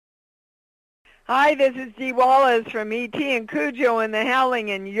Hi, this is Dee Wallace from E.T. and Cujo and the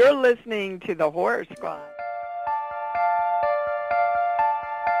Howling, and you're listening to the Horror Squad.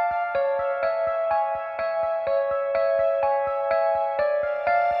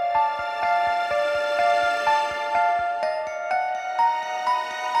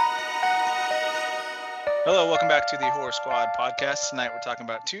 Hello, welcome back to the Horror Squad podcast. Tonight we're talking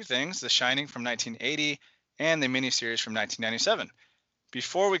about two things, The Shining from 1980 and the miniseries from 1997.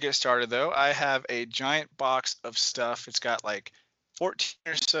 Before we get started, though, I have a giant box of stuff. It's got like 14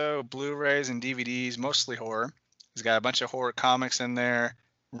 or so Blu-rays and DVDs, mostly horror. It's got a bunch of horror comics in there,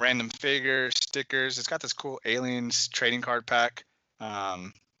 random figures, stickers. It's got this cool Aliens trading card pack,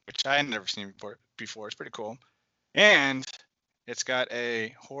 which I had never seen before. It's pretty cool. And it's got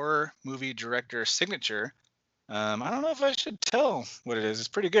a horror movie director signature. I don't know if I should tell what it is. It's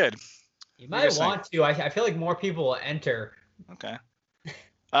pretty good. You might want to. I feel like more people will enter. Okay.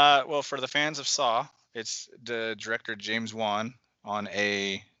 Well, for the fans of Saw, it's the director James Wan on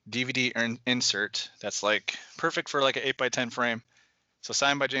a DVD insert that's like perfect for like an 8x10 frame. So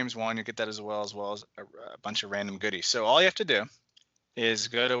signed by James Wan, you get that as well as a bunch of random goodies. So all you have to do is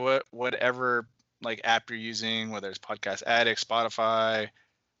go to whatever like app you're using, whether it's Podcast Addict, Spotify,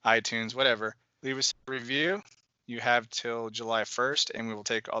 iTunes, whatever. Leave us a review. You have till July 1st, and we will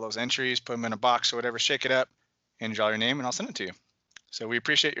take all those entries, put them in a box or whatever, shake it up, and draw your name, and I'll send it to you. So we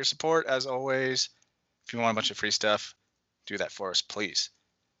appreciate your support, as always. If you want a bunch of free stuff, do that for us, please.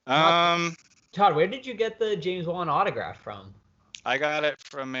 Todd, where did you get the James Wan autograph from? I got it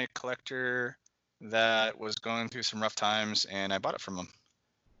from a collector that was going through some rough times, and I bought it from him.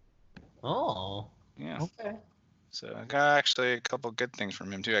 Oh. Yeah. Okay. So I got actually a couple good things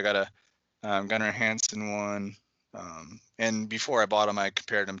from him, too. I got a Gunnar Hansen one. And before I bought them, I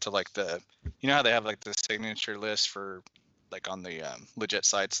compared them to like you know how they have like the signature list for like on the legit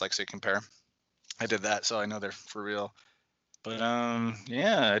sites, like so you compare. I did that, so I know they're for real. But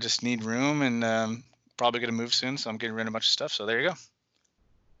yeah, I just need room and probably gonna move soon, so I'm getting rid of a bunch of stuff. So there you go.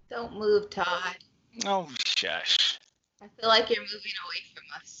 Don't move, Todd. Oh, shush. I feel like you're moving away from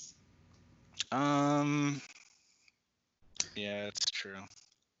us. Yeah, it's true.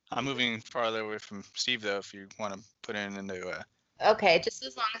 I'm moving farther away from Steve, though, if you want to put in into Okay, just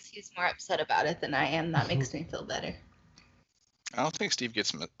as long as he's more upset about it than I am, that makes me feel better. I don't think Steve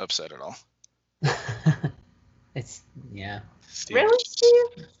gets upset at all. Yeah. Steve. Really,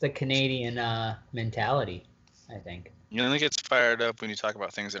 Steve? It's the Canadian mentality, I think. You only gets fired up when you talk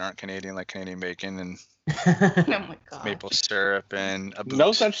about things that aren't Canadian, like Canadian bacon and oh my God. maple syrup and a boot.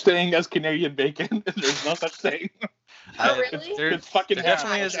 No such thing as Canadian bacon. There's no such thing. Oh, really? It's fucking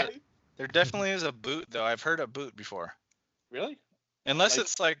there definitely is a boot, though. I've heard a boot before. Really? Unless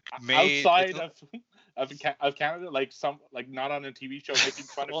it's like made outside of Canada, like not on a TV show making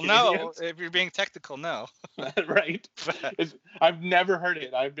fun of Canadians. No, if you're being technical, no. Right. I've never heard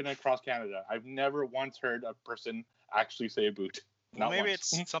it. I've been across Canada. I've never once heard a person actually say a boot. Well, maybe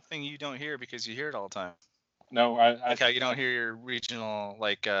it's something you don't hear because you hear it all the time. No, like how you don't hear your regional,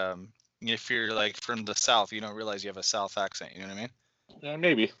 like if you're like from the South, you don't realize you have a South accent. You know what I mean? Yeah,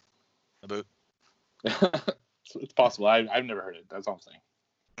 maybe. A boot. It's possible. I've never heard it. That's all I'm saying.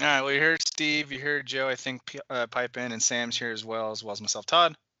 All right. Well, you heard Steve. You heard Joe. I think pipe in, and Sam's here as well as myself,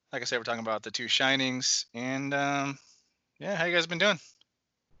 Todd. Like I said, we're talking about the two Shinings, and yeah, how you guys been doing?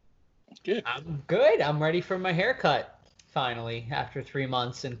 Good. I'm good. I'm ready for my haircut. Finally, after 3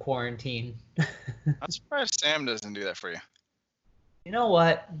 months in quarantine. I'm surprised Sam doesn't do that for you. You know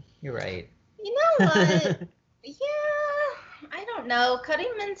what? You're right. You know what? Yeah, I don't know. Cutting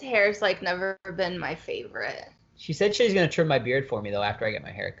men's hair has like never been my favorite. She said she's gonna trim my beard for me though after I get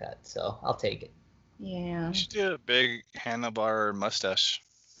my hair cut, so I'll take it. Yeah. You should do a big handlebar mustache.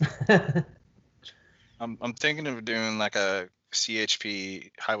 I'm thinking of doing like a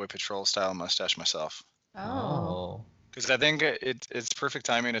CHP Highway Patrol style mustache myself. Oh. Because I think it's perfect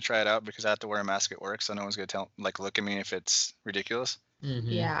timing to try it out because I have to wear a mask at work, so no one's gonna look at me if it's ridiculous. Mm-hmm.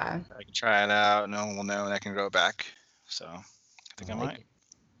 Yeah. I can try it out. No one will know, and I can grow it back. So I think I might.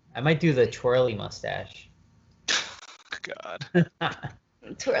 I might do the twirly mustache. God.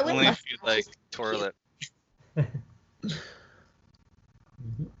 Twirly Only mustache. if you like twirl it.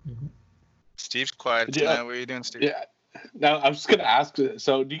 Steve's quiet tonight. Yeah. What are you doing, Steve? Yeah. Now I was just gonna ask.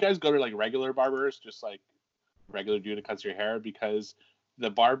 So, do you guys go to like regular barbers, just like regular dude that cuts your hair? Because the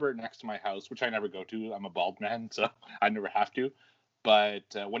barber next to my house, which I never go to, I'm a bald man, so I never have to. But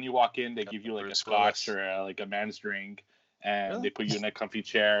when you walk in, they give you like a scotch or like a man's drink, and they put you in a comfy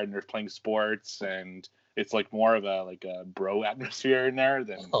chair, and they're playing sports, and it's like more of a bro atmosphere in there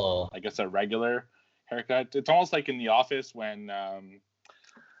than I guess a regular haircut. It's almost like in The Office when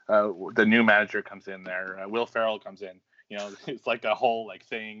the new manager comes in there. Will Ferrell comes in. You know, it's like a whole like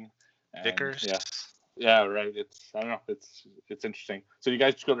thing. And, Vickers. Yeah, right. I don't know. It's interesting. So you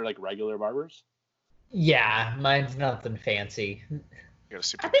guys just go to like regular barbers? Yeah, mine's nothing fancy. You got a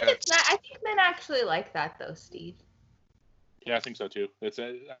super I think cuts. it's not. I think men actually like that though, Steve. Yeah, I think so too.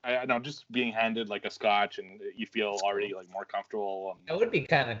 I know, just being handed like a scotch and you feel already like more comfortable. That would be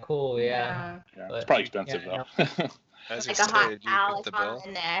kind of cool, yeah. Yeah, But, it's probably expensive yeah, though. As Like you a hot said, you towel put the on bill.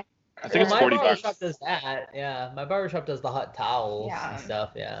 the neck. I think it's my $40. barbershop does that. Yeah, my barbershop does the hot towels Yeah. and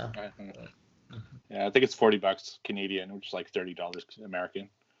stuff. Yeah. Yeah, I think it's $40 Canadian, which is like $30 American,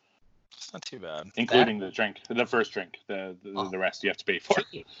 It's not too bad. including the drink, the first drink. The rest you have to pay for.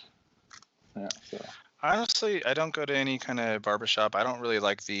 Yeah. So. Honestly, I don't go to any kind of barbershop. I don't really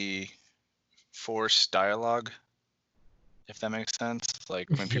like the forced dialogue, if that makes sense. Like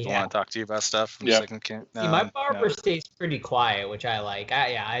when people Yeah. want to talk to you about stuff. I'm Yeah. just like, okay, See, my barber stays pretty quiet, which I like.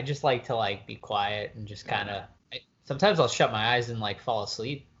 I just like to like be quiet and just kind of. Sometimes I'll shut my eyes and like fall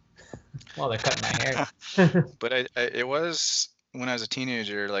asleep while they're cutting my hair. But it was when I was a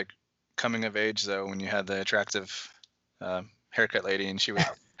teenager, like coming of age though, when you had the attractive haircut lady, and she would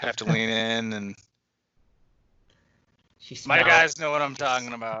have to lean in, and my guys know what I'm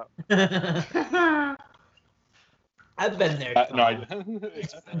talking about. I've been there. No,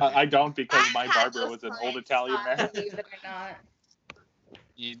 I don't, because my I've had barber those was an old clients, Italian man. Believe it or not.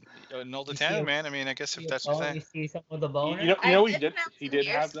 An old You see Italian a- man. I mean, I guess if You that's your you thing. see someone with a boner? You know what I he did did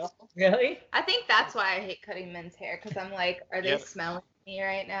have have some though? Really? I think that's why I hate cutting men's hair, because I'm like, are they Yep. smelling me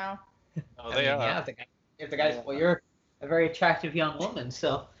right now? Oh, they are. Yeah, if the guy's well, you're a very attractive young woman,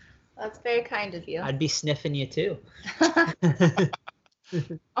 so That's very kind of you. I'd be sniffing you too.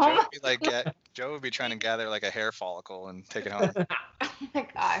 Oh Joe would be trying to gather like a hair follicle and take it home. Oh my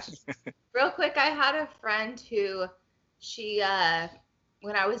gosh. Real quick, I had a friend who she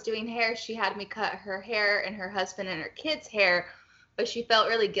when I was doing hair, she had me cut her hair and her husband and her kids' hair, but she felt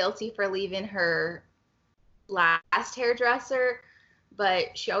really guilty for leaving her last hairdresser.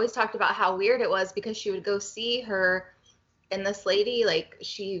 But she always talked about how weird it was because she would go see her, and this lady, like,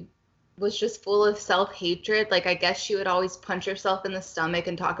 she was just full of self-hatred. Like, I guess she would always punch herself in the stomach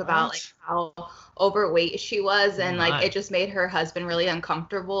and talk about like how overweight she was, and like it just made her husband really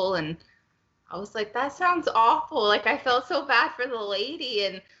uncomfortable. And I was like, that sounds awful. Like, I felt so bad for the lady.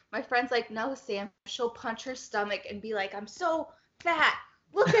 And my friend's like, no, Sam, she'll punch her stomach and be like, I'm so fat.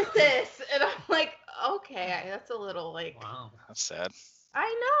 Look at this. And I'm like, okay, that's a little like, Wow. That's sad.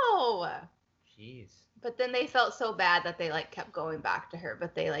 I know. Jeez. But then they felt so bad that they like kept going back to her,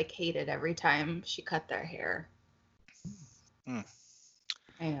 but they like hated every time she cut their hair. Hmm.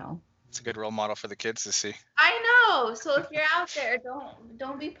 I know. It's a good role model for the kids to see. I know. So if you're out there,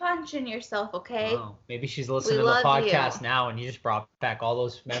 don't be punching yourself, okay? Wow. Maybe she's listening to the love podcast you. now, and you just brought back all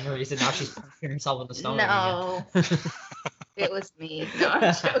those memories, and now she's punching herself in the stomach. No. It was me. No,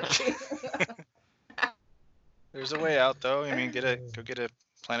 I'm joking. There's a way out though. I mean, go get a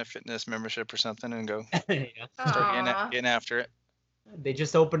Planet Fitness membership or something and go Yeah. start Aw. getting after it. They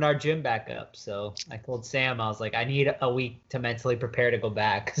just opened our gym back up, so I told Sam, I was like, I need a week to mentally prepare to go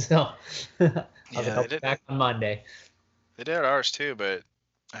back. So I was like, I'll be back on Monday. They did ours too, but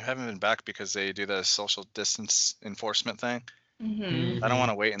I haven't been back because they do the social distance enforcement thing. Mm-hmm. I don't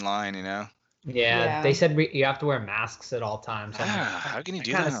want to wait in line, you know. Yeah. They said you have to wear masks at all times. So I'm like, How can you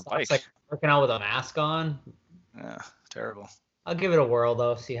do kinda that on a sucks, bike? like working out with a mask on. Yeah, terrible. I'll give it a whirl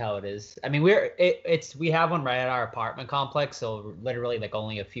though, see how it is. I mean, we have one right at our apartment complex, so literally like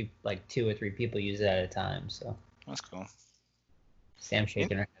only a few, like 2 or 3 people use it at a time. So That's cool. Sam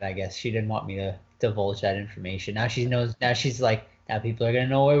shaking her head. I guess she didn't want me to divulge that information. Now she knows. Now she's like, now people are gonna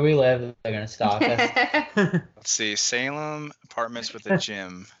know where we live. They're gonna stalk us. Let's see, Salem apartments with a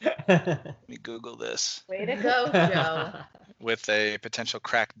gym. Let me Google this. Way to go, Joe. With a potential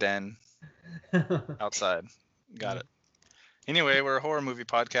crack den outside. Got it. Anyway, we're a horror movie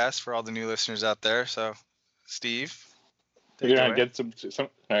podcast for all the new listeners out there. So, Steve, take We're it gonna away. get some. All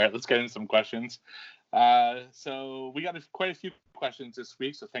right, let's get into some questions. So we got quite a few questions this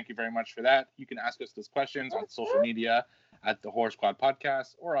week, so thank you very much for that. You can ask us those questions on social media at the Horror Squad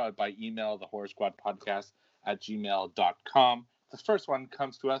Podcast or by email, thehorrorsquadpodcast@gmail.com. The first one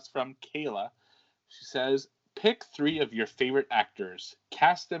comes to us from Kayla. She says, pick 3 of your favorite actors.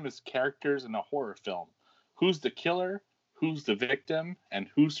 Cast them as characters in a horror film. Who's the killer? Who's the victim? And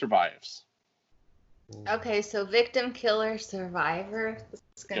who survives? Okay, so victim, killer, survivor. This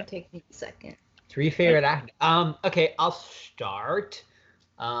is gonna take me a second. 3 favorite actors. Okay, I'll start.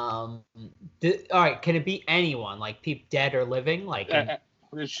 All right, can it be anyone, like people dead or living? Like,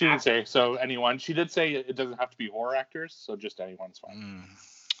 She didn't say so anyone. She did say it doesn't have to be horror actors, so just anyone's fine.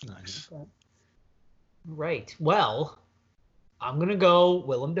 Nice. Right. Well, I'm gonna go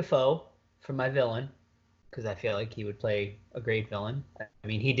Willem Dafoe for my villain because I feel like he would play a great villain. I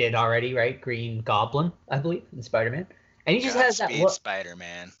mean, he did already, right? Green Goblin, I believe, in Spider-Man, and he just has that Godspeed, look.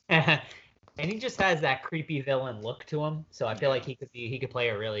 Spider-Man. And he just has that creepy villain look to him, so I feel Yeah. like he could play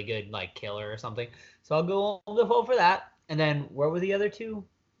a really good like killer or something. So I'll go Dafoe for that. And then where were the other two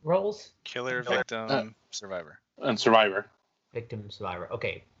roles? Killer, victim, survivor. And Survivor. Victim, survivor.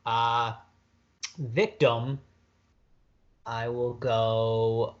 Okay. Victim. I will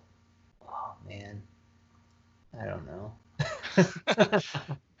go. Oh man, I don't know.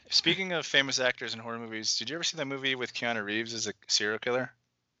 Speaking of famous actors in horror movies, did you ever see that movie with Keanu Reeves as a serial killer?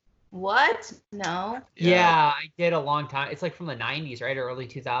 What? No. Yeah, I did a long time. It's like from the 90s, right? Or early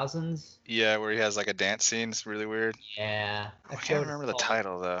 2000s. Yeah, where he has like a dance scene. It's really weird. Yeah. I can't remember the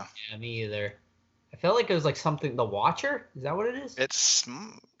title though. Yeah, me either. I felt like it was like something. The Watcher? Is that what it is? It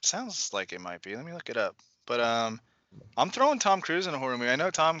sounds like it might be. Let me look it up. But I'm throwing Tom Cruise in a horror movie. I know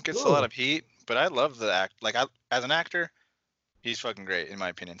Tom gets a lot of heat, but I love the act. Like as an actor, he's fucking great in my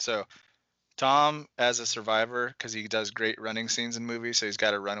opinion. So Tom as a survivor, because he does great running scenes in movies, so he's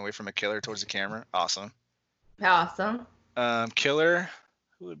got to run away from a killer towards the camera. Awesome. Awesome. Killer.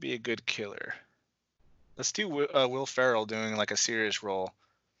 Who would be a good killer? Let's do Will Ferrell doing like a serious role.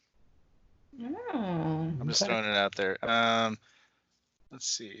 I'm just throwing it out there. Let's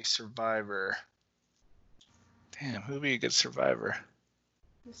see. Survivor. Damn, who would be a good survivor?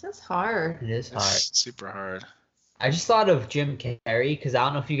 This is hard. It is hard. It's super hard. I just thought of Jim Carrey because I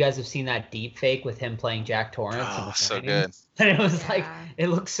don't know if you guys have seen that deep fake with him playing Jack Torrance. Oh, so good. And it was like, it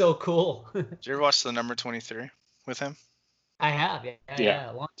looks so cool. Did you ever watch The Number 23 with him? I have,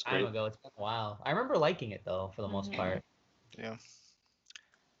 yeah, a long time great. ago. It's been a while. I remember liking it though, for the most part. Yeah.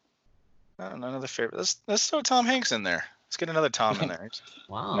 Another favorite. Let's throw Tom Hanks in there. Let's get another Tom in there.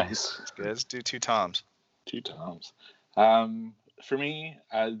 Wow. Nice. That's good. Let's do two Toms. Two Toms. For me,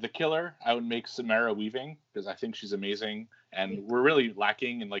 the killer, I would make Samara Weaving because I think she's amazing, and we're really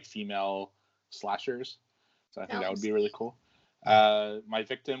lacking in like female slashers, so I think that would be really cool. My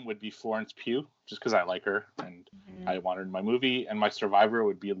victim would be Florence Pugh, just because I like her and I want her in my movie, and my survivor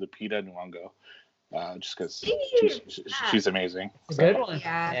would be Lupita Nyong'o, just because she's amazing. It's a So, good one.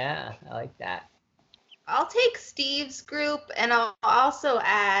 Yeah. Yeah, I like that. I'll take Steve's group, and I'll also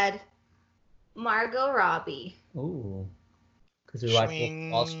add Margot Robbie. Ooh. Because we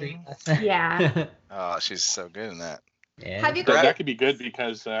watched Wall Street last night. Yeah. Oh, she's so good in that. Yeah. Have you But guys? that could be good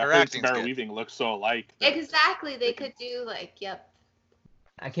because her and acting's Samara good. Weaving look so alike. that- Exactly. They could do like, yep.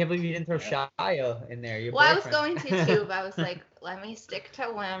 I can't believe you didn't throw Shia in there. Your Well, I was boyfriend. going to too, but I was like, let me stick to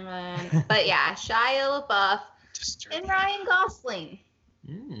women. But yeah, Shia LaBeouf and Ryan Gosling.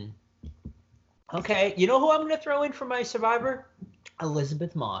 Okay, you know who I'm going to throw in for my survivor?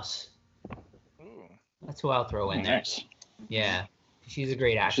 Elizabeth Moss. Ooh. That's who I'll throw in there. Nice. Yeah, she's a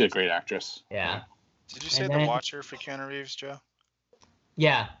great actress. She's a great actress. Yeah. Did you say And The then- Watcher for Keanu Reeves, Joe?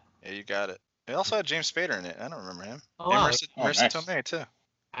 Yeah. Yeah, you got it. It also had James Spader in it. I don't remember him. Oh, And wow. Marissa nice. Tomei, too.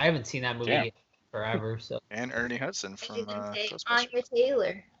 I haven't seen that movie Damn. forever, so And Ernie Hudson from You can take Ghostbusters. Anya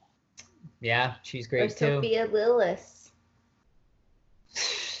Taylor yeah, she's or great too. Sophia Lillis.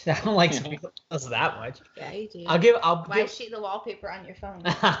 I don't like Sophia Lillis that much. Yeah, you do. I'll Why give is she the wallpaper on your phone?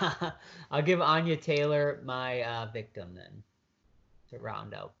 I'll give Anya Taylor my victim then to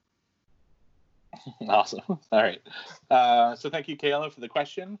round out. Awesome. All right. So thank you, Kayla, for the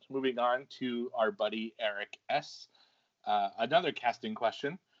question. Moving on to our buddy Eric S. Another casting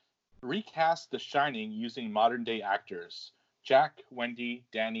question. Recast The Shining using modern day actors. Jack, Wendy,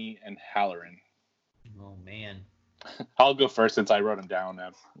 Danny, and Halloran. Oh man. I'll go first since I wrote them down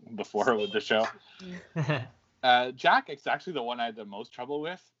before with the show. Jack is actually the one I had the most trouble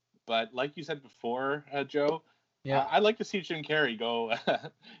with. But like you said before, Joe, Yeah. I'd like to see Jim Carrey go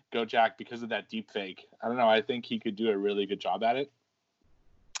go Jack because of that deep fake. I don't know. I think he could do a really good job at it.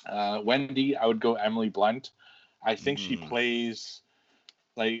 Wendy, I would go Emily Blunt. I think she plays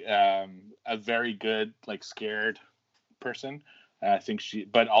like a very good, like scared person. I think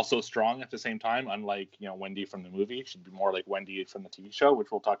but also strong at the same time. Unlike Wendy from the movie, she'd be more like Wendy from the TV show, which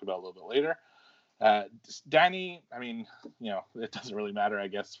we'll talk about a little bit later. Danny, I mean, it doesn't really matter, I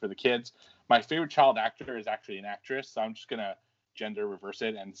guess, for the kids. My favorite child actor is actually an actress, so I'm just gonna gender reverse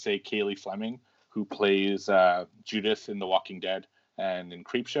it and say Kaylee Fleming, who plays Judith in The Walking Dead and in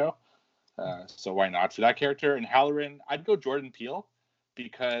Creepshow. So why not for that character? And Halloran, I'd go Jordan Peele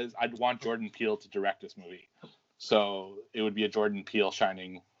because I'd want Jordan Peele to direct this movie. So it would be a Jordan Peele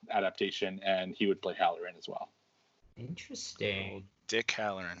Shining adaptation, and he would play Halloran as well. Interesting. Dick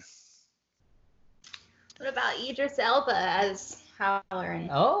Halloran. What about Idris Elba as Halloran.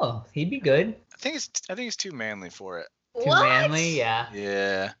 Oh, he'd be good. I think he's too manly for it. Too manly, yeah.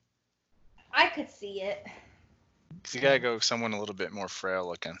 Yeah. I could see it. 'Cause you gotta go someone a little bit more frail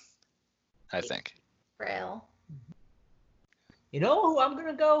looking, I think. Frail. You know who I'm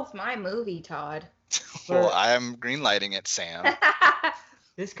gonna go? It's my movie, Todd. Well, I'm greenlighting it, Sam.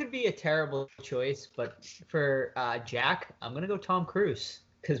 This could be a terrible choice, but for Jack, I'm gonna go Tom Cruise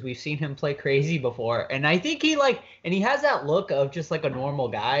because we've seen him play crazy before, and I think he has that look of just like a normal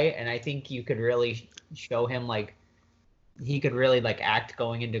guy, and I think you could really show him like he could really like act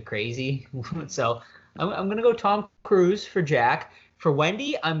going into crazy. So I'm gonna go Tom Cruise for Jack. For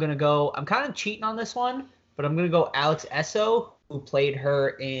Wendy, I'm kind of cheating on this one, but I'm gonna go Alex Esso, who played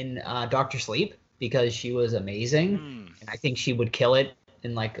her in Doctor Sleep, because she was amazing, and I think she would kill it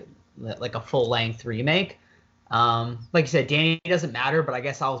in like a full length remake. Like you said, Danny doesn't matter, but I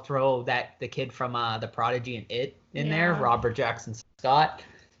guess I'll throw the kid from The Prodigy and It in there, Robert Jackson Scott.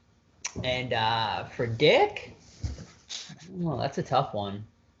 And for Dick, well, that's a tough one.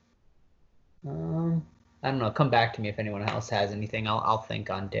 I don't know. Come back to me if anyone else has anything. I'll think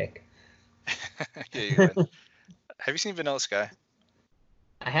on Dick. Yeah, you would. Have you seen Vanilla Sky?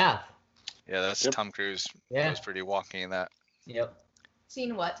 I have. Yeah, that's Tom Cruise. Yeah. He was pretty wonky in that. Yep.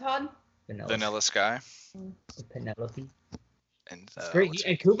 Seen what, Todd? Vanilla Sky. Penelope. And It's great.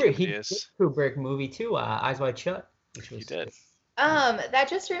 And Kubrick, he did Kubrick movie too, Eyes Wide Shut. He did. That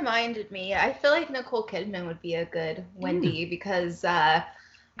just reminded me. I feel like Nicole Kidman would be a good Wendy because I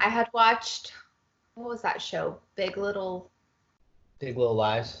had watched, what was that show? Big Little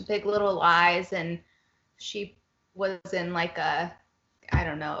Lies. Big Little Lies, and she was in like a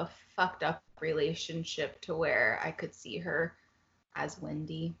fucked up relationship to where I could see her as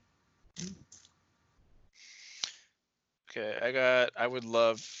Wendy. Okay, I would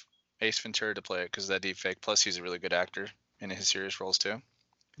love Ace Ventura to play it because of that deep fake. Plus, he's a really good actor in his serious roles too.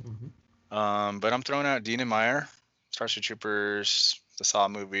 Mm-hmm. But I'm throwing out Dina Meyer, Starship Troopers, the Saw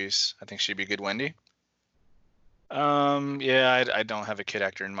movies. I think she'd be good Wendy. I don't have a kid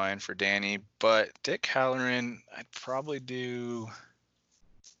actor in mind for Danny, but Dick Halloran, I'd probably do.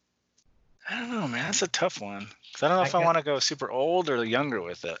 I don't know, man. That's a tough one. Because I don't know if I want to go super old or younger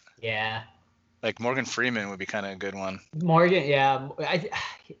with it. Yeah. Like Morgan Freeman would be kind of a good one. Morgan, yeah.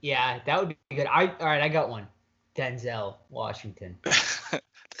 That would be good. All right, I got one. Denzel Washington.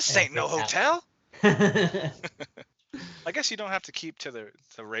 This ain't no hotel. I guess you don't have to keep to the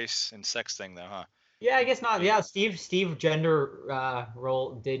race and sex thing, though, huh? Yeah, I guess not. Yeah, Steve gender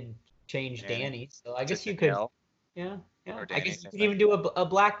role did change Danny, so I guess you could. Yeah. I guess you could even do a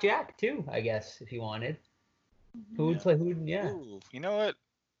Black Jack too. I guess if you wanted. Who would play who? Yeah. Ooh, you know what?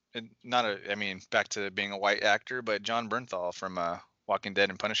 Back to being a white actor, but John Bernthal from Walking Dead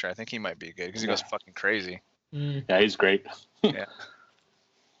and Punisher, I think he might be good because he goes fucking crazy. Yeah, he's great. Yeah.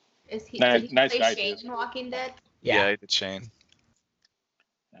 Is he? Nice, did he nice play guy, Shane too. in Walking Dead? Yeah, he did Shane.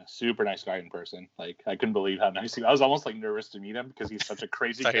 Yeah, super nice guy in person. Like, I couldn't believe how nice he was. I was almost like nervous to meet him because he's such a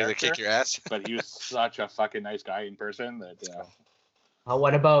crazy Thought he character. would kick your ass. But he was such a fucking nice guy in person that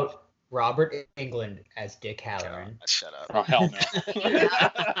What about Robert Englund as Dick Halloran? Shut up. Oh hell no.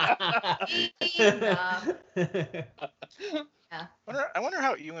 I wonder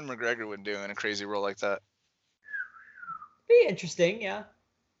how Ewan McGregor would do in a crazy role like that. Be interesting, yeah.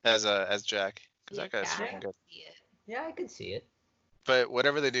 As Jack, because that guy's fucking good. Yeah, I could see it. But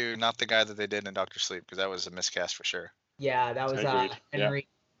whatever they do, not the guy that they did in Doctor Sleep, because that was a miscast for sure. Yeah, that was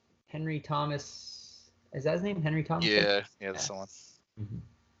Henry Thomas. Is that his name? Henry Thomas? Yeah, that's the one. Mm-hmm.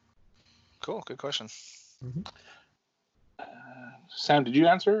 Cool, good question. Mm-hmm. Sam, did you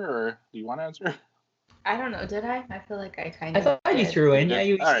answer or do you want to answer? I don't know. Did I? I feel like I kind of. I thought you threw in. Yeah,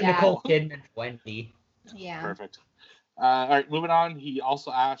 you right. Nicole Kidman, Wendy. Yeah. Perfect. All right, moving on. He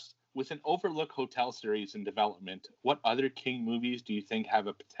also asked, with an Overlook Hotel series in development, what other King movies do you think have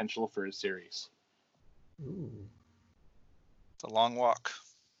a potential for a series? Ooh. The Long Walk.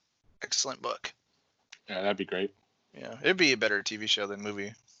 Excellent book. Yeah, that'd be great. Yeah, it'd be a better TV show than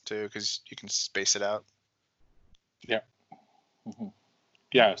movie too, because you can space it out. Yeah. Mm-hmm.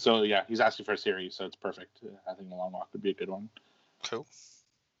 Yeah. So yeah, he's asking for a series, so it's perfect. I think The Long Walk would be a good one. Cool.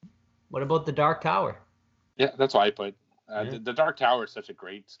 What about The Dark Tower? Yeah, that's why I put. The Dark Tower is such a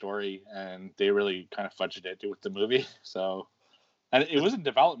great story, and they really kind of fudged it with the movie. So, and it was in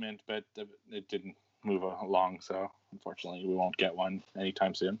development, but it didn't move along. So, unfortunately, we won't get one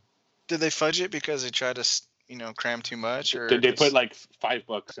anytime soon. Did they fudge it because they tried to, cram too much, or did they put like 5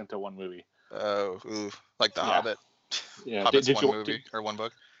 books into one movie? Oh, like The Hobbit. Yeah, Hobbit's movie or one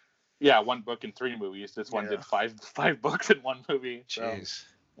book. Yeah, 1 book in 3 movies. This one did five books in 1 movie. Jeez.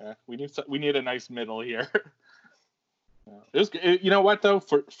 So, yeah, we need a nice middle here. It was. You know what though?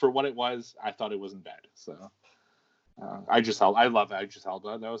 For what it was, I thought it wasn't bad. So I love Idris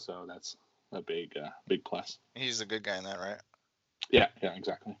Elba though, so that's a big plus. He's the good guy in that, right? Yeah,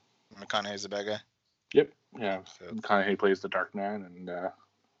 exactly. McConaughey's the bad guy. Yep. Yeah. So, McConaughey plays the Dark Man, and the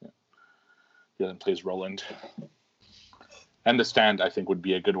other plays Roland. And The Stand, I think, would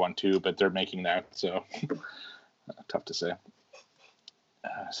be a good one too, but they're making that, so tough to say.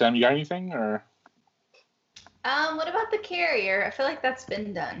 Sam, you got anything or? What about The Carrier? I feel like that's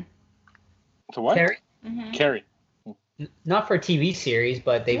been done. To what? Carrie? Mm-hmm. Carrie. Not for a TV series,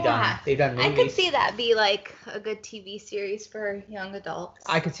 but they've done movies. I could see that be like a good TV series for young adults.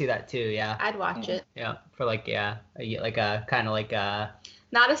 I could see that too. Yeah. I'd watch it. Yeah. For like a kind of like a.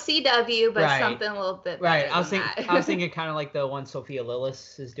 Not a CW, but Right. something a little bit. Right. better I was than thinking. that. I was thinking kind of like the one Sophia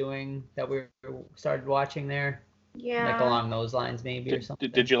Lillis is doing that we started watching there. Yeah. Like along those lines, maybe or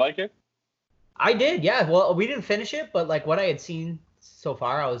something. Did you like it? I did. Yeah. Well, we didn't finish it, but like what I had seen so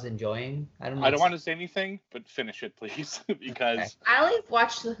far, I was enjoying. I don't want to say anything, but finish it, please, because Okay. I only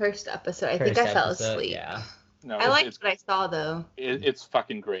watched the first episode. I think I fell asleep. Yeah. no, I liked what I saw though. it's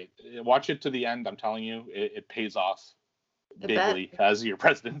fucking great. Watch it to the end. I'm telling you, it pays off I bigly, as your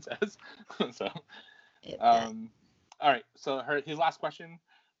president says. So, It all right. So his last question: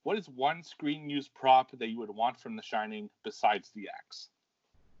 what is one screen use prop that you would want from The Shining besides the axe?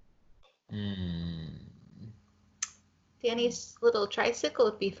 Danny's little tricycle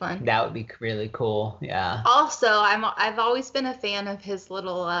would be fun. That would be really cool. Yeah. Also, I've always been a fan of his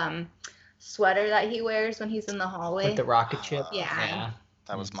little sweater that he wears when he's in the hallway. With the rocket ship. Yeah.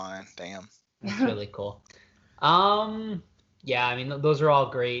 that was mine. Damn. That's really cool. Yeah, I mean those are all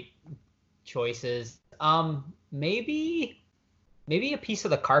great choices. Maybe a piece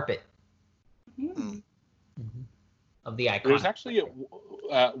of the carpet of the iconic. There's actually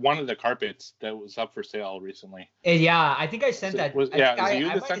one of the carpets that was up for sale recently. Yeah, I think I sent that. Was I it you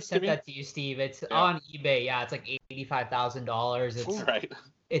might that have sent it to sent me? that to you, Steve. It's on eBay. Yeah, it's like $85,000. It's Right.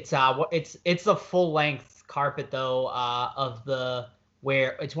 it's a full length carpet though.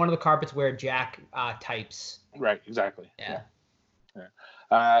 It's one of the carpets where Jack types. Right. Exactly. Yeah.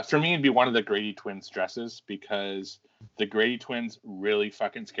 For me, it'd be one of the Grady twins dresses because the Grady twins really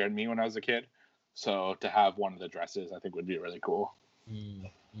fucking scared me when I was a kid. So to have one of the dresses, I think would be really cool.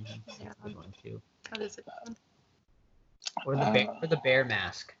 That's a good one too. That is a good one. Or the bear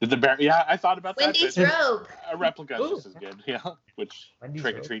mask. The bear, yeah, I thought about Wendy's that. robe. A replica is Ooh. just as good, yeah. Which Wendy's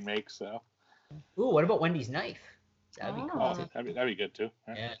Trick or robe. Treat makes. So Ooh, what about Wendy's knife? That'd be cool Oh. too. that'd be good too.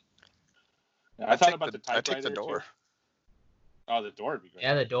 Yeah. I thought about the I typewriter. take the door. Too. Oh, the door would be great.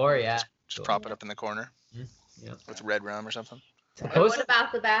 Yeah, the door. Yeah. Just prop it up in the corner Yep. with red rum or something. Or what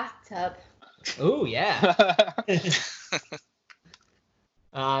about the bathtub? Ooh, yeah.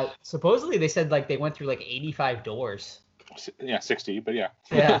 Supposedly they said like they went through like 85 doors. Yeah, 60, but yeah.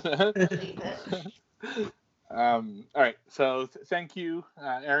 Yeah. All right. So thank you,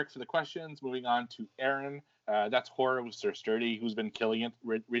 Eric, for the questions. Moving on to Aaron. That's Horror with Sir Sturdy, who's been killing it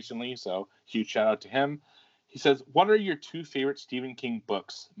recently. So huge shout out to him. He says, what are your two favorite Stephen King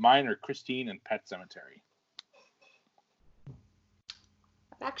books? Mine are Christine and Pet Sematary.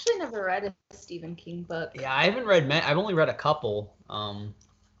 I've actually never read a Stephen King book. Yeah, I haven't read. I've only read a couple.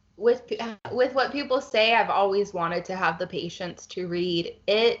 With what people say, I've always wanted to have the patience to read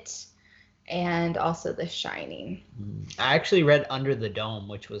it and also The Shining. I actually read Under the Dome,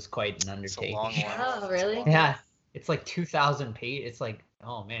 which was quite an It's a undertaking. long one. Oh, really? Yeah, it's like 2,000 pages. It's like,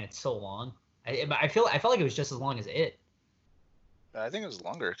 oh man, it's so long. I felt like it was just as long as it. I think it was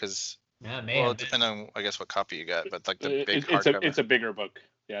longer because, Yeah, man. well, depending on, I guess, what copy you got, but like the big It's hardcover. a bigger book.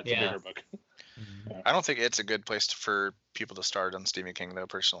 Yeah, it's a Yeah. bigger book. I don't think it's a good place for people to start on Stephen King, though,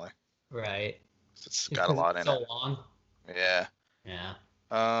 personally. Right. It's got a lot in so it. long. Yeah. Yeah.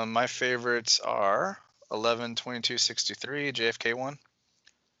 My favorites are 11/22/63, JFK one,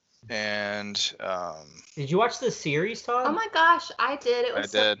 and Did you watch the series, Todd? Oh my gosh, I did. It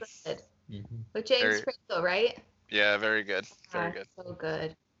was I so did. good. Mhm. With James Very- Franco, right? yeah, very good, very Yeah, good. So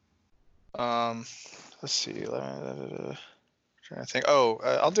good. Let's see. Trying to think. Oh,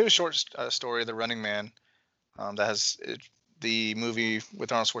 I'll do a short story, The Running Man. That has the movie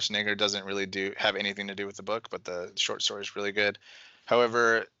with Arnold Schwarzenegger doesn't really have anything to do with the book, but the short story is really good.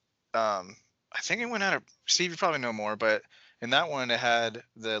 However, I think it went out of Steve. You probably know more, but in that one, it had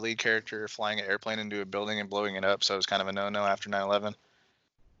the lead character flying an airplane into a building and blowing it up, so it was kind of a no-no after 9/11.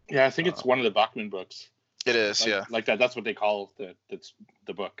 Yeah, I think it's one of the Bachman books. It is, Like, yeah. Like that. That's what they call the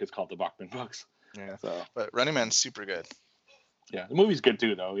book. It's called the Bachman books. Yeah. So But Running Man's super good. yeah, the movie's good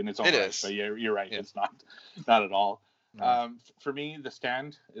too, though, in its own It right. is. But you're right. Yeah. It's not at all. No. For me, The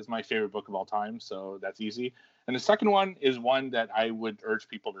Stand is my favorite book of all time, so that's easy. And the second one is one that I would urge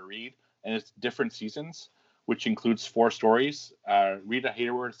people to read, and it's Different Seasons, which includes 4 stories. Rita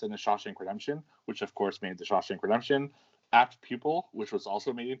Hayworth in The Shawshank Redemption, which of course made The Shawshank Redemption. Apt Pupil, which was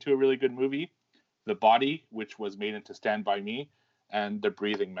also made into a really good movie. The Body, which was made into Stand By Me. And The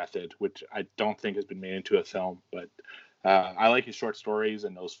Breathing Method, which I don't think has been made into a film. But I like his short stories,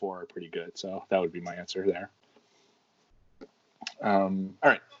 and those 4 are pretty good. So that would be my answer there. All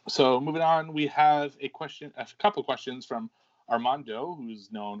right. So moving on, we have a couple questions from Armando,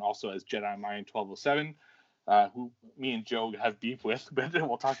 who's known also as Jedi Mind 1207, who me and Joe have beef with, but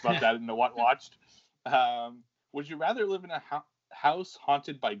we'll talk about that in the What Watched. Would you rather live in a house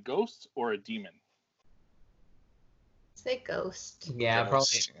haunted by ghosts or a demon? Say ghost. Yeah,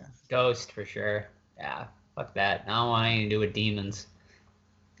 Ghost, probably yeah. ghost for sure. Yeah, fuck that. I don't want anything to do with demons.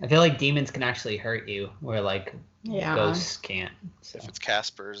 I feel like demons can actually hurt you, where like Yeah. ghosts can't. So. If it's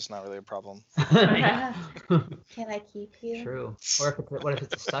Casper, it's not really a problem. Yeah. Can I keep you? True. Or if what if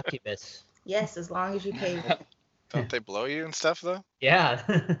it's a succubus? Yes, as long as you pay. Don't they blow you and stuff though? Yeah.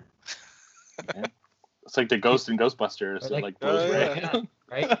 It's like the ghost in Ghostbusters. Or It like- like blows Oh, away. yeah.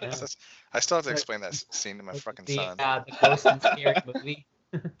 Right? Yeah. I still have to explain that scene to my fucking son. The ghost in Scary Movie.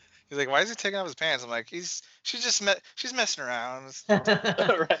 He's like, "Why is he taking off his pants?" I'm like, she's messing around.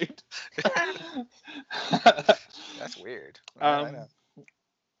 Right. That's weird. Um,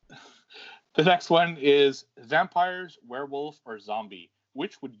 The next one is vampires, werewolf, or zombie.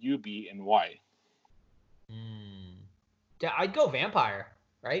 Which would you be and why? Yeah, I'd go vampire,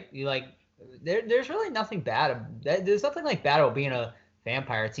 right? You like, there's really nothing bad. There's nothing like bad about being a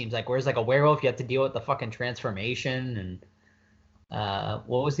vampire. It seems like, whereas like a werewolf, you have to deal with the fucking transformation and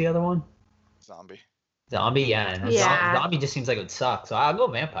what was the other one? Zombie. Zombie, yeah. And Yeah. Zombie just seems like it would suck. So I'll go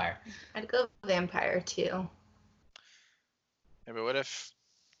vampire. I'd go vampire too. Yeah, but what if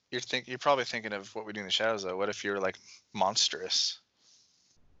you're probably thinking of What We Do in the Shadows though? What if you're like monstrous,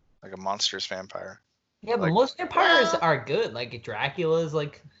 like a monstrous vampire? Yeah, but Like- most vampires Well- are good. Like Dracula's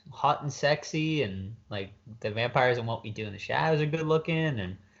like hot and sexy, and like the vampires in What We Do in the Shadows are good looking,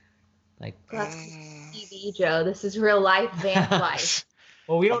 and like. That's Mm, TV, Joe. This is real life vamp life.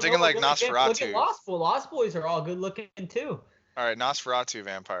 Well, we I'm don't thinking know, like look at Nosferatu. Lost Boys. Lost Boys are all good looking too. All right, Nosferatu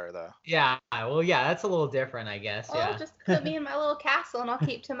vampire though. Yeah, well, yeah, that's a little different, I guess. Oh, Yeah, just put me in my little castle and I'll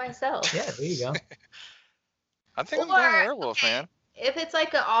keep to myself. yeah, there you go. I think I'm Or- going werewolf, man. If it's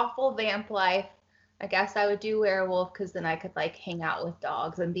like an awful vamp life, I guess I would do werewolf because then I could like hang out with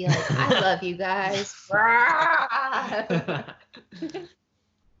dogs and be like, I love you guys.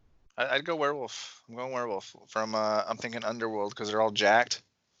 I'd go werewolf. I'm going werewolf from I'm thinking Underworld because they're all jacked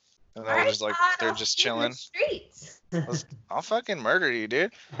and they're Alright, just like God, they're I'll just be in the chilling. streets. I'll fucking murder you,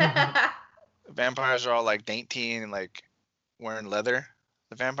 dude. Vampires are all like dainty and like wearing leather.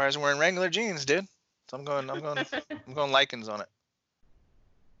 The vampires are wearing Wrangler jeans, dude. So I'm going lichens on it.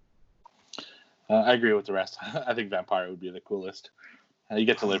 I agree with the rest. I think vampire would be the coolest. You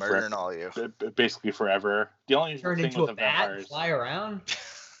get to live Murdering all you. basically forever. The only Turn thing into with a a bat, vampire and is fly around.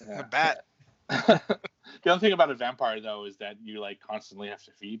 A bat. the only thing about a vampire though is that you like constantly have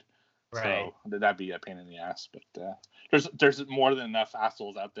to feed. Right. So that'd be a pain in the ass. But there's more than enough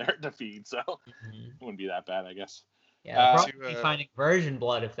assholes out there to feed, so Mhm. it wouldn't be that bad, I guess. Yeah, probably To, finding virgin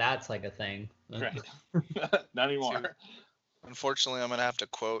blood if that's like a thing. Right. Not anymore. Unfortunately, I'm gonna have to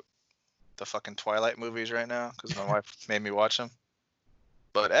quote the fucking Twilight movies right now because my wife made me watch them.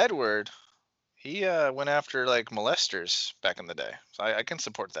 But Edward, he went after like molesters back in the day, so I can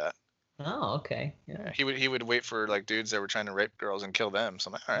support that. Oh, okay. Yeah. He would wait for like dudes that were trying to rape girls and kill them. So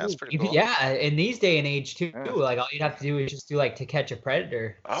I'm like, all right, that's pretty You cool. could- Yeah, in these day and age too, Yeah. like all you'd have to do is just do like To Catch a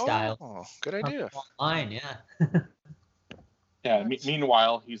Predator style. Oh, good idea. Online, yeah. Yeah.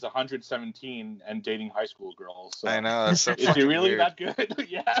 Meanwhile, he's 117 and dating high school girls. So I know. That's so Is he fucking really weird. that good?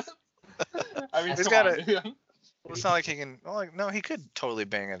 Yeah. I mean, He's come gotta- on. Well, it's not like he can. Well, like, no, he could totally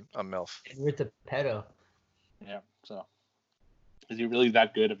bang a MILF. Edward's a pedo. Yeah. So, is he really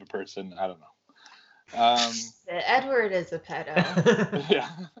that good of a person? I don't know. Edward is a pedo. Yeah.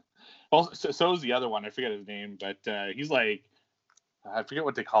 Well, so is the other one. I forget his name, but he's like, I forget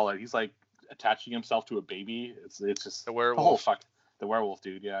what they call it. He's like attaching himself to a baby. It's just The oh werewolf. fuck, the werewolf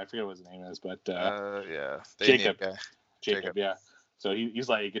dude. Yeah, I forget what his name is, but Yeah. They Jacob. need a guy. Jacob. Yeah. So he's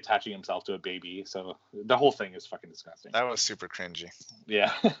like attaching himself to a baby. So the whole thing is fucking disgusting. That was super cringy.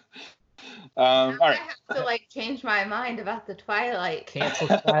 Yeah. All Now right. I have to like change my mind about the Twilight. Cancel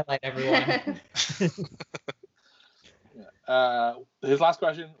Twilight, everyone. His last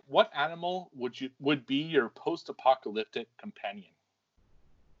question: what animal would be your post-apocalyptic companion?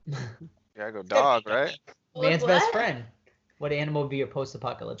 Gotta go dog, right? Man's What? best friend. What animal would be your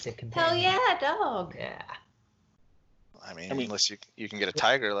post-apocalyptic companion? Hell yeah, dog. Yeah. I mean unless you can get a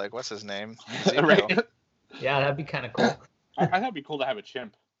tiger, like what's his name? Right? Yeah, that'd be kind of cool. I thought it'd be cool to have a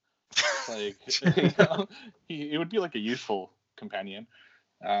chimp. Like, it would be like a useful companion.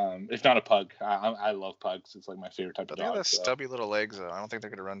 If not a pug. I love pugs. It's like my favorite type of They dog. have that stubby little legs though. I don't think they're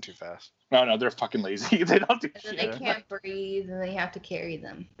gonna run too fast. No, they're fucking lazy. They don't do And then shit. they can't breathe, and then you have to carry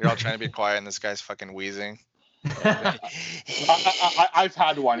them. You're all trying to be quiet, and this guy's fucking wheezing. I've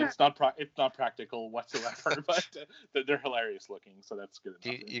had one. It's not practical whatsoever, but they're hilarious looking, so that's good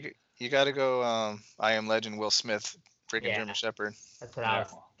enough. You got to go. I Am Legend. Will Smith, freaking German Shepherd. That's what I was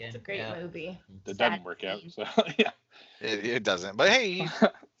thinking. It's a great movie. That doesn't work out. So yeah, it doesn't. But hey,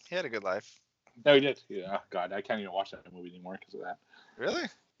 he had a good life. No, he did. Yeah. God, I can't even watch that movie anymore because of that. Really?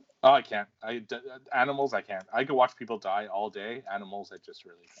 Oh, I can't. Animals, I can't. I could watch people die all day. Animals, I just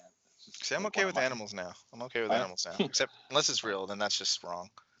really can't. See, I'm okay with animals now. I'm okay with animals now. Except unless it's real, then that's just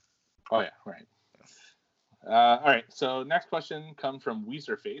wrong. Oh yeah, right. All right. So next question comes from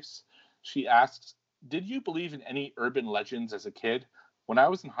Weezerface. She asks, "Did you believe in any urban legends as a kid? When I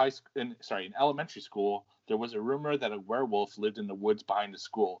was in in elementary school, there was a rumor that a werewolf lived in the woods behind the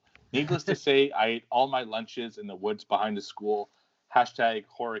school. Needless to say, I ate all my lunches in the woods behind the school.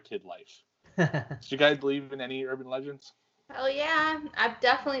 #HorrorKidLife." Do you guys believe in any urban legends? Oh yeah, I've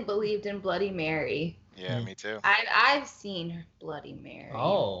definitely believed in Bloody Mary. Yeah, me too. I've seen Bloody Mary.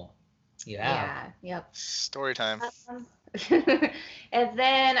 Oh, yeah. Yep. Story time. And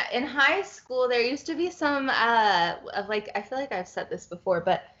then in high school, there used to be some of like, I feel like I've said this before,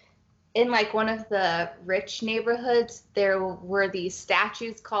 but in like one of the rich neighborhoods, there were these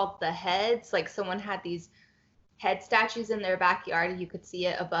statues called the Heads. Like someone had these head statues in their backyard. You could see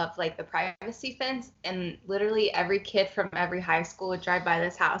it above like the privacy fence, and literally every kid from every high school would drive by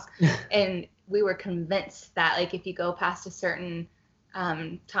this house. And we were convinced that like if you go past a certain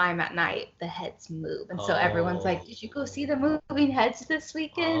time at night, the heads move, and so everyone's like, "Did you go see the moving heads this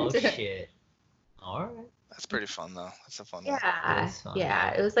weekend?" Oh shit! All right. That's pretty fun though. That's a fun one.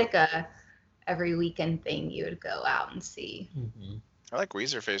 Yeah. It was like a every weekend thing you would go out and see. Mm-hmm. I like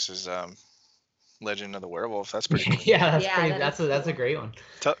Weezerface's Legend of the Werewolf. That's pretty cool. Yeah, that's a great one.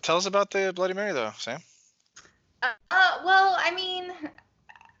 Tell us about the Bloody Mary though, Sam. Well, I mean,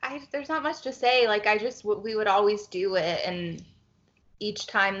 there's not much to say. Like we would always do it, and each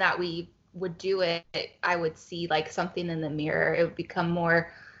time that we would do it, I would see like something in the mirror. It would become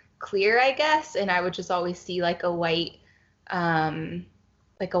more clear, I guess, and I would just always see like a white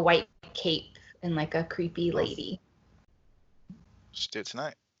cape and like a creepy lady. Just do it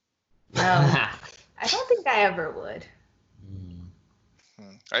tonight. No, I don't think I ever would.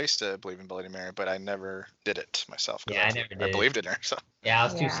 I used to believe in Bloody Mary, but I never did it myself. Yeah, I never did. I believed in her, so. Yeah, I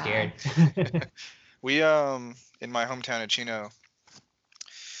was too scared. We in my hometown of Chino,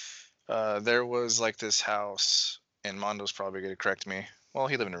 there was like this house, and Mondo's probably gonna correct me. Well,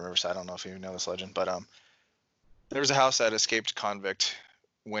 he lived in Riverside. I don't know if you know this legend, but there was a house that escaped convict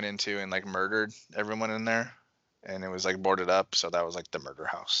went into and like murdered everyone in there, and it was like boarded up, so that was like the murder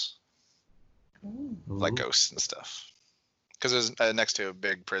house. Ooh. Like ghosts and stuff. Because it was next to a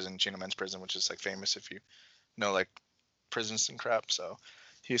big prison, Chino Men's Prison, which is like famous if you know like prisons and crap. So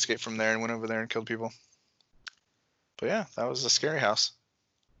he escaped from there and went over there and killed people. But yeah, that was a scary house.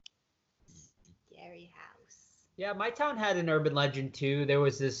 Scary house. Yeah, my town had an urban legend too. There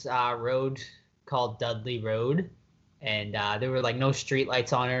was this road called Dudley Road, and there were like no street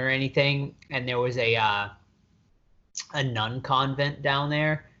lights on it or anything. And there was a nun convent down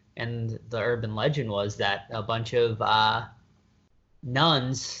there. And the urban legend was that a bunch of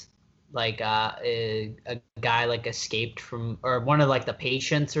nuns, like a guy like escaped from, or one of like the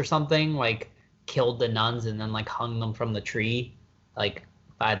patients or something, like killed the nuns and then like hung them from the tree, like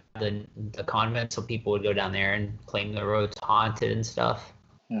by the convent, so people would go down there and claim the road's haunted and stuff.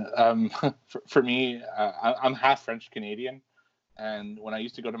 For me, I'm half French Canadian, and when I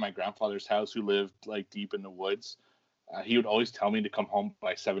used to go to my grandfather's house, who lived like deep in the woods, he would always tell me to come home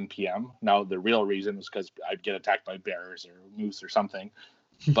by 7 p.m. Now, the real reason was because I'd get attacked by bears or moose or something.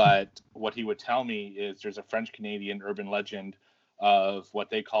 But what he would tell me is there's a French-Canadian urban legend of what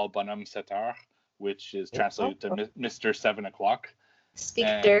they call Bonhomme 7 heures, which is translated to Mr. 7 o'clock. Speak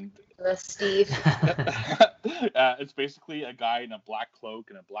dirt to us, Steve. It's basically a guy in a black cloak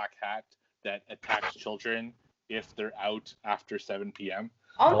and a black hat that attacks children if they're out after 7 p.m.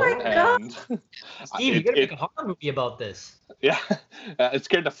 Oh my god! Steve, you gotta make a horror movie about this. Yeah, it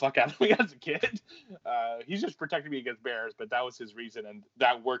scared the fuck out of me as a kid. He's just protecting me against bears, but that was his reason, and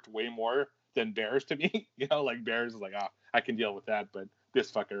that worked way more than bears to me. You know, like bears is like, I can deal with that, but this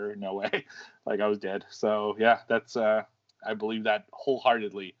fucker, no way. Like I was dead. So yeah, that's I believe that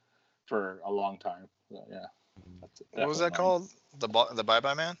wholeheartedly for a long time. So, yeah, What was that called? The Bye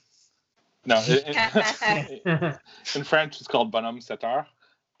Bye Man? No, in French it's called Bonhomme 7h,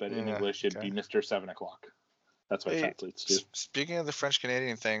 but in English it'd be Mr. 7 o'clock. That's what it translates to. Speaking of the French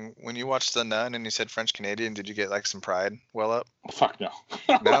Canadian thing, when you watched The Nun and you said French Canadian, did you get like some pride well up? Oh, fuck no.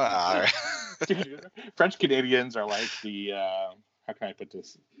 No, all right. Dude, French Canadians are like the how can I put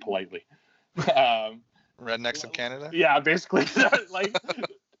this politely? Rednecks of Canada? Yeah, basically. Like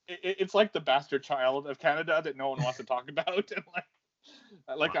it's like the bastard child of Canada that no one wants to talk about, and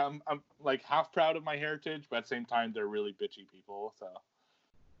like I'm like half proud of my heritage, but at the same time they're really bitchy people. So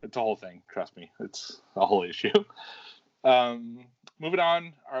it's a whole thing. Trust me, it's a whole issue. Moving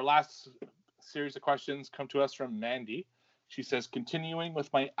on, our last series of questions come to us from Mandy. She says, continuing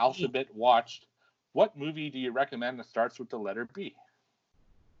with my alphabet watched, what movie do you recommend that starts with the letter B?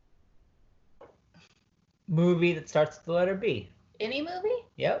 Movie that starts with the letter B. Any movie?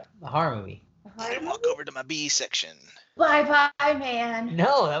 Yep, a horror movie. Walk over to my B section. Bye Bye Man.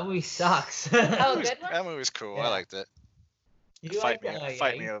 No, that movie sucks. Oh, good one? That movie's cool. Yeah. I liked it. You Fight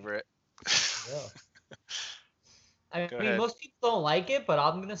like me over it. I Go mean, ahead. most people don't like it, but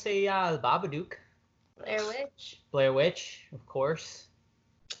I'm gonna say the Babadook. Blair Witch. Blair Witch, of course.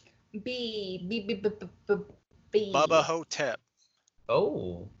 B. Bubba Hotep.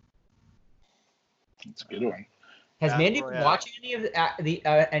 Oh, It's a good one. has Battle Mandy been Royale. watching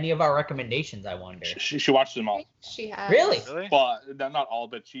any of our recommendations? I wonder. She watched them all. She has. Really? Really? Well, not all,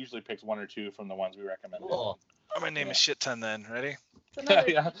 but she usually picks one or two from the ones we recommended. Cool. I'm gonna name a shit ton then. Ready? It's another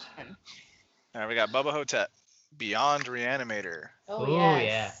Yeah. one. All right, we got Bubba Hotep, Beyond Reanimator. Oh, Ooh,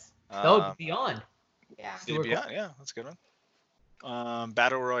 yes. Oh, Beyond. Yeah. Yeah, Beyond, yeah, that's a good one.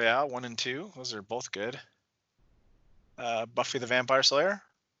 Battle Royale 1 and 2, those are both good. Buffy the Vampire Slayer,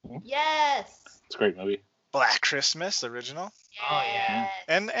 Yes. It's a great movie. Black Christmas, the original, Oh, yeah.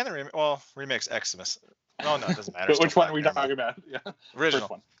 and the remix Xmas. No, it doesn't matter. But which Still one are we Black, talking never mind. about? Yeah. Original.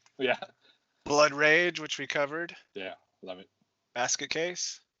 First one. Yeah. Blood Rage, which we covered. Yeah. Love it. Basket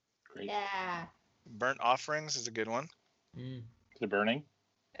Case. Great. Yeah. Burnt Offerings is a good one. Mm. The Burning,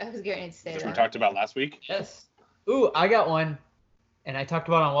 I was getting to say which that. we talked about last week. Yes. Ooh, I got one, and I talked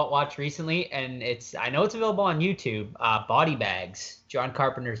about it on What Watch recently, and I know it's available on YouTube. Body Bags, John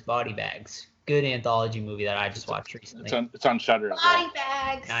Carpenter's Body Bags. Good anthology movie that I just watched recently. It's on Shudder as well. Body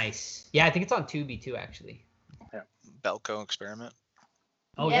bags. Nice. Yeah, I think it's on Tubi too, actually. Belko Experiment.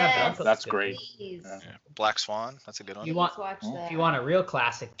 Oh Yes. yeah, Belko's That's good. great. Please. Yeah. Black Swan, that's a good one. You want- Let's watch that. If you want a real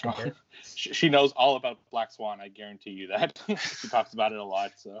classic, thriller, She knows all about Black Swan. I guarantee you that. She talks about it a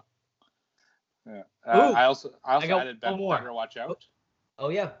lot. So. Yeah. Ooh, I also I got added one more. Better Watch Out. oh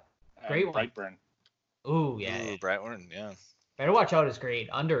yeah. and Great one. Brightburn. Ooh yeah. Ooh, Brightburn, yeah. Better Watch Out is great.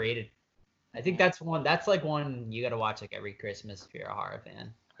 Underrated. I think that's like one you gotta watch like every Christmas if you're a horror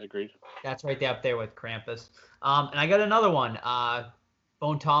fan. Agreed. That's right there up there with Krampus. And I got another one.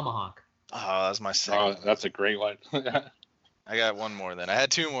 Bone Tomahawk. Oh, that's my second. Oh, that's a great one. I got one more then. I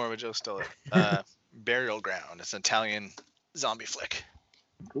had two more, but Joe stole it. Burial Ground. It's an Italian zombie flick.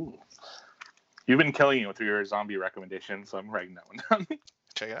 Cool. You've been killing it with your zombie recommendations, so I'm writing that one down.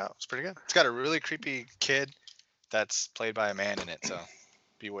 Check it out. It's pretty good. It's got a really creepy kid that's played by a man in it, so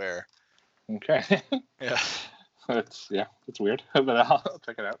beware. Okay. Yeah. It's weird, but I'll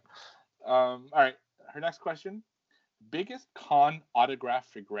check it out. All right. Her next question: biggest con autograph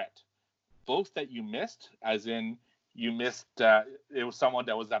regret, both that you missed, as in you missed. It was someone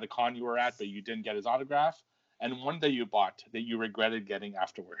that was at a con you were at, but you didn't get his autograph, and one that you bought that you regretted getting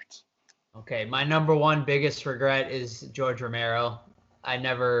afterwards. Okay, my number one biggest regret is George Romero. I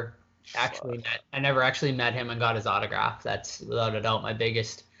never actually met him and got his autograph. That's without a doubt my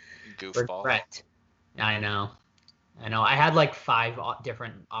biggest Goofball. regret. I know. I had like 5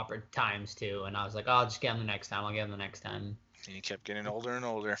 different times too, and I was like, oh, I'll just get him the next time. I'll get him the next time. And he kept getting older and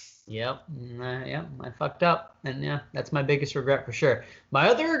older. Yep. I fucked up. And yeah, that's my biggest regret for sure. My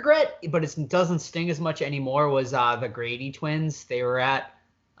other regret, but it doesn't sting as much anymore, was the Grady twins. They were at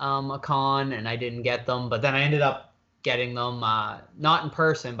a con and I didn't get them, but then I ended up getting them, not in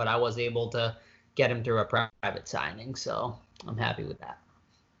person, but I was able to get them through a private signing. So I'm happy with that.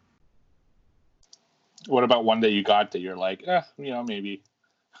 What about one that you got that you're like, maybe?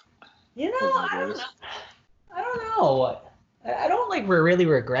 I don't know. I don't like really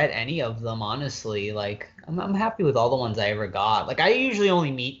regret any of them, honestly. Like I'm happy with all the ones I ever got. Like I usually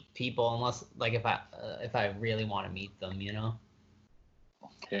only meet people unless like if I really want to meet them, you know.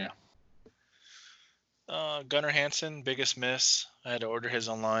 Yeah. Gunnar Hansen, biggest miss. I had to order his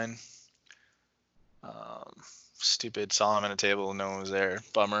online. Stupid, saw him at a table, no one was there.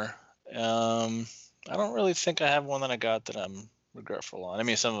 Bummer. I don't really think I have one that I got that I'm regretful on. I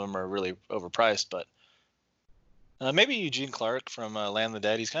mean, some of them are really overpriced, but Maybe Eugene Clark from Land of the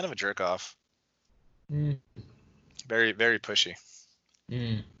Dead. He's kind of a jerk off. Mm. Very, very pushy.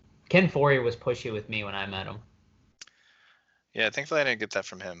 Mm. Ken Foree was pushy with me when I met him. Yeah, thankfully I didn't get that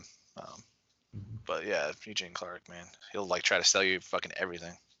from him. But yeah, Eugene Clark, man, he'll like try to sell you fucking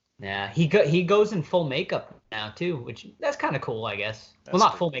everything. Yeah, he goes in full makeup now too, which that's kind of cool, I guess. That's well,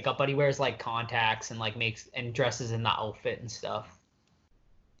 not cool. full makeup, but he wears like contacts and like dresses in the outfit and stuff.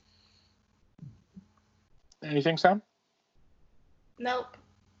 Anything, Sam? Nope.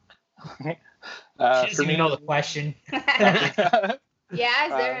 She doesn't even know the question. Yeah,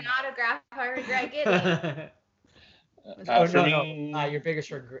 is there an autograph I regret getting? For me, no. Your biggest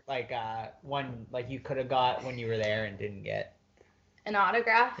regret, one like you could have got when you were there and didn't get. An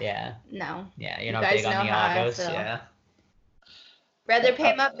autograph? Yeah. No. Yeah, you're You not guys big on know the how I autos. feel. Yeah. Rather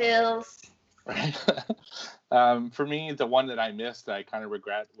pay my bills. For me, the one that I missed that I kind of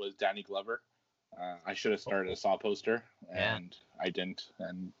regret was Danny Glover. I should have started a Saw poster, and I didn't,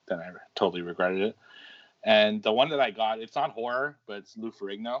 and then I totally regretted it. And the one that I got, it's not horror, but it's Lou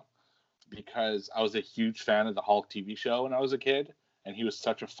Ferrigno, because I was a huge fan of the Hulk TV show when I was a kid, and he was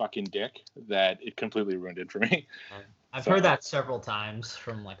such a fucking dick that it completely ruined it for me. I've heard that several times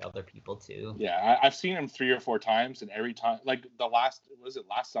from like other people too. Yeah, I've seen him 3 or 4 times, and every time, like last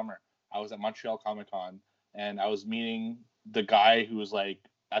summer, I was at Montreal Comic Con, and I was meeting the guy who was like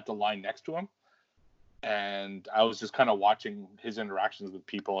at the line next to him, and I was just kind of watching his interactions with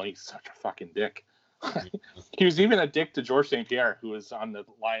people. He's such a fucking dick. He was even a dick to George St. Pierre, who was on the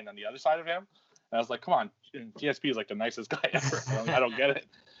line on the other side of him. And I was like, come on, GSP is like the nicest guy ever. I don't get it.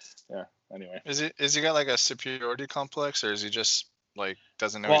 Yeah. Anyway. Is he got like a superiority complex, or is he just like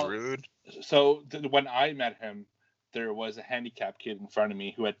doesn't know he's rude? So when I met him, there was a handicapped kid in front of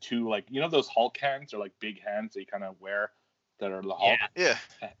me who had 2, like, you know, those Hulk hands, or like big hands that you kind of wear that are the Hulk. Yeah.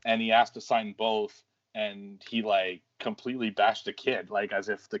 And he asked to sign both, and he like completely bashed the kid, like as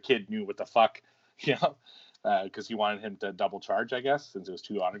if the kid knew what the fuck, you know, because he wanted him to double charge, I guess, since it was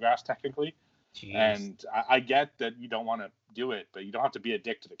 2 autographs technically. Jeez. And I get that you don't want to do it, but you don't have to be a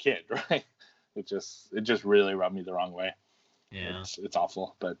dick to the kid, right? It just really rubbed me the wrong way. Yeah, it's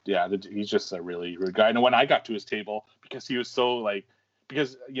awful. But yeah, he's just a really rude guy. And when I got to his table, because he was so like,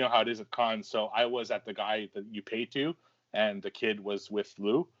 because you know how it is at cons, so I was at the guy that you pay to, and the kid was with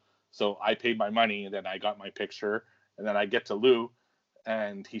Lou, so I paid my money, and then I got my picture, and then I get to Lou,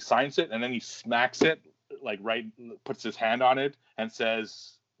 and he signs it, and then he smacks it, like puts his hand on it, and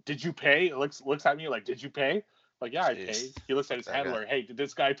says, "Did you pay?" It looks at me like, "Did you pay?" Like, yeah, I paid. He looks at his handler. Hey, did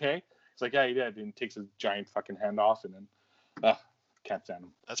this guy pay? He's like, yeah, he did. And he takes his giant fucking hand off, and then can't stand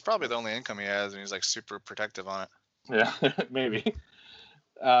him. That's probably the only income he has, and he's like super protective on it. Yeah, maybe.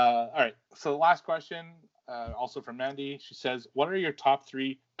 All right. So the last question, also from Mandy. She says, "What are your top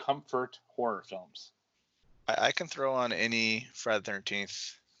 3 comfort horror films?" I can throw on any Friday the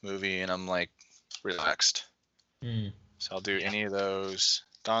 13th movie, and I'm like relaxed. So I'll do any of those.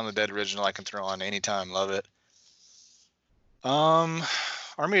 Dawn of the Dead original I can throw on anytime. Love it.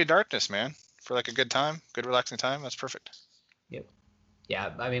 Army of Darkness, man, for like a good time, good relaxing time. That's perfect. Yep.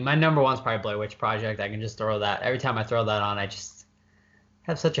 Yeah, I mean, my number one's probably Blair Witch Project. I can just throw that. Every time I throw that on, I just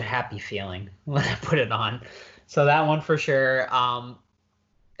have such a happy feeling when I put it on. So that one for sure.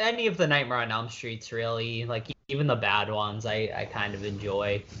 Any of the Nightmare on Elm Streets, really. Like, even the bad ones, I kind of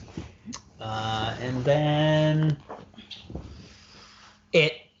enjoy. And then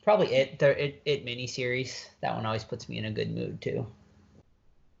Probably It miniseries. That one always puts me in a good mood, too.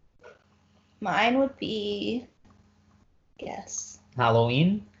 Mine would be,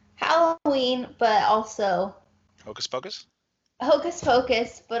 Halloween, but also Hocus Pocus,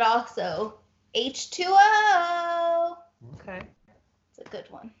 but also H2O. Okay. It's a good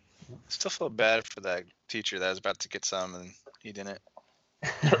one. Still feel bad for that teacher that was about to get some and he didn't.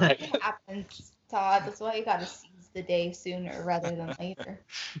 It happens, Todd. That's why you gotta seize the day sooner rather than later.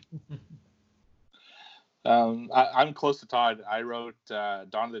 I'm close to Todd. I wrote Dawn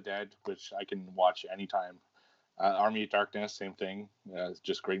of the Dead, which I can watch anytime. Army of Darkness, same thing. It's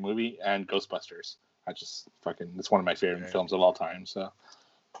just a great movie. And Ghostbusters. It's one of my favorite films of all time. So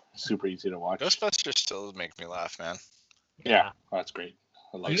super easy to watch. Ghostbusters still make me laugh, man. Yeah, that's great.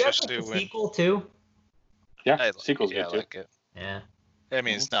 You guys like the sequel too? Yeah, sequel's good too. I like it. Yeah. I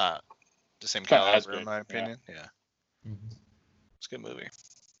mean, it's not the same caliber in my opinion. Yeah. Mm-hmm. It's a good movie.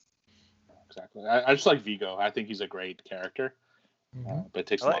 Exactly. I just like Vigo. I think he's a great character, but it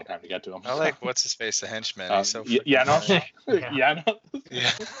takes a long time to get to him. I like what's his face, the henchman. He's so Yano.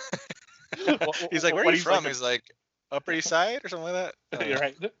 Yeah. He's like, where are you from? He's like, Upper East Side or something like that. You're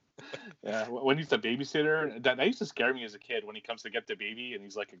right. Yeah, when he's the babysitter, that used to scare me as a kid when he comes to get the baby and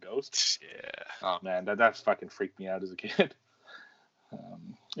he's like a ghost. Yeah. Oh man, that's fucking freaked me out as a kid.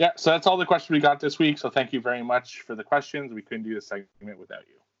 Yeah, so that's all the questions we got this week. So thank you very much for the questions. We couldn't do this segment without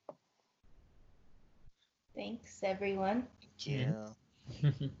you. Thanks, everyone. Yeah.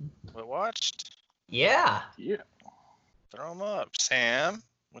 What watched? Yeah. Yeah. Throw them up. Sam,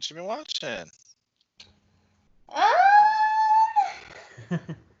 what you been watching?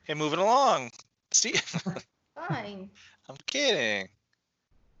 Hey, moving along. Steve. Fine. I'm kidding.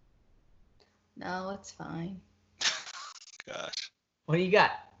 No, it's fine. Gosh. What do you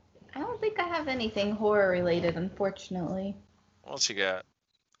got? I don't think I have anything horror related, unfortunately. What's you got?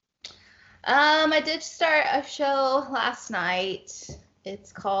 I did start a show last night.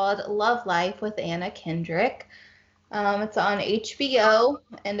 It's called Love Life with Anna Kendrick. It's on HBO,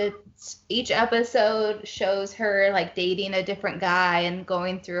 and each episode shows her like dating a different guy and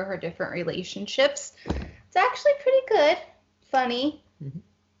going through her different relationships. It's actually pretty good, funny. Mm-hmm.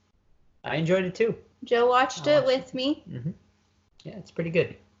 I enjoyed it too. Joe watched it with me. Mm-hmm. Yeah, it's pretty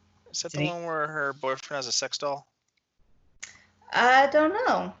good. Is that the one where her boyfriend has a sex doll? I don't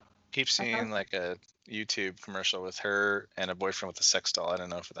know. Keep seeing like a YouTube commercial with her and a boyfriend with a sex doll. I don't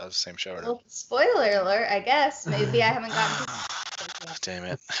know if that was the same show or not. Well, spoiler alert, I guess. Maybe I haven't gotten to Damn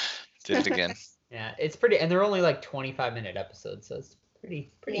it. Did it again. Yeah, it's pretty, and they're only like 25-minute episodes, so it's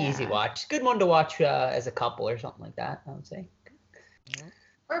pretty easy Yeah. watch. Good one to watch as a couple or something like that, I would say.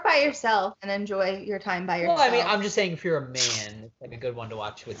 Or by yourself and enjoy your time by yourself. Well, I mean, I'm just saying if you're a man, it's like a good one to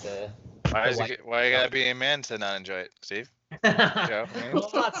watch with the. Why wife. you gotta be a man to not enjoy it, Steve? Joe, Well,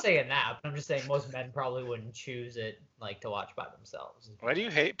 I'm not saying that, but I'm just saying most men probably wouldn't choose it like to watch by themselves. Why do you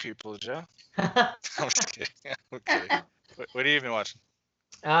hate people, Joe? I'm just kidding. I'm kidding. What have you been watching?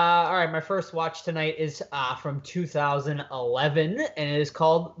 All right, my first watch tonight is from 2011, and it is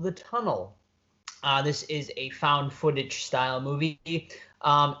called The Tunnel. This is a found footage style movie.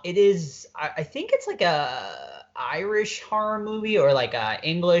 It is, I think it's like a Irish horror movie or like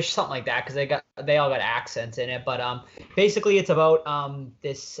English, something like that, because they all got accents in it. But basically, it's about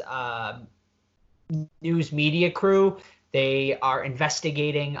this news media crew. They are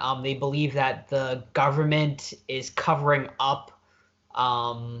investigating. They believe that the government is covering up,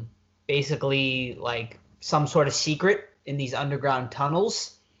 basically like some sort of secret in these underground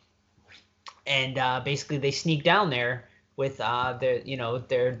tunnels, and basically they sneak down there with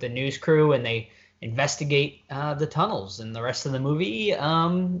the news crew, and they investigate the tunnels. And the rest of the movie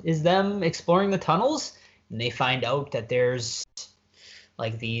is them exploring the tunnels, and they find out that there's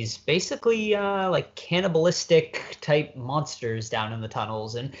like these basically like cannibalistic type monsters down in the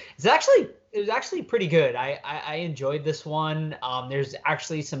tunnels. And it was actually pretty good. I enjoyed this one. There's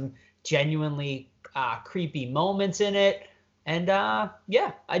actually some genuinely creepy moments in it. And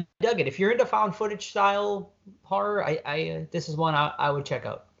yeah, I dug it. If you're into found footage style horror, this is one I would check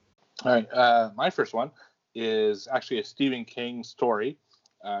out. All right, my first one is actually a Stephen King story.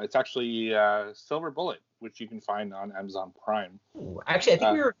 It's actually Silver Bullet, which you can find on Amazon Prime. Ooh, actually, I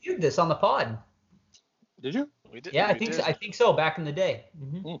think we reviewed this on the pod. Did you? We did. Yeah, I we think did. so. I think so. Back in the day.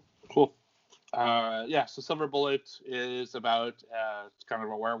 Mm-hmm. Cool. Yeah, so Silver Bullet is about it's kind of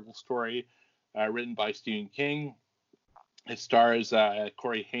a werewolf story written by Stephen King. It stars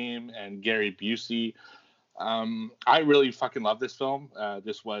Corey Haim and Gary Busey. I really fucking love this film.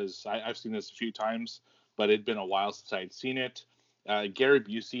 I've seen this a few times, but it'd been a while since I'd seen it. Gary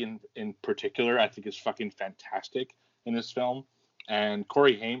Busey in particular, I think is fucking fantastic in this film. And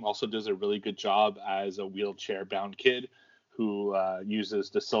Corey Haim also does a really good job as a wheelchair-bound kid who uses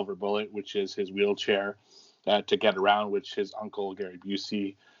the Silver Bullet, which is his wheelchair, to get around, which his uncle Gary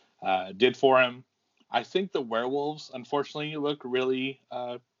Busey did for him. I think the werewolves, unfortunately, look really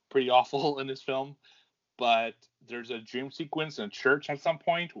pretty awful in this film. But there's a dream sequence in a church at some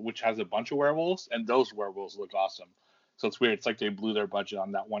point, which has a bunch of werewolves, and those werewolves look awesome. So it's weird. It's like they blew their budget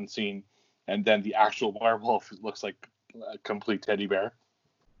on that one scene, and then the actual werewolf looks like a complete teddy bear.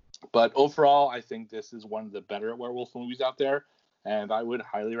 But overall, I think this is one of the better werewolf movies out there, and I would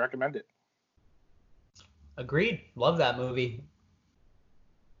highly recommend it. Agreed. Love that movie.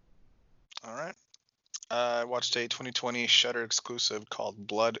 All right. I watched a 2020 Shudder exclusive called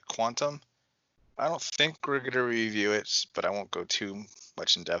Blood Quantum. I don't think we're going to review it, but I won't go too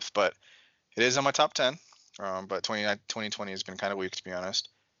much in depth. But it is on my top 10. But 2020 has been kind of weak, to be honest.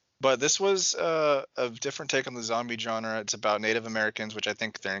 But this was a different take on the zombie genre. It's about Native Americans, which I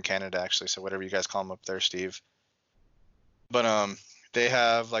think they're in Canada, actually. So whatever you guys call them up there, Steve. But they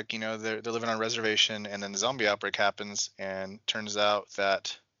have, like, they're living on a reservation, and then the zombie outbreak happens. And turns out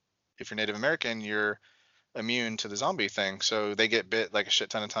that if you're Native American, you're immune to the zombie thing. So they get bit like a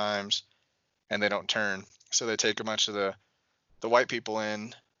shit ton of times. and they don't turn. So they take a bunch of the white people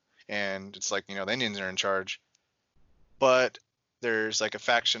in, and it's like, the Indians are in charge. But there's like a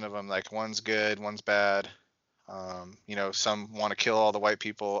faction of them, like one's good, one's bad. Some want to kill all the white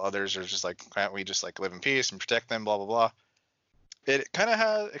people, others are just like, can't we just like live in peace and protect them, blah blah blah. It kind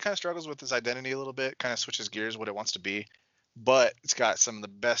of struggles with its identity a little bit, kind of switches gears what it wants to be, but it's got some of the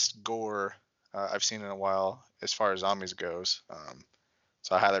best gore I've seen in a while as far as zombies goes.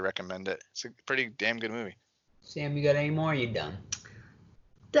 So I highly recommend it. It's a pretty damn good movie. Sam, you got any more? Or you done?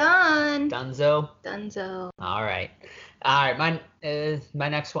 Done. Dunzo. All right. My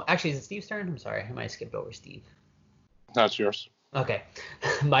next one. Actually, is it Steve's turn? I'm sorry, I might have skipped over Steve. That's yours. Okay.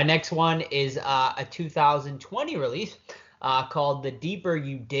 My next one is a 2020 release called The Deeper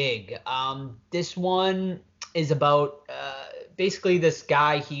You Dig. This one is about basically this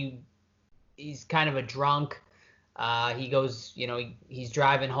guy. He's kind of a drunk. He goes, he's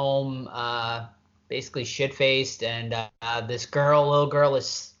driving home, basically shit-faced, and this little girl,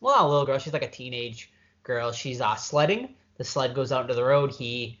 she's like a teenage girl. She's sledding. The sled goes out into the road.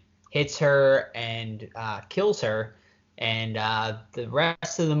 He hits her and kills her. And the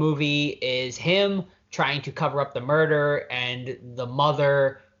rest of the movie is him trying to cover up the murder and the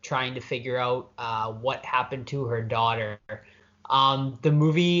mother trying to figure out what happened to her daughter. The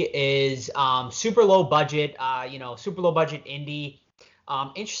movie is super low budget, super low budget indie.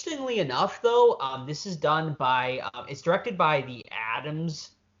 Interestingly enough, though, this is done by, it's directed by the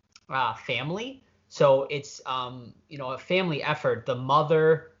Addams family. So it's, a family effort. The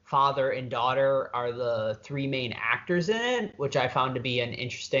mother, father, and daughter are the three main actors in it, which I found to be an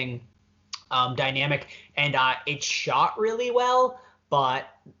interesting dynamic. And it's shot really well, but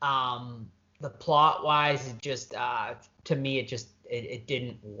the plot wise, it just, to me, it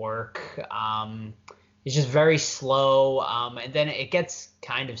didn't work. It's just very slow, and then it gets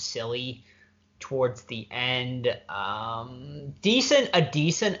kind of silly towards the end. A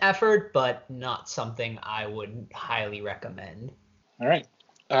decent effort, but not something I would highly recommend. All right.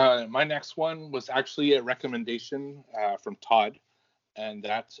 My next one was actually a recommendation from Todd, and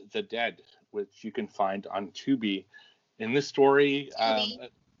that's The Dead, which you can find on Tubi. In this story,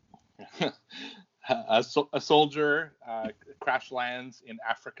 a soldier crash lands in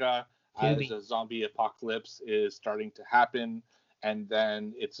Africa as a zombie apocalypse is starting to happen, and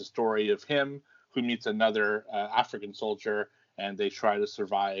then it's a story of him who meets another African soldier, and they try to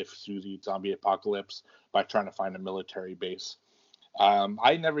survive through the zombie apocalypse by trying to find a military base.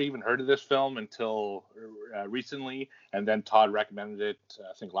 I never even heard of this film until recently, and then Todd recommended it,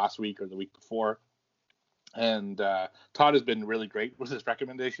 I think last week or the week before. And Todd has been really great with his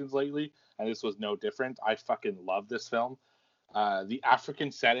recommendations lately, and this was no different. I fucking love this film. The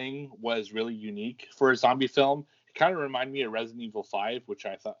African setting was really unique for a zombie film. It kind of reminded me of Resident Evil 5, which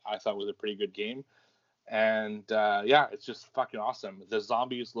I thought was a pretty good game. And it's just fucking awesome. The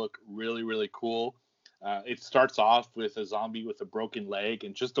zombies look really, really cool. It starts off with a zombie with a broken leg,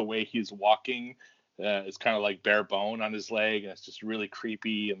 and just the way he's walking is kind of like bare bone on his leg, and it's just really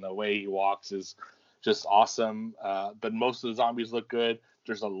creepy, and the way he walks is just awesome. But most of the zombies look good.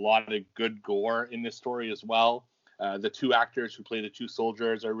 There's a lot of good gore in this story as well. The two actors who play the two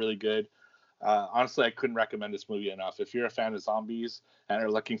soldiers are really good. Honestly, I couldn't recommend this movie enough. If you're a fan of zombies and are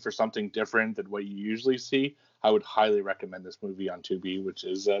looking for something different than what you usually see, I would highly recommend this movie on Tubi, which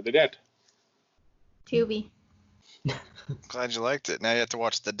is The Dead. Tubi. Glad you liked it. Now you have to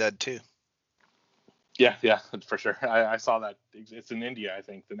watch The Dead too. Yeah, for sure. I saw that. It's in India, I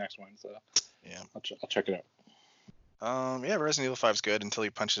think, the next one. So yeah, I'll check it out. Resident Evil 5 is good until he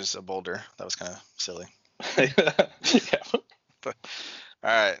punches a boulder. That was kind of silly. But all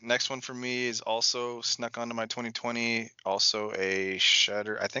right, next one for me is also snuck onto my 2020. Also a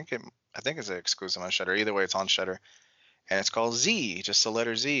Shudder. I think it's an exclusive on Shudder. Either way, it's on Shudder, and it's called Z, just the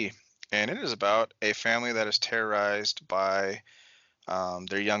letter Z, and it is about a family that is terrorized by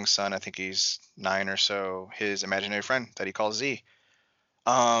their young son. I think he's 9 or so. His imaginary friend that he calls Z.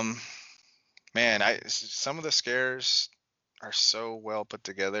 Some of the scares are so well put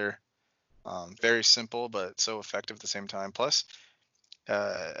together. Very simple, but so effective at the same time. Plus,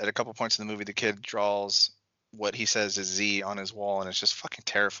 at a couple points in the movie, the kid draws what he says is Z on his wall, and it's just fucking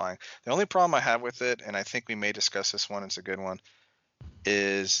terrifying. The only problem I have with it, and I think we may discuss this one, it's a good one,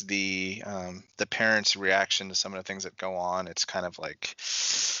 is the parents' reaction to some of the things that go on. It's kind of like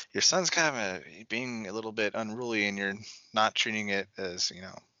your son's kind of being a little bit unruly, and you're not treating it as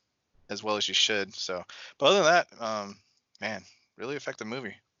as well as you should. So, but other than that, really effective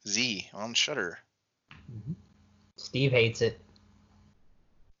movie. Z on Shudder. Mm-hmm. Steve hates it.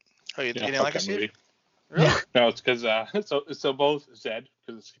 Oh, you didn't like it, Steve? Really? No, it's because so both Zed,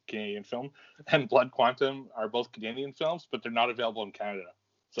 because it's a Canadian film, and Blood Quantum are both Canadian films, but they're not available in Canada.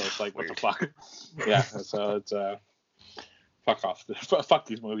 So it's like, what the fuck? Yeah, so it's fuck off. Fuck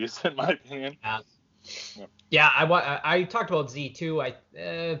these movies, in my opinion. Yeah, I talked about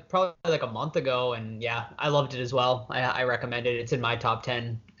Z2 probably like a month ago, and yeah, I loved it as well. I recommend it. It's in my top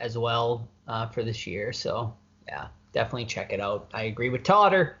 10 as well for this year. So yeah, definitely check it out. I agree with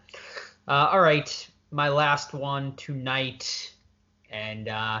Todder. All right, my last one tonight, and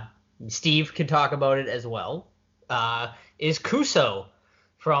Steve can talk about it as well, is Kuso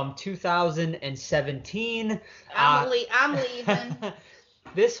from 2017. I'm leaving.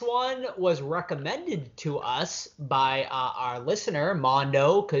 This one was recommended to us by our listener,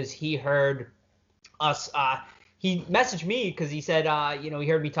 Mondo, because he heard us. He messaged me because he said, he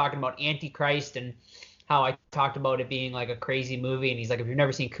heard me talking about Antichrist and how I talked about it being like a crazy movie. And he's like, if you've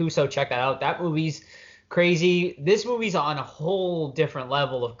never seen Kuso, check that out. That movie's crazy. This movie's on a whole different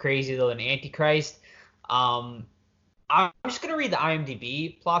level of crazy, though, than Antichrist. I'm just going to read the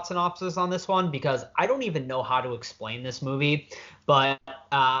IMDb plot synopsis on this one because I don't even know how to explain this movie. But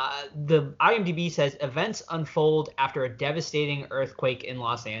the IMDb says events unfold after a devastating earthquake in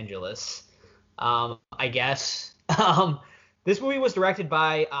Los Angeles. I guess. This movie was directed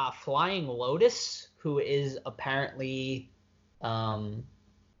by Flying Lotus, who is apparently some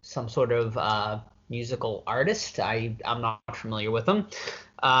sort of musical artist. I'm not familiar with him.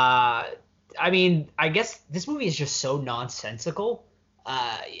 I mean, I guess this movie is just so nonsensical.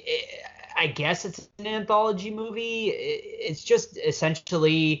 I guess it's an anthology movie. It's just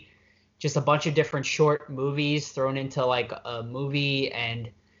essentially just a bunch of different short movies thrown into like a movie, and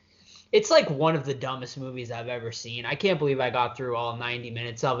it's like one of the dumbest movies I've ever seen. I can't believe I got through all 90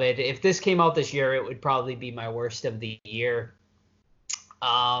 minutes of it. If this came out this year, it would probably be my worst of the year.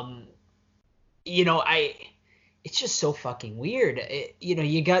 It's just so fucking weird.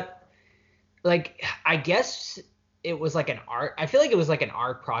 You got like, I guess it was like I feel like it was like an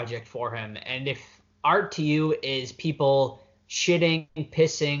art project for him. And if art to you is people shitting,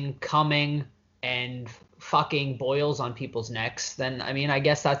 pissing, coming, and fucking boils on people's necks, then I mean, I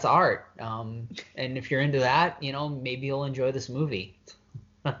guess that's art. And if you're into that, maybe you'll enjoy this movie.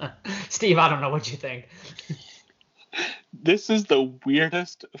 Steve, I don't know what you think. This is the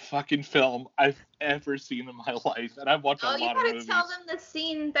weirdest fucking film I've ever seen in my life, and I've watched a lot of movies. Oh, you gotta tell them the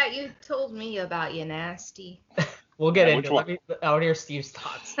scene that you told me about, you nasty. We'll get into it. I want to hear Steve's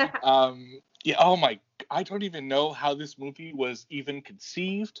thoughts. I don't even know how this movie was even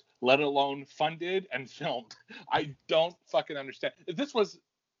conceived, let alone funded and filmed. I don't fucking understand. This was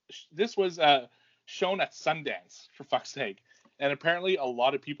shown at Sundance, for fuck's sake, and apparently a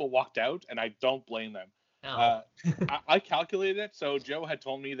lot of people walked out, and I don't blame them. No. I calculated it, so Joe had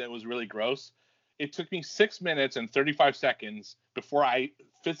told me that it was really gross. It took me 6 minutes and 35 seconds before I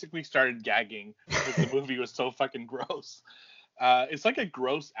physically started gagging because the movie was so fucking gross. It's like a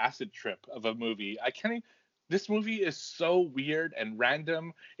gross acid trip of a movie. This movie is so weird and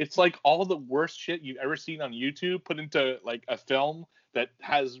random. It's like all the worst shit you've ever seen on YouTube put into like a film that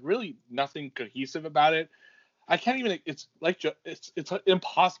has really nothing cohesive about it. I can't even. It's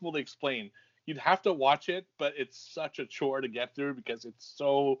impossible to explain. You'd have to watch it, but it's such a chore to get through because it's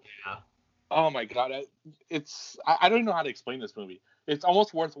so. Yeah. Oh my god! I don't know how to explain this movie. It's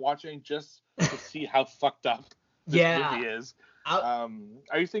almost worth watching just to see how fucked up this movie is. Are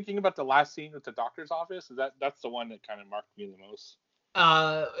you thinking about the last scene with the doctor's office? That's the one that kind of marked me the most?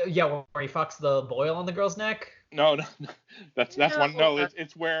 Where he fucks the boil on the girl's neck. No, that's one. No,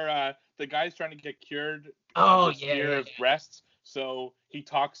 it's where the guy's trying to get cured. Of breasts. So he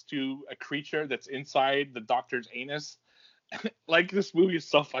talks to a creature that's inside the doctor's anus. Like, this movie is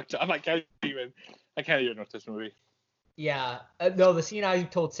so fucked up. I can't even with this movie. Yeah. No, the scene I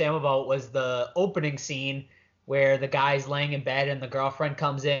told Sam about was the opening scene where the guy's laying in bed and the girlfriend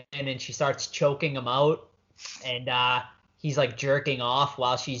comes in and she starts choking him out. And he's like jerking off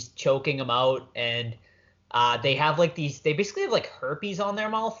while she's choking him out. And they have like they basically have like herpes on their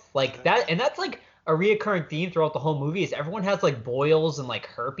mouth. Like that. And that's like a reoccurring theme throughout the whole movie is everyone has like boils and like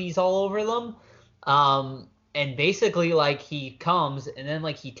herpes all over them. And basically like he comes and then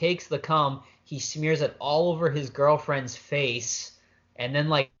like he takes the cum, he smears it all over his girlfriend's face, and then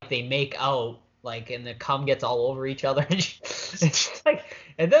like they make out like and the cum gets all over each other.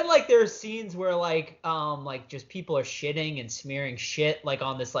 And then like there's scenes where like just people are shitting and smearing shit like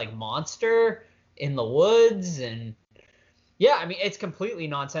on this like monster in the woods. And yeah, I mean, it's completely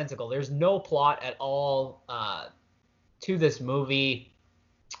nonsensical. There's no plot at all to this movie.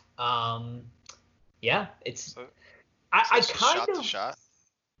 Yeah, it's. I kind shot of. To shot.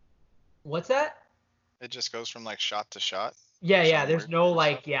 What's that? It just goes from like shot to shot. Yeah. There's Some no weird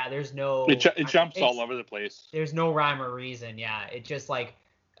like, stuff. yeah, there's no. It jumps it's- all over the place. There's no rhyme or reason. Yeah, it just like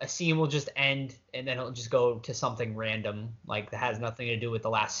a scene will just end and then it'll just go to something random like that has nothing to do with the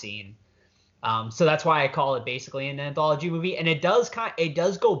last scene. So that's why I call it basically an anthology movie, and it does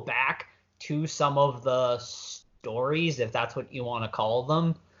go back to some of the stories if that's what you want to call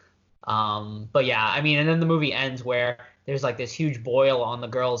them. But yeah, I mean, and then the movie ends where there's like this huge boil on the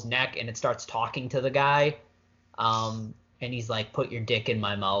girl's neck, and it starts talking to the guy, and he's like, "Put your dick in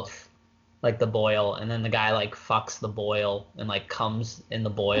my mouth," like the boil, and then the guy like fucks the boil and like comes in the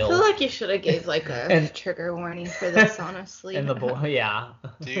boil. I feel like you should have gave like a trigger warning for this, honestly. And the boil, yeah.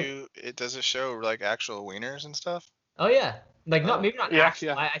 Does it show like actual wieners and stuff? Oh yeah, like maybe not Yeah, actual.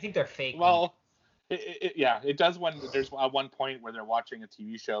 yeah. I think they're fake. Well, it does when there's at one point where they're watching a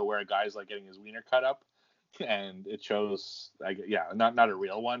TV show where a guy's like getting his wiener cut up, and it shows not a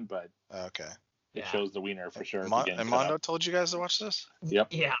real one, but Okay. it shows the wiener for sure. And Mondo told you guys to watch this? Yep.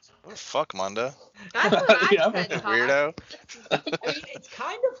 Yeah. Oh, fuck Mondo. That's what I Yeah. said, Tom. Weirdo. I mean, it's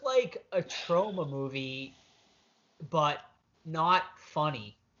kind of like a trauma movie, but not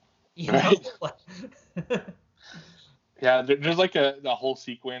funny. You know? Right. Yeah, there's like a whole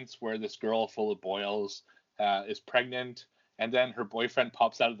sequence where this girl full of boils is pregnant, and then her boyfriend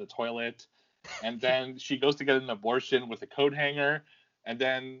pops out of the toilet, and then she goes to get an abortion with a coat hanger, and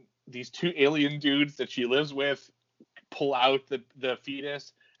then these two alien dudes that she lives with pull out the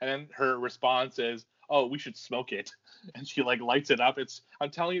fetus, and then her response is, "Oh, we should smoke it," and she like lights it up.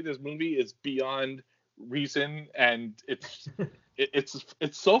 I'm telling you, this movie is beyond reason, and it's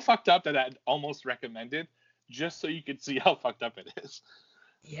so fucked up that I'd almost recommend it, just so you could see how fucked up it is.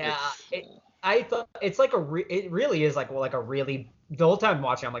 Yeah, I thought it's like it really is like a really, the whole time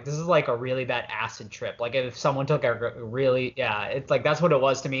watching I'm like, this is like a really bad acid trip. Like if someone took a really, yeah, it's like that's what it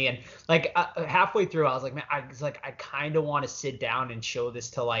was to me. And like halfway through I was like, man, I kind of want to sit down and show this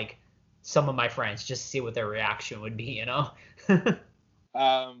to like some of my friends just to see what their reaction would be, you know.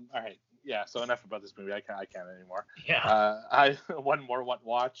 All right, yeah, so enough about this movie. I can't anymore. Yeah. One more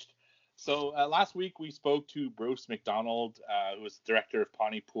watched. So last week we spoke to Bruce McDonald, who was the director of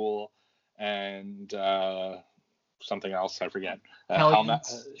Pontypool and something else, I forget.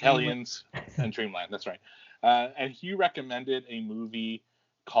 Hellions and Dreamland, that's right. And he recommended a movie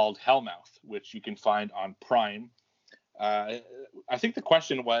called Hellmouth, which you can find on Prime. I think the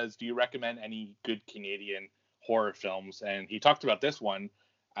question was, do you recommend any good Canadian horror films? And he talked about this one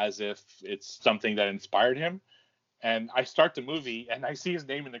as if it's something that inspired him. And I start the movie and I see his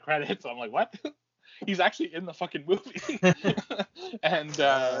name in the credits. I'm like, what? He's actually in the fucking movie. And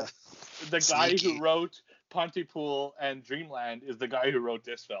the guy who wrote Pontypool and Dreamland is the guy who wrote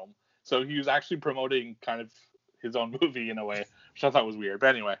this film. So he was actually promoting kind of his own movie in a way, which I thought was weird.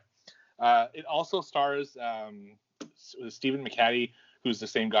 But anyway, it also stars Stephen McHattie, who's the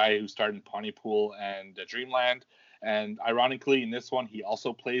same guy who starred in Pontypool and Dreamland. And ironically, in this one, he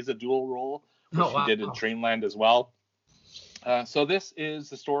also plays a dual role, which he did in Dreamland as well. So this is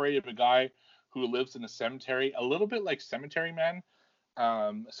the story of a guy who lives in a cemetery, a little bit like Cemetery Man.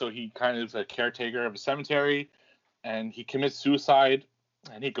 So he kind of is a caretaker of a cemetery, and he commits suicide,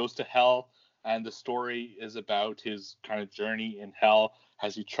 and he goes to hell. And the story is about his kind of journey in hell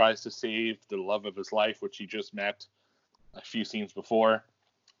as he tries to save the love of his life, which he just met a few scenes before.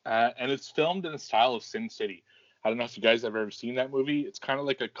 And it's filmed in the style of Sin City. I don't know if you guys have ever seen that movie. It's kind of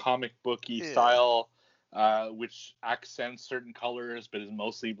like a comic booky style, which accents certain colors, but is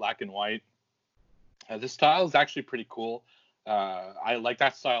mostly black and white. This style is actually pretty cool. I like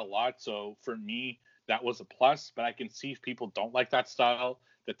that style a lot. So for me, that was a plus. But I can see if people don't like that style,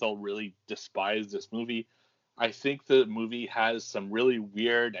 that they'll really despise this movie. I think the movie has some really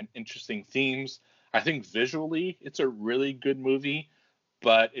weird and interesting themes. I think visually, it's a really good movie,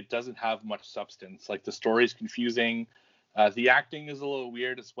 but it doesn't have much substance. Like the story's confusing. The acting is a little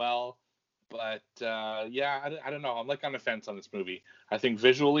weird as well. But yeah, I don't know. I'm like on the fence on this movie. I think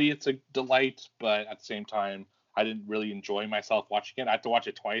visually it's a delight, but at the same time, I didn't really enjoy myself watching it. I had to watch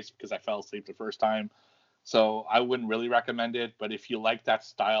it twice because I fell asleep the first time. So I wouldn't really recommend it. But if you like that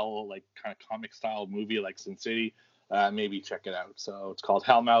style, like kind of comic style movie like Sin City, maybe check it out. So it's called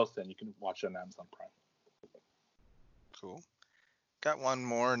Hellmouth, and you can watch it on Amazon Prime. Cool. Got one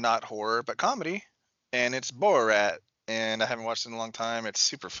more, not horror, but comedy, and it's Borat. And I haven't watched it in a long time. It's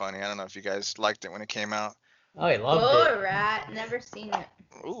super funny. I don't know if you guys liked it when it came out. Oh, I loved it. Borat, never seen it.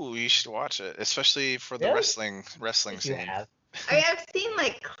 Ooh, you should watch it, especially for the wrestling scene. Have. I mean, I've seen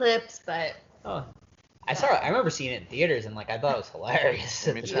like clips, but Oh, I remember seeing it in theaters and like I thought it was hilarious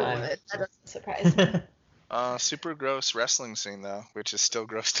at Me the too. time. that doesn't surprise me. Super gross wrestling scene though, which is still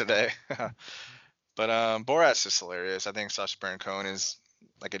gross today. But Borat's just hilarious. I think Sacha Baron Cohen is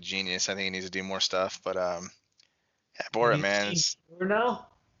like a genius. I think he needs to do more stuff. But yeah, Borat, man.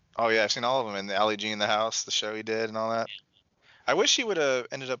 Oh yeah, I've seen all of them in the Ali G in the House, the show he did, and all that. I wish he would have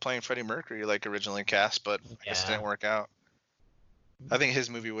ended up playing Freddie Mercury like originally cast, but I guess it didn't work out. I think his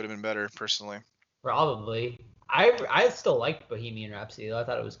movie would have been better, personally. Probably. I still liked Bohemian Rhapsody, though. I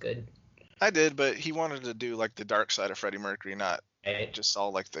thought it was good. I did, but he wanted to do like the dark side of Freddie Mercury, not just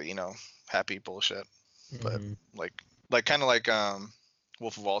all like the happy bullshit. But like kind of like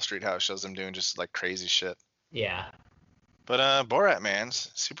Wolf of Wall Street, how it shows them doing just like crazy shit. Yeah. But Borat,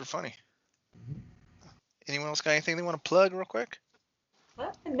 man's super funny. Anyone else got anything they want to plug real quick?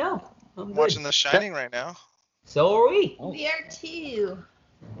 No. I'm watching The Shining right now. So are we. We are too.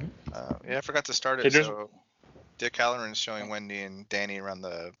 Yeah, I forgot to start it. So Dick Halloran's showing Wendy and Danny around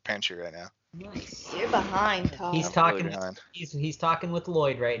the pantry right now. Nice. You're behind, Todd. He's talking. Really he's talking with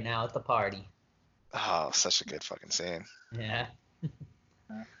Lloyd right now at the party. Oh, such a good fucking scene. Yeah.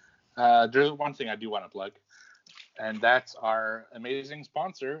 There's one thing I do want to plug, and that's our amazing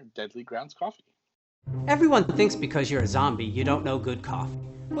sponsor, Deadly Grounds Coffee. Everyone thinks because you're a zombie, you don't know good coffee.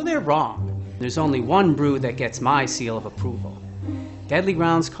 Well, they're wrong. There's only one brew that gets my seal of approval. Deadly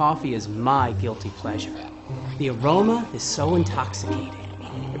Grounds Coffee is my guilty pleasure. The aroma is so intoxicating.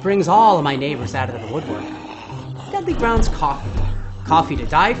 It brings all of my neighbors out of the woodwork. Deadly Grounds Coffee. Coffee to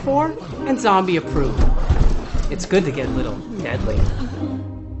die for and zombie approved. It's good to get a little deadly.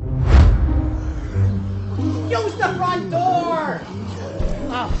 Use the front door!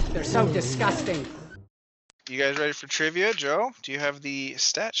 Oh, they're so disgusting. You guys ready for trivia? Joe, do you have the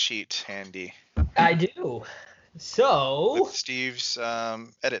stat sheet handy? I do. So... With Steve's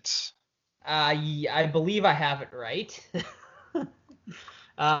edits. I believe I have it right.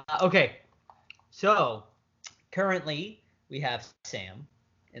 Okay. So, currently, we have Sam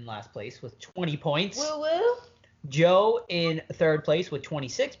in last place with 20 points. Woo woo. Joe in third place with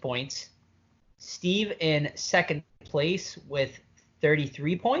 26 points. Steve in second place with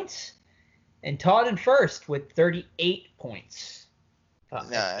 33 points. And Todd in first with 38 points.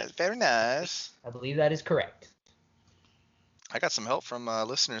 Nice. Very nice. I believe that is correct. I got some help from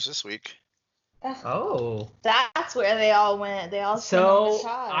listeners this week. Oh. That's where they all went. They all So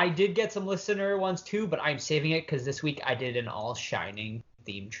I did get some listener ones too, but I'm saving it because this week I did an all Shining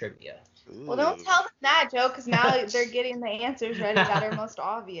theme trivia. Ooh. Well, don't tell them that, Joe, because now they're getting the answers ready that are most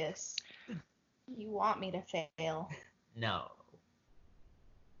obvious. You want me to fail. No.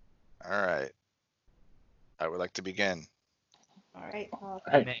 All right. I would like to begin. All right.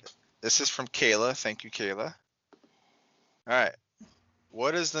 This is from Kayla. Thank you, Kayla. All right.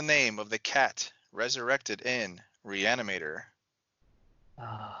 What is the name of the cat resurrected in Reanimator?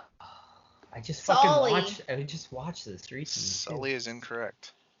 I just Sully. watched this recently. Sully is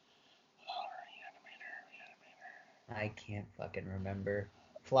incorrect. I can't fucking remember.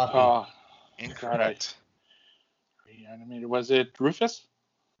 Fluffy. Incorrect. Reanimator. Was it Rufus?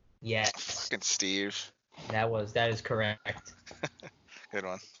 Yes. Fucking Steve. That is correct. Good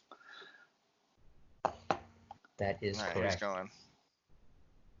one. That is All right, correct. who's going?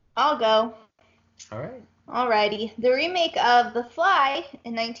 I'll go. All right. Alrighty. The remake of The Fly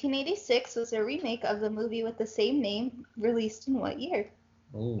in 1986 was a remake of the movie with the same name, released in what year?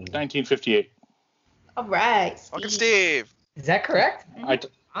 Ooh. 1958. All right. Fucking Steve. Is that correct? I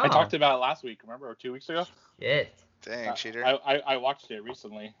talked about it last week, remember, or 2 weeks ago? Shit. Dang, cheater. I watched it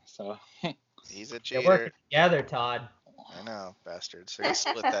recently, so. He's a They're cheater. working together, Todd. I know, bastard. So you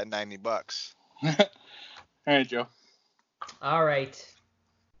split that $90. All right, Joe. All right.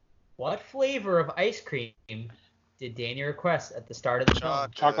 What flavor of ice cream did Danny request at the start of the show?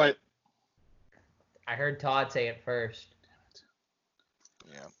 Chocolate. I heard Todd say it first.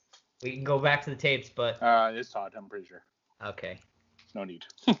 Yeah. We can go back to the tapes, but... It's Todd, I'm pretty sure. Okay. No need.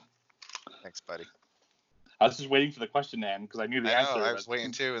 Thanks, buddy. I was just waiting for the question to end because I knew the answer. I was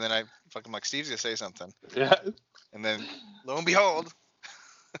waiting too, and then I fucking like, Steve's gonna say something. Yeah. And then, lo and behold.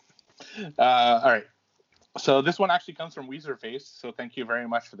 All right. So this one actually comes from Weezerface, so thank you very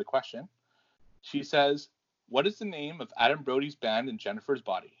much for the question. She says, what is the name of Adam Brody's band in Jennifer's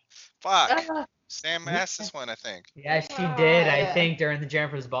Body? Fuck. Sam asked this one, I think. Yeah, she did, I think, during the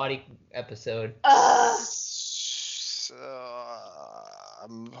Jennifer's Body episode. So,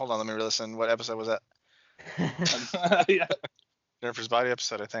 hold on, let me listen. What episode was that? Yeah. Jennifer's Body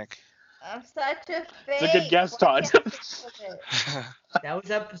episode, I think. I'm such a fake. It's a good guess, Todd. That was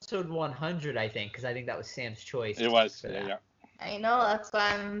episode 100, I think, because I think that was Sam's choice. It was, yeah. I know, that's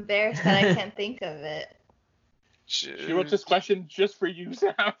why I'm embarrassed that I can't think of it. She wrote this question just for you,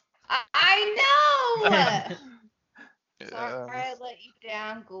 Sam. I know! Sorry I let you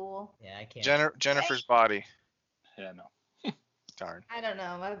down, Ghoul. Yeah, I can't. Jennifer's body. Yeah, no. Darn. I don't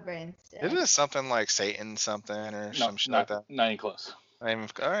know. My brain's dead. Isn't it something like Satan something or No, some shit not, like that? not even close. All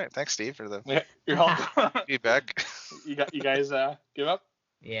right, thanks, Steve, for the Yeah, you're welcome. feedback. You guys give up?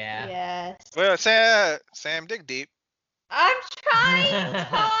 Yeah. Yes. Well, Sam, dig deep. I'm trying,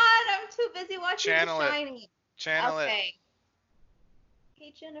 Todd. I'm too busy watching Channel The it. Shining. Channel it. Okay.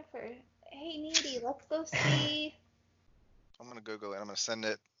 Hey, Jennifer. Hey, Needy. Let's go see. I'm gonna Google it. I'm gonna send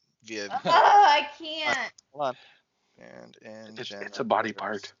it via. Oh, I can't. Hold on. And in It's a body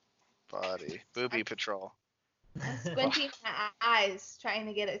part. Body. Booby Patrol. I'm squinting my eyes trying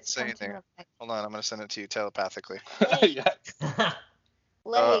to get it to Say come to anything. my Hold on, I'm gonna send it to you telepathically. Yeah.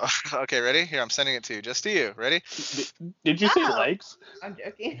 leg. Okay, ready? Here, I'm sending it to you. Just to you. Ready? Did you say Oh. legs? I'm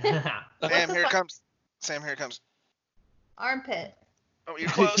joking. Sam, here it comes. Sam, here it comes. Armpit. Oh, you're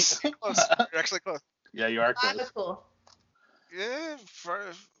close. You're close. You're actually close. Yeah, you are close. Clavicle. Yeah,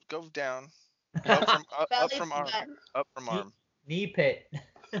 go down. Up from arm. Button. Up from arm. Knee pit.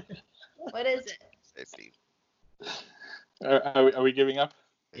 What is it? Safety. Are we giving up?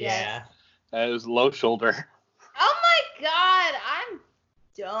 Yeah. It was low shoulder. Oh my god, I'm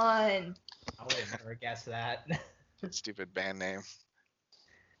done. I would have never guessed that. Stupid band name.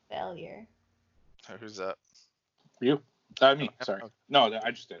 Failure. Who's up? You? Me. Sorry. No,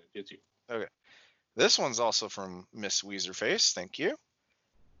 I just did it. It's you. Okay. This one's also from Miss Weezerface. Thank you.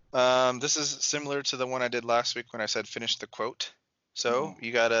 This is similar to the one I did last week when I said finish the quote. So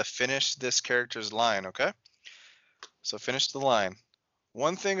you gotta finish this character's line, okay? So finish the line.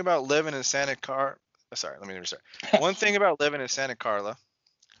 One thing about living in Santa Carla. Sorry, let me restart. One thing about living in Santa Carla,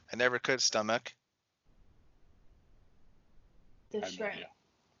 I never could stomach. The I have no shrimp.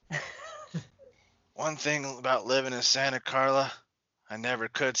 idea. One thing about living in Santa Carla, I never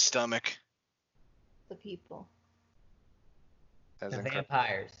could stomach. The people. As The in-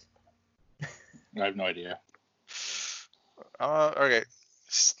 vampires. I have no idea. Okay.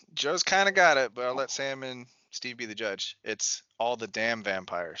 Joe's kind of got it, but I'll let Sam and Steve be the judge. It's all the damn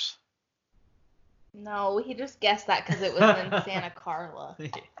vampires. No, he just guessed that because it was in Santa Carla.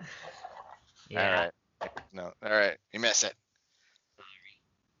 Yeah. All right. No. All right. You miss it.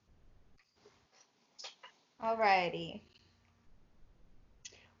 Alrighty.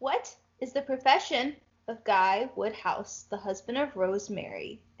 What is the profession of Guy Woodhouse, the husband of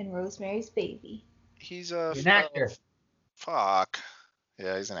Rosemary and Rosemary's Baby? He's a He's an actor. Fuck.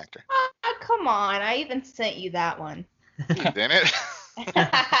 Yeah, he's an actor. Ah, come on. I even sent you that one. Didn't it?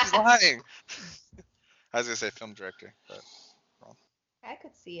 He's lying. I was gonna say film director, but I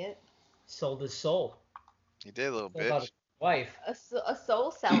could see it. Sold his soul. he did, little Sold out bitch. his wife. A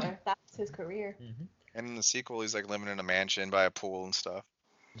soul seller. That's his career. Mm-hmm. And in the sequel, he's like living in a mansion by a pool and stuff.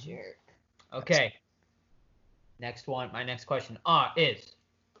 Jerk. Okay. Next one. My next question is,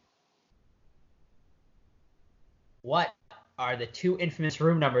 what are the two infamous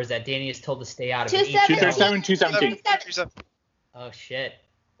room numbers that Danny is told to stay out of? in each 217. 237, 217. Oh shit.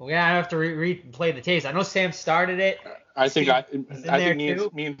 We're gonna have to replay the tapes. I know Sam started it. I think Was in there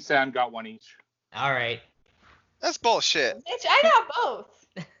too? me and Sam got one each. All right. That's bullshit. Bitch, I got both.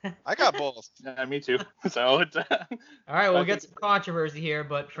 I got both. Yeah, me too. So it's, All right, we'll I get think- some controversy here,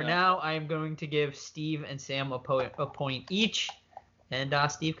 but for Yeah. now, I am going to give Steve and Sam a point each, and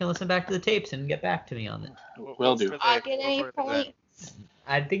Steve can listen back to the tapes and get back to me on it. Will do. I get any points?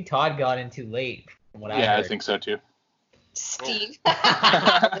 I think Todd got in too late, from what I yeah, I heard. think so too. Steve.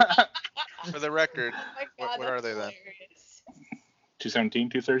 For the record, Oh my God, what are that's they then? hilarious. 217,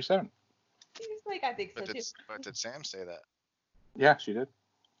 237. He was like, I think so too. But did Sam say that? Yeah, she did.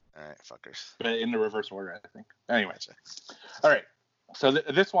 All right, fuckers. But in the reverse order, I think. Anyway. All right. So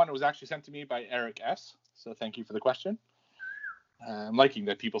this one was actually sent to me by Eric S. So thank you for the question. I'm liking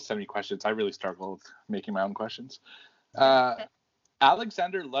that people send me questions. I really struggle with making my own questions.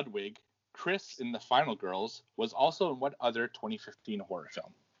 Alexander Ludwig, Chris in The Final Girls, was also in what other 2015 horror film?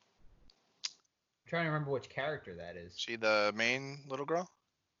 I'm trying to remember which character that is. She the main little girl?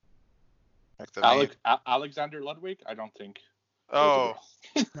 Like the main... Alexander Ludwig? I don't think. Oh,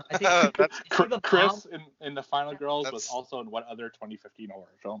 No, I think that's is she the mom? Chris in The Final Girls was That's- also in what other 2015 horror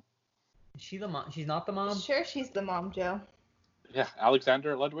film? Is she the mom? She's not the mom? Sure, she's the mom, Joe. Yeah,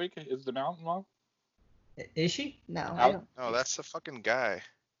 Alexander Ludwig is the mountain mom. Is she? No, Al- I don't. no, that's the fucking guy.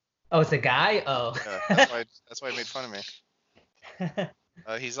 Oh, it's a guy? Oh. Yeah, that's why he made fun of me.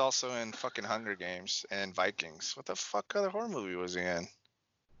 He's also in fucking Hunger Games and Vikings. What the fuck other horror movie was he in?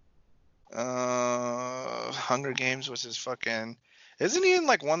 Hunger Games was his fucking. Isn't he in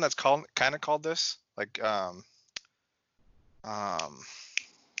like one that's kind of called this? Like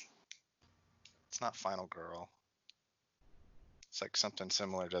it's not Final Girl. It's like something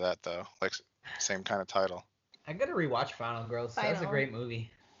similar to that though, like same kind of title. I gotta rewatch Final Girls. That's a Final. great movie.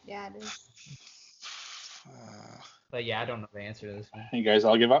 Yeah, it is. But yeah, I don't know the answer to this one. You guys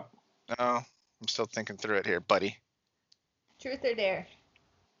all give up? No, I'm still thinking through it here, buddy. Truth or dare?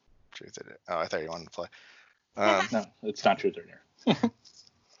 Truth or dare? Oh, I thought you wanted to play. No, it's not truth or dare. I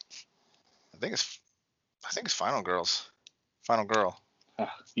think it's Final Girls. Final Girl.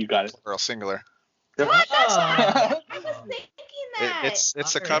 You got it. Girl singular. What? I was thinking that.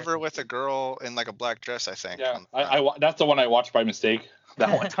 It's the cover with a girl in like a black dress, I think. Yeah, that's the one I watched by mistake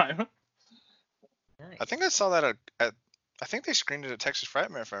that one time. Nice. I think I saw that at I think they screened it at Texas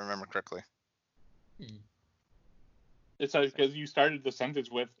Frightmare if I remember correctly. It's because you started the sentence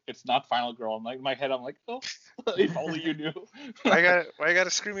with "It's not Final Girl." I'm like, in my head, I'm like, oh, if only you knew. Why you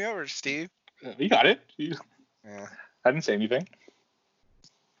gotta screw me over, Steve? You got it. Yeah. I didn't say anything.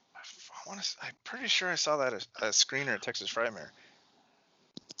 I'm pretty sure I saw that as a screener at Texas Frightmare.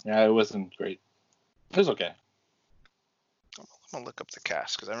 Yeah, it wasn't great. It was okay. I'm gonna look up the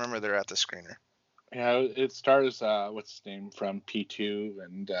cast because I remember they're at the screener. Yeah, it stars what's his name from P2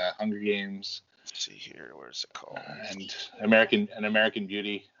 and Hunger Games. Let's see here, where's it called? And American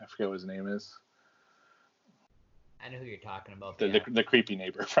Beauty. I forget what his name is. I know who you're talking about. The creepy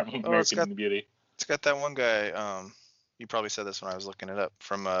neighbor from American Beauty. It's got that one guy. You probably said this when I was looking it up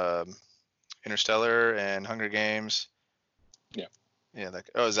from Interstellar and Hunger Games. Yeah. Yeah.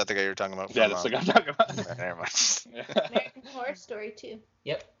 Is that the guy you're talking about? Yeah, that's the guy I'm talking about. Never mind. American Horror Story 2.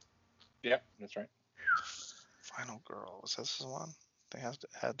 Yep. Yep, that's right. Final Girl. Was this the one? They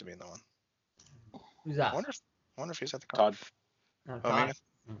had to be the one. Who's that? I wonder if he's at the Todd. Todd.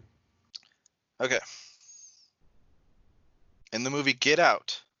 Okay. In the movie Get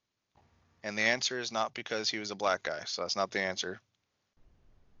Out, and the answer is not because he was a black guy, so that's not the answer.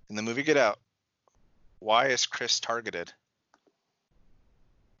 In the movie Get Out, why is Chris targeted?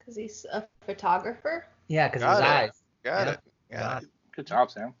 Because he's a photographer. Yeah, because his eyes. Got it. Got it. Good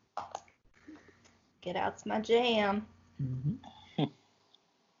job, Sam. Get Out's my jam. Mm-hmm.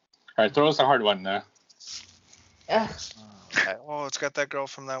 All right, throw us a hard one. Ugh. Oh, it's got that girl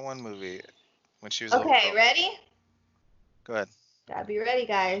from that one movie when she was. Okay, ready? Go ahead. Gotta be ready,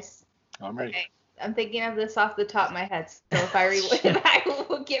 guys. I'm ready. Okay. I'm thinking of this off the top of my head, so if I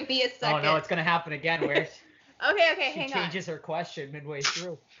will give me a second. Oh no, it's gonna happen again. Where Okay, she hang on. changes her question midway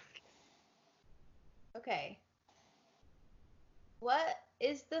through. Okay. What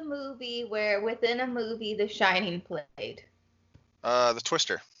is the movie where within a movie The Shining played? The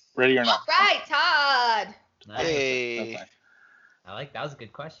Twister. Ready or not? All right, Todd. Nice. Hey. Okay. That was a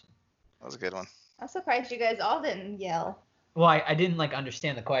good question. That was a good one. I'm surprised you guys all didn't yell. Well, I didn't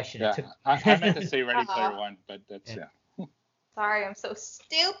understand the question. Yeah, It took... I meant to say Ready Player One, but that's yeah. Sorry, I'm so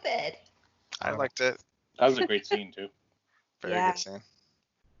stupid. I liked it. That was a great scene too. Very Yeah. good scene.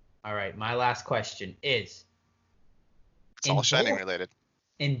 All right, my last question is: It's all Shining related.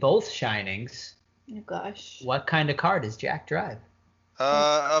 in both Shinings, Oh gosh. what kind of car does Jack drive?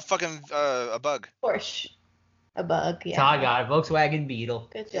 A bug. Porsche. A bug, yeah. Todd got it. Volkswagen Beetle.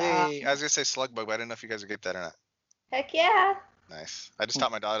 Good job. Hey, I was gonna say slug bug, but I didn't know if you guys would get that or not. Heck yeah. Nice. I just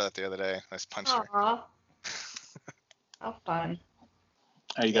taught my daughter that the other day. I just punched her. Aw. How fun.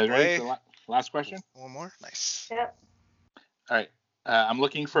 Are you guys ready for the last question? One more. Nice. Yep. All right. I'm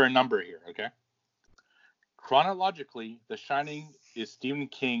looking for a number here, okay? Chronologically, The Shining is Stephen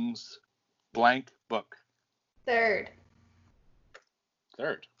King's blank book. Third.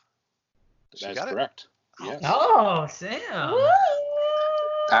 Third. She That's got it? correct. Yes. Oh, Sam. Woo!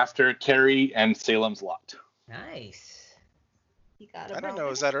 After Carrie and Salem's Lot. Nice. You got I it. didn't know it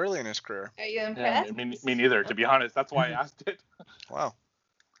was that early in his career. Are you Yeah, impressed? me neither, to be honest. That's why I asked it. Wow.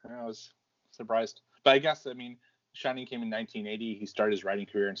 I was surprised. But I guess, Shining came in 1980. He started his writing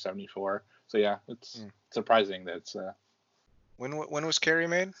career in 74. So, yeah, it's surprising that it's When was Carrie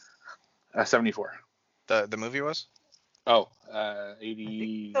made? 74. The movie was? Oh, I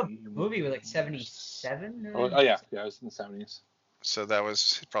 80. think the movie was like 77. Oh, yeah. Yeah, it was in the 70s. So that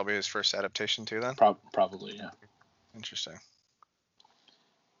was probably his first adaptation too then? Probably, yeah. Interesting.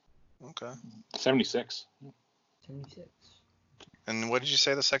 Okay. 76. 76. And what did you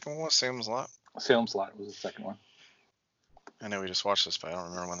say the second one was? Salem's Lot? Salem's Lot was the second one. I know we just watched this, but I don't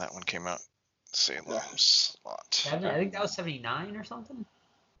remember when that one came out. Salem's Lot. I think that was 79 or something.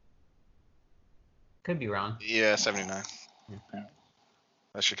 Could be wrong. Yeah, 79. Yeah.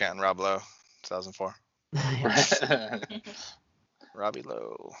 Unless you're counting Rob Lowe, 2004. Robbie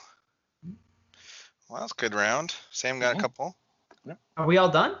Lowe. Well, that's a good round. Sam got a couple. Are we all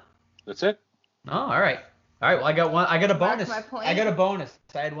done? That's it. Oh, all right. All right. Well, I got one. I got a Mark bonus. my point. I got a bonus.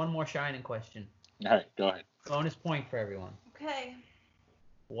 I had one more Shining question. All right, go ahead. Bonus point for everyone. Okay.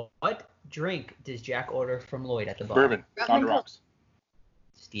 What drink does Jack order from Lloyd at the bar? Bourbon on the rocks.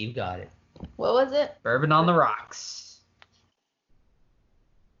 Steve got it. What was it? Bourbon on the rocks.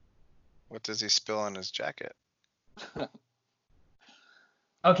 What does he spill on his jacket?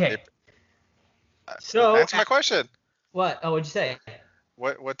 Okay. So answer my question. What? Oh, what'd you say?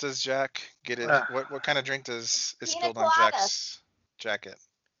 What does Jack get it? What kind of drink is Pina spilled on colada. Jack's jacket?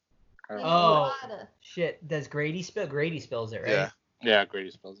 Oh shit! Does Grady spill? Grady spills it, right? Yeah. Yeah, Grady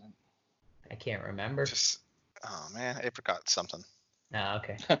spills it. I can't remember. Oh man, apricot something. No,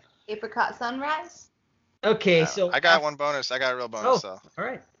 okay. Apricot sunrise. Okay, so I got one bonus. I got a real bonus. So all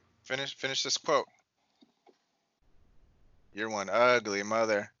right. finish this quote. You're one ugly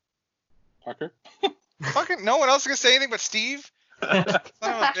mother. Parker. Fucking no one else can say anything but Steve. Son of a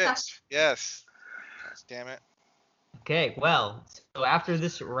bitch. Yes. Damn it. Okay, well, so after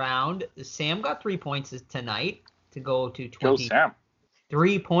this round, Sam got 3 points tonight to go to 23 Sam.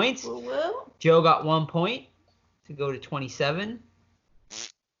 points. Woo-woo. Joe got 1 point to go to 27.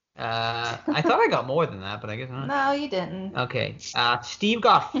 I thought I got more than that, but I guess not. No, you didn't. Okay. Steve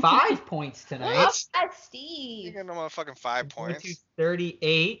got 5 points tonight. That's Steve. You got no motherfucking 5 Going points. to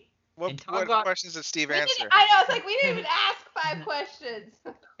 38. What, and Todd what got- questions did Steve I answer? know. It's like we didn't even ask 5 questions.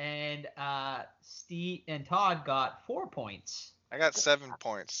 And Steve and Todd got 4 points. I got 7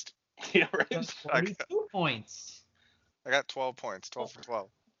 points. Yeah, That's right. 42 points. I got 12 points. 12 for 12.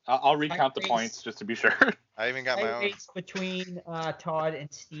 I'll recount the Race. points just to be sure. I even got my Tight own. race between Todd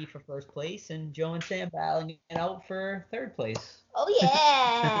and Steve for first place, and Joe and Sam battling it out for third place. Oh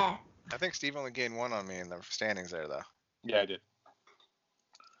yeah. I think Steve only gained 1 on me in the standings there, though. Yeah, I did.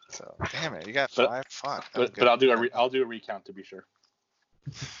 So, damn it. You got But- 5? Fuck. that was But good. I'll do a recount to be sure.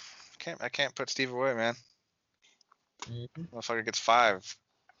 I can't put Steve away, man. Mhm. Motherfucker gets 5.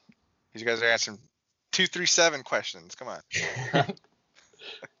 You guys are answering 2, 3, 7 questions. Come on.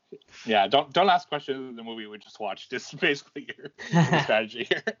 Yeah, don't ask questions in the movie we just watched. This is basically your strategy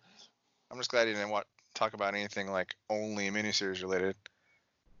here. I'm just glad you didn't talk about anything like only miniseries related.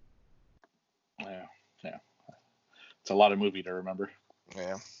 Yeah. It's a lot of movie to remember.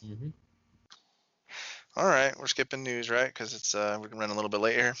 Yeah. Mhm. All right, we're skipping news, right? Because it's we're running a little bit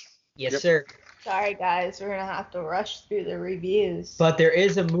late here. Yes, Yep. sir. Sorry guys, we're gonna have to rush through the reviews. But there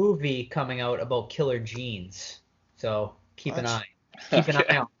is a movie coming out about killer genes, so keep an What? eye. Keep an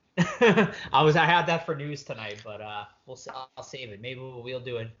Okay. eye out. I had that for news tonight, but I'll save it. Maybe we'll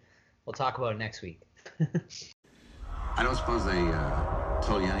do it. We'll talk about it next week. I don't suppose they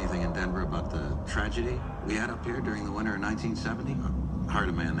told you anything in Denver about the tragedy we had up here during the winter of 1970? I hired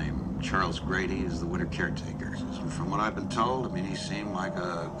a man named Charles Grady as the winter caretaker. From what I've been told, I mean, he seemed like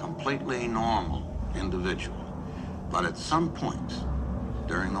a completely normal individual. But at some point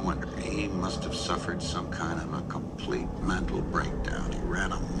during the winter, he must have suffered some kind of a complete mental breakdown. He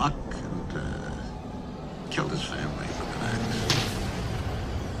ran amok and killed his family with an axe.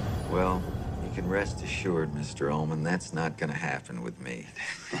 Well, you can rest assured, Mr. Ullman, that's not gonna happen with me.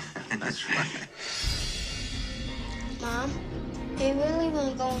 That's right. Mom, do you really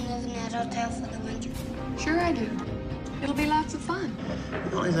want to go and live in that hotel for the winter? Sure I do. It'll be lots of fun.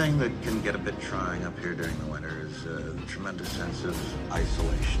 The only thing that can get a bit trying up here during the winter is the tremendous sense of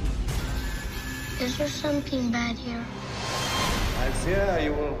isolation. Is there something bad here? I fear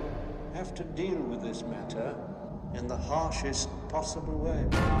you will have to deal with this matter in the harshest possible way.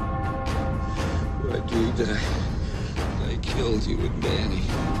 I do that. I killed you with Manny.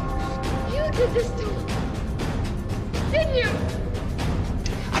 You did this to him, didn't you?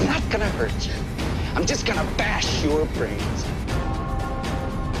 I'm not gonna hurt you. I'm just gonna bash your brains.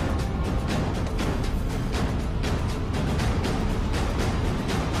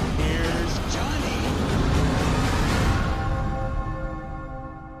 Here's Johnny.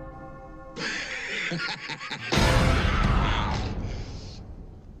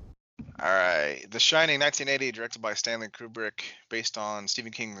 All right, The Shining, 1980, directed by Stanley Kubrick, based on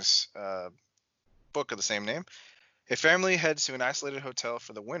Stephen King's book of the same name. A family heads to an isolated hotel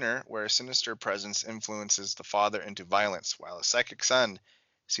for the winter where a sinister presence influences the father into violence, while a psychic son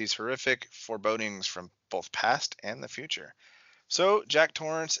sees horrific forebodings from both past and the future. So Jack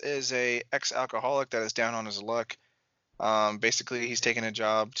Torrance is a ex-alcoholic that is down on his luck. Basically, he's taken a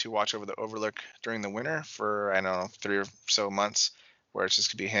job to watch over the Overlook during the winter for, I don't know, 3 or so months, where it's just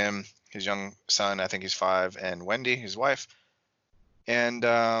going to be him, his young son, I think he's 5, and Wendy, his wife. And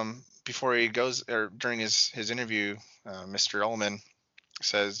before he goes, or during his interview, Mr. Ullman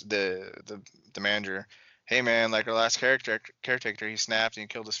says, the manager, hey man, like our last caretaker, he snapped and he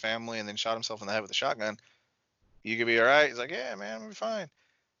killed his family and then shot himself in the head with a shotgun. You could be all right. He's like, yeah man, we'll be fine.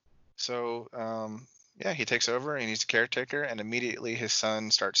 So Yeah, he takes over and he's a caretaker, and immediately his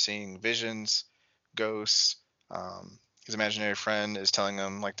son starts seeing visions, ghosts. His imaginary friend is telling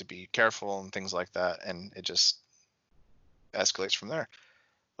him like to be careful and things like that, and it just escalates from there.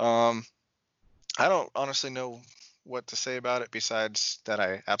 I don't honestly know what to say about it besides that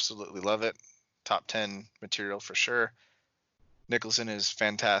I absolutely love it. Top 10 material for sure. Nicholson is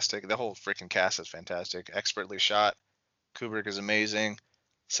fantastic. The whole freaking cast is fantastic. Expertly shot. Kubrick is amazing.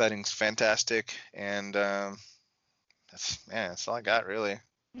 Setting's fantastic, and that's all I got really.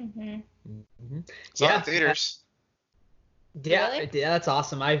 It's on in theaters. Yeah, Really? yeah, that's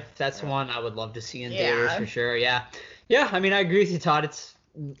awesome. That's one I would love to see in theaters Yeah. for sure. Yeah, I mean, I agree with you, Todd.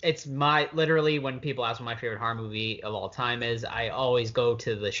 It's my literally when people ask what my favorite horror movie of all time is, I always go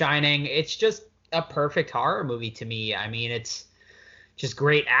to The Shining. It's just a perfect horror movie to me. I mean, it's just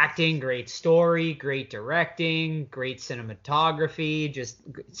great acting, great story, great directing, great cinematography, just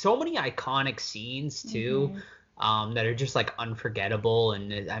so many iconic scenes too. That are just like unforgettable,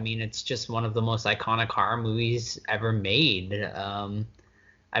 and I mean, it's just one of the most iconic horror movies ever made.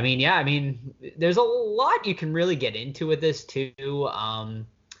 I mean, there's a lot you can really get into with this too.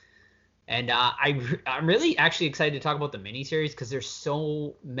 And I'm really actually excited to talk about the miniseries because there's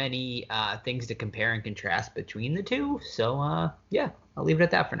so many things to compare and contrast between the two. So yeah, I'll leave it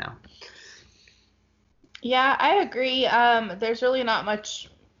at that for now. Yeah, I agree. There's really not much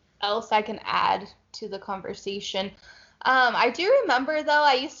else I can add to the conversation. I do remember, though,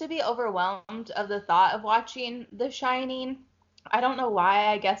 I used to be overwhelmed of the thought of watching The Shining. I don't know why.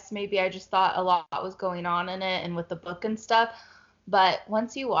 I guess maybe I just thought a lot was going on in it and with the book and stuff. But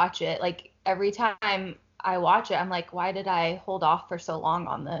once you watch it, like every time I watch it, I'm like, why did I hold off for so long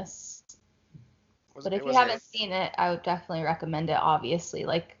on this? But if you haven't seen it, I would definitely recommend it, obviously.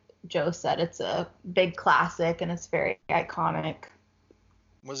 Like Joe said, it's a big classic and it's very iconic.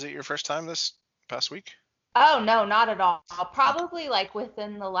 Was it your first time this past week? Oh, no, not at all. Probably like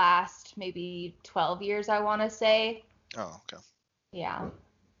within the last maybe 12 years, I want to say. Oh, okay. Yeah.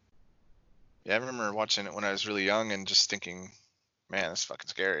 Yeah, I remember watching it when I was really young and just thinking, man, that's fucking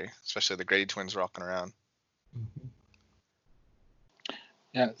scary, especially the Grady twins rocking around.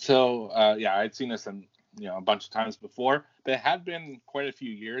 Yeah, so I'd seen this a bunch of times before, but it had been quite a few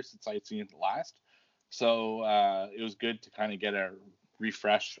years since I'd seen it last. So it was good to kind of get a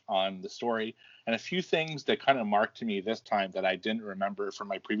refresh on the story and a few things that kind of marked to me this time that I didn't remember from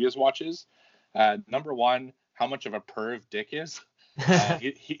my previous watches. Number one, how much of a perv Dick is.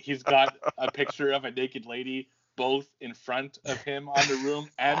 He's got a picture of a naked lady both in front of him on the room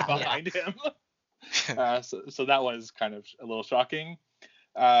and behind him. So that was kind of a little shocking.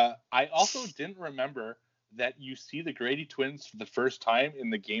 I also didn't remember that you see the Grady twins for the first time in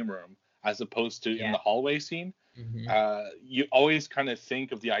the game room as opposed to in the hallway scene. You always kind of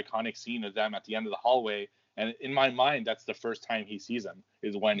think of the iconic scene of them at the end of the hallway, and in my mind, that's the first time he sees them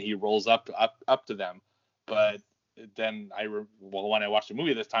is when he rolls up to them. But then when I watched the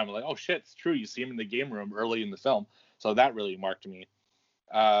movie this time, I'm like, oh shit, it's true. You see him in the game room early in the film, so that really marked me.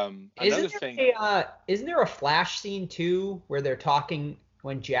 Isn't there a flash scene too where they're talking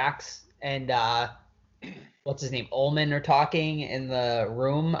when Jax and what's his name, Ullman, are talking in the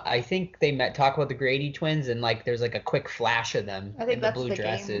room? I think they talk about the Grady twins, and like there's like a quick flash of them in the blue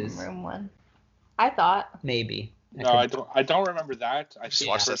dresses. Game room one. I thought maybe. I don't remember that. I just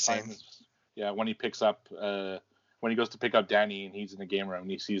watched that scene. When he picks up when he goes to pick up Danny and he's in the game room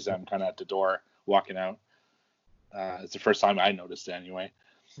and he sees them kind of at the door walking out. It's the first time I noticed it anyway.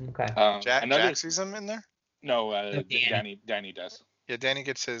 Okay. Jack sees him in there? No, Danny does. Yeah, Danny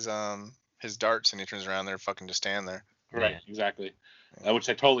gets his darts and he turns around there fucking just stand there. Right, exactly. Which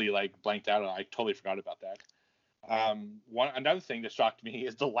I totally blanked out on. I totally forgot about that. Another thing that shocked me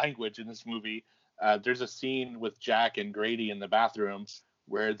is the language in this movie. There's a scene with Jack and Grady in the bathroom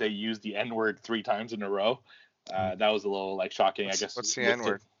where they use the N-word 3 times in a row. That was a little shocking, I guess. What's the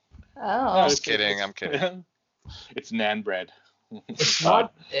N-word? Oh. Just kidding. I'm kidding. It's nan bread.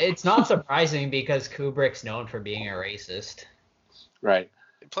 It's not surprising because Kubrick's known for being a racist. Right.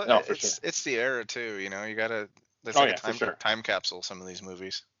 It's the era too, you know. You gotta. It's a time capsule. Some of these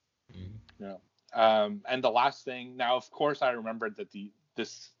movies. Yeah. And the last thing. Now, of course, I remembered that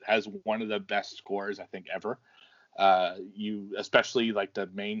this has one of the best scores I think ever. Especially like the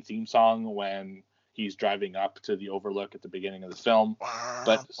main theme song when he's driving up to the overlook at the beginning of the film.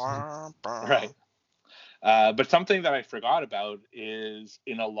 But right. But something that I forgot about is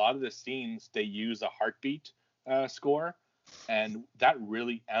in a lot of the scenes they use a heartbeat score, and that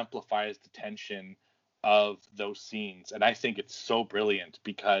really amplifies the tension of those scenes. And I think it's so brilliant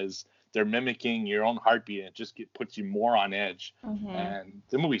because they're mimicking your own heartbeat, and it just puts you more on edge. And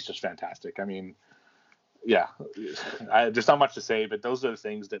the movie's just fantastic. I mean, yeah, there's not much to say, but those are the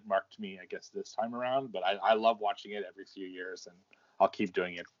things that marked me, I guess, this time around. But I love watching it every few years, and I'll keep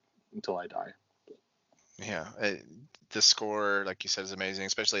doing it until I die. Yeah, the score, like you said, is amazing.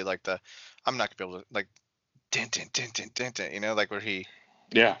 Especially like I'm not gonna be able to like, din, din, din, din, din, din, you know, like where he.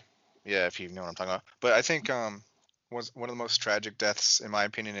 Yeah. Yeah, if you know what I'm talking about. But I think was one of the most tragic deaths, in my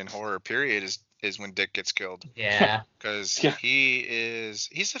opinion, in horror period is when Dick gets killed. Yeah. Because he's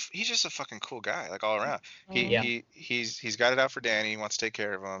just a fucking cool guy, like all around. He's got it out for Danny. He wants to take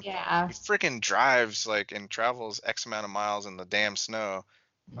care of him. Yeah. He freaking drives like and travels X amount of miles in the damn snow,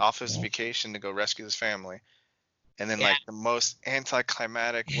 off his vacation to go rescue his family, and then like the most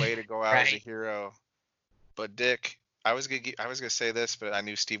anticlimactic way to go out as a hero. But Dick, I was gonna say this, but I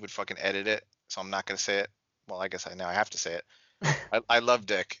knew Steve would fucking edit it, so I'm not gonna say it. Well, I guess I have to say it. I love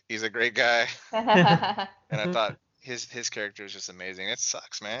Dick. He's a great guy, and I thought his character is just amazing. It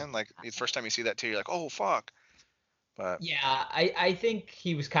sucks, man. Like the first time you see that too, you're like, oh fuck. But yeah, I think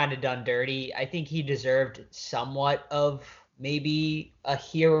he was kind of done dirty. I think he deserved somewhat of maybe a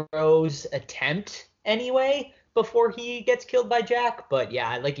hero's attempt anyway before he gets killed by Jack. But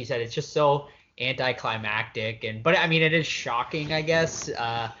yeah, like you said, it's just so anticlimactic, but I mean, it is shocking, I guess.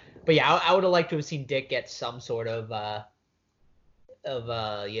 But yeah, I would have liked to have seen Dick get some sort of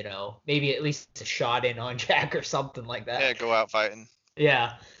you know, maybe at least a shot in on Jack or something like that. Yeah, go out fighting.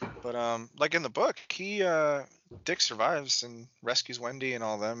 Yeah. But like in the book, Dick survives and rescues Wendy and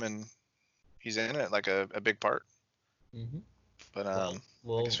all them, and he's in it like a big part. Mm-hmm. But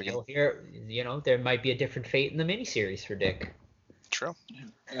we'll hear. You know, there might be a different fate in the miniseries for Dick. True.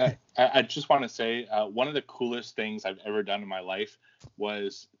 I just want to say one of the coolest things I've ever done in my life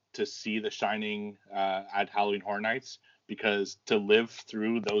was to see The Shining at Halloween Horror Nights, because to live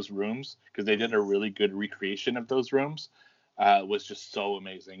through those rooms, because they did a really good recreation of those rooms, was just so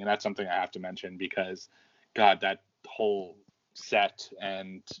amazing. And that's something I have to mention because, God, that whole set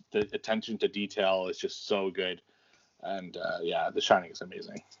and the attention to detail is just so good. And yeah, The Shining is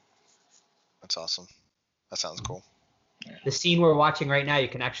amazing. That's awesome. That sounds cool. Yeah. The scene we're watching right now, you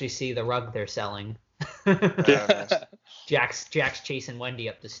can actually see the rug they're selling. Nice. Jack's chasing Wendy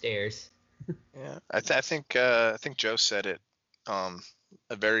up the stairs. Yeah, I think Joe said it.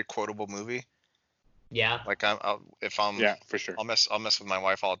 A very quotable movie. Yeah. Like yeah, for sure. I'll mess with my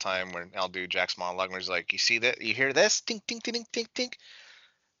wife all the time when I'll do Jack's monologue where he's like, you see that? You hear this? Tink tink tink tink tink.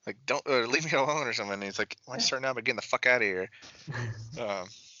 Like don't leave me alone or something. And he's like, why starting out by getting the fuck out of here?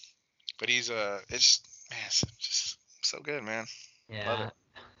 But he's it's just so good, man. Yeah. Love it.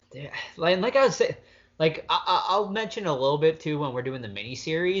 Yeah. Like I was saying, like I'll mention a little bit too when we're doing the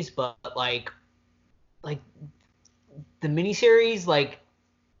miniseries, but like the miniseries, like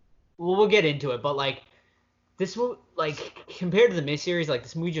we'll get into it, but like this movie, like compared to the miniseries, like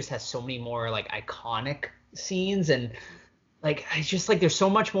this movie just has so many more like iconic scenes, and like it's just like there's so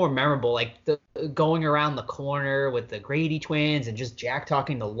much more memorable, like the going around the corner with the Grady twins and just Jack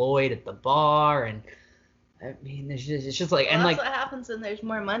talking to Lloyd at the bar, and I mean, it's just like, and that's like what happens when there's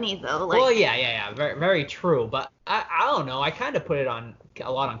more money, though. Like, well, yeah, very, very true. But I don't know. I kind of put it on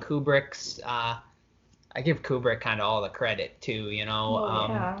a lot on Kubrick's. I give Kubrick kind of all the credit too. You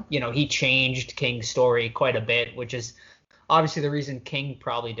know, you know, he changed King's story quite a bit, which is obviously the reason King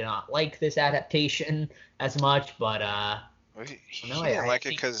probably did not like this adaptation as much. But he didn't like it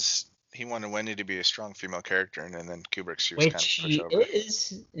because he wanted Wendy to be a strong female character, and then Kubrick she was kind of pushed over. Which she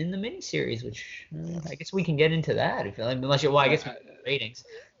is in the miniseries, which I guess we can get into that if unless you, well, I guess ratings.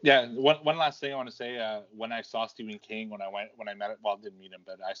 Yeah, one last thing I want to say. When I saw Stephen King, when I met, well, I didn't meet him,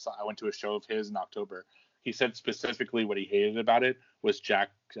 but I went to a show of his in October. He said specifically what he hated about it was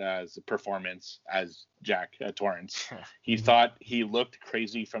Jack's performance as Jack Torrance. He thought he looked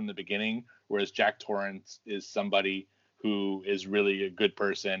crazy from the beginning, whereas Jack Torrance is somebody who is really a good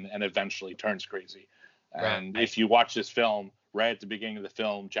person and eventually turns crazy. And if you watch this film, right at the beginning of the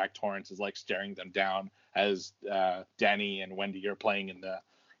film, Jack Torrance is like staring them down as Danny and Wendy are playing in the,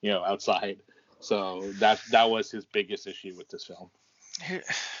 outside. So that was his biggest issue with this film.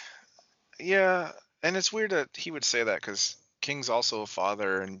 Yeah, and it's weird that he would say that because King's also a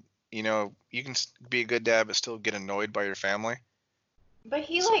father, and you can be a good dad but still get annoyed by your family. But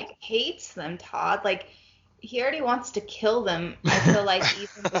he hates them, Todd. Like, he already wants to kill them, I feel like,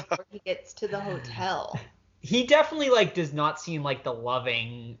 even before he gets to the hotel. He definitely does not seem like the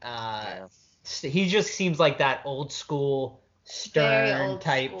loving he just seems like that old school stern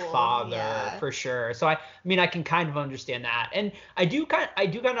type father for sure. So I mean I can kind of understand that. And I do kind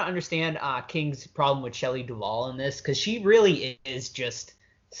of understand King's problem with Shelley Duvall in this, cuz she really is just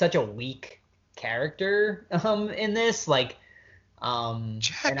such a weak character in this, Jack,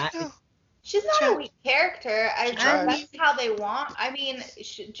 She's not a weak character. tried. That's how they want. I mean,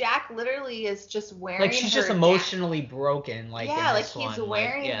 Jack literally is just wearing Like, she's her just emotionally broken. Like, yeah, in like this he's one.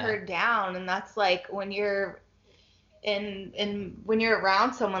 wearing like, yeah. her down, and that's like when you're when you're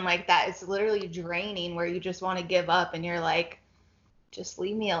around someone like that, it's literally draining. Where you just want to give up, and you're like, just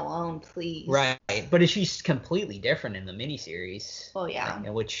leave me alone, please. Right, but she's completely different in the miniseries. Oh yeah.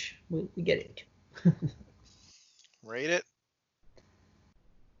 Like, which we get into. Rate it.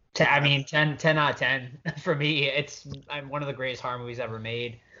 10 out of 10 for me. I'm one of the greatest horror movies ever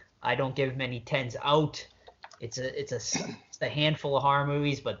made. I don't give many 10s out. It's a handful of horror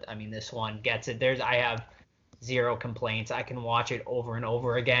movies, but I mean this one gets it. I have zero complaints. I can watch it over and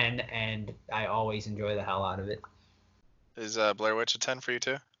over again, and I always enjoy the hell out of it. Is Blair Witch a 10 for you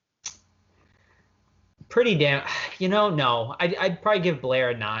too? Pretty damn. No. I'd probably give Blair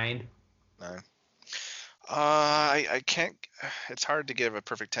a 9. 9. I can't. It's hard to give a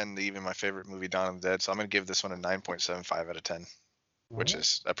perfect 10 to even my favorite movie, Dawn of the Dead. So I'm gonna give this one a 9.75 out of 10, which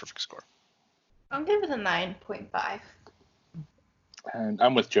is a perfect score. I'll give it a 9.5. And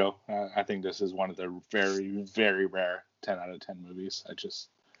I'm with Joe. I think this is one of the very, very rare 10 out of 10 movies.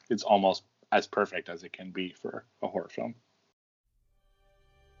 It's almost as perfect as it can be for a horror film.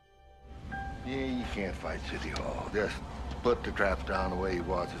 Yeah, you can't fight City Hall. Just put the traps down the way you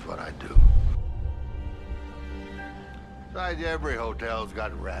want is what I do. Besides, every hotel's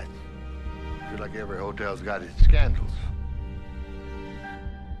got rats. Just like every hotel's got its scandals.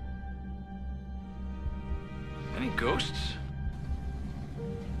 Any ghosts?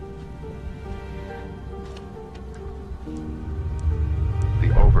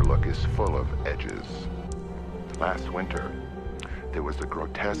 The Overlook is full of edges. Last winter, there was a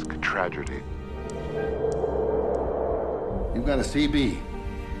grotesque tragedy. You've got a CB.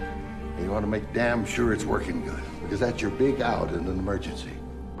 And you want to make damn sure it's working good, because that's your big out in an emergency.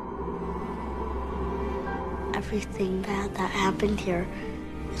 Everything bad that happened here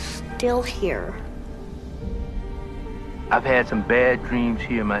is still here. I've had some bad dreams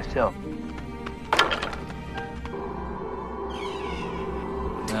here myself.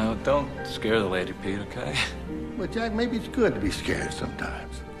 Now, don't scare the lady, Pete, okay? Well, Jack, maybe it's good to be scared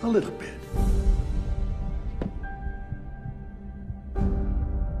sometimes. A little bit.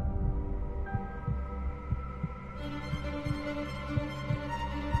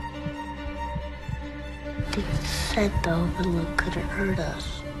 They said the Overlook couldn't hurt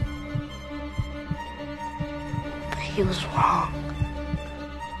us. But he was wrong.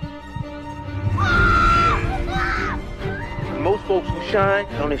 Most folks who shine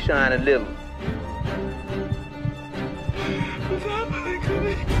only shine a little.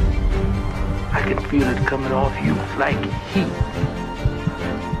 I can feel it coming off you like heat.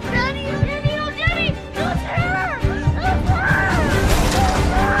 Daddy, that's her! That's her!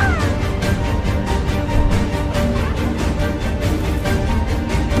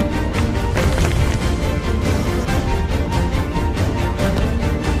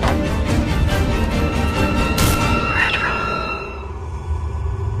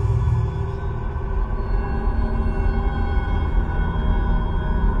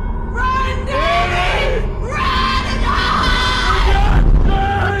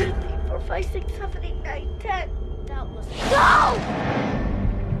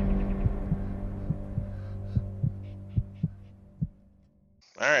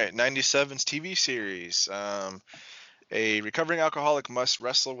 All right, 97's TV series. A recovering alcoholic must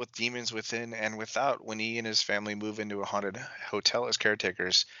wrestle with demons within and without when he and his family move into a haunted hotel as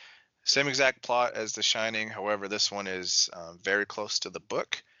caretakers. Same exact plot as The Shining. However, this one is very close to the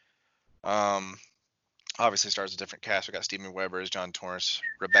book. Obviously stars a different cast. We got Steven Weber as John Torrance,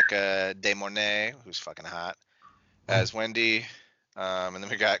 Rebecca De Mornay, who's fucking hot, as Wendy. And then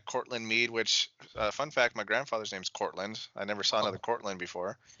we got Cortland Mead, which, fun fact, my grandfather's name's Cortland. I never saw another Cortland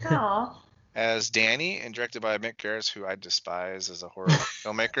before. Aww. As Danny, and directed by Mick Garris, who I despise as a horror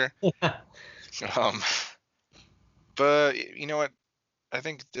filmmaker. But you know what? I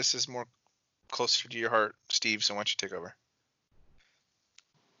think this is more closer to your heart, Steve, so why don't you take over?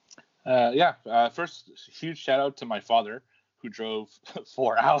 First, huge shout out to my father, who drove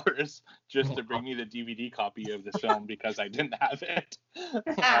 4 hours just to bring me the DVD copy of this film because I didn't have it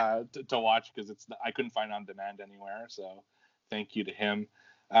to watch because I couldn't find it on demand anywhere. So thank you to him.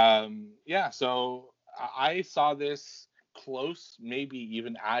 So I saw this close, maybe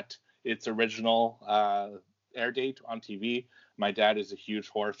even at its original air date on TV. My dad is a huge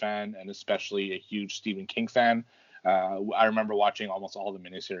horror fan and especially a huge Stephen King fan. I remember watching almost all the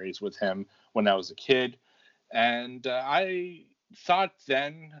miniseries with him when I was a kid. And I thought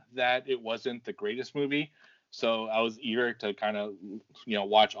then that it wasn't the greatest movie, So I was eager to kind of,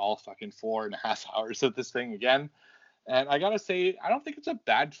 watch all fucking 4.5 hours of this thing again. And I gotta say, I don't think it's a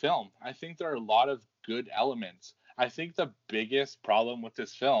bad film. I think there are a lot of good elements. I think the biggest problem with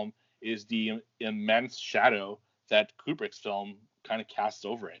this film is the immense shadow that Kubrick's film kind of casts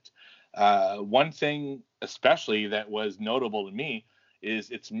over it. One thing especially that was notable to me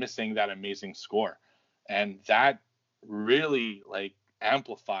is it's missing that amazing score. And that really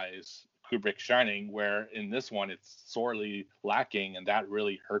amplifies Kubrick's Shining, where in this one it's sorely lacking, and that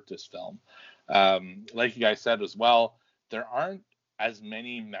really hurt this film. Like you guys said as well, there aren't as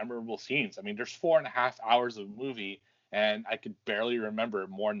many memorable scenes. I mean, there's 4.5 hours of movie, and I could barely remember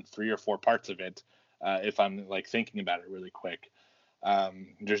more than 3 or 4 parts of it if I'm thinking about it really quick.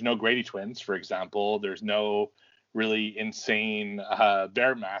 There's no Grady twins, for example. There's no really insane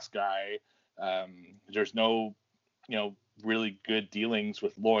bear mask guy. There's no, really good dealings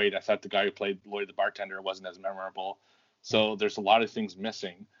with Lloyd. I thought the guy who played Lloyd the bartender wasn't as memorable. So there's a lot of things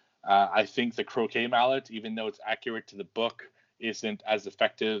missing. I think the croquet mallet, even though it's accurate to the book, isn't as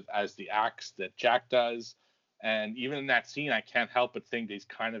effective as the axe that Jack does. And even in that scene, I can't help but think he's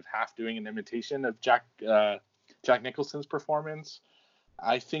kind of half doing an imitation of Jack Nicholson's performance.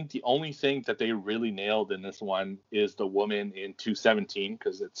 I think the only thing that they really nailed in this one is the woman in 217,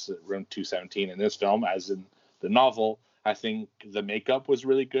 because it's room 217 in this film, as in the novel. I think the makeup was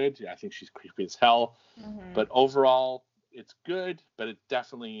really good. I think she's creepy as hell. Mm-hmm. But overall, it's good, but it's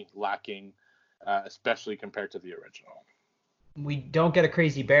definitely lacking, especially compared to the original. We don't get a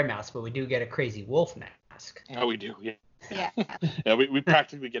crazy bear mask, but we do get a crazy wolf mask. Oh, we do, yeah. Yeah. Yeah, we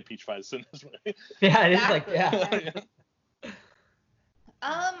practically get Peach Fuzz in this way. Yeah, it is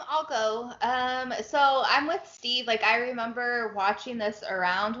I'll go. So I'm with Steve. I remember watching this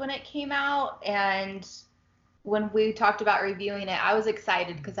around when it came out, and when we talked about reviewing it, I was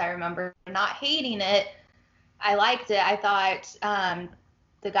excited because I remember not hating it. I liked it. I thought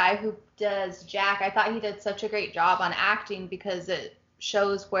the guy who does Jack, I thought he did such a great job on acting, because it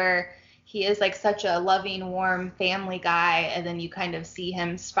shows where he is such a loving, warm family guy, and then you kind of see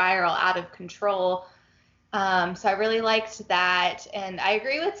him spiral out of control. So I really liked that, and I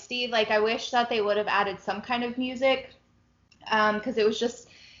agree with Steve. I wish that they would have added some kind of music, because it was just,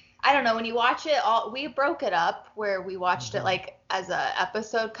 I don't know, when you watch it, we broke it up where we watched it as a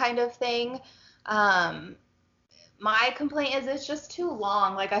episode kind of thing. My complaint is it's just too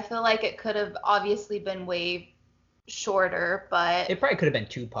long. I feel like it could have obviously been way shorter, but it probably could have been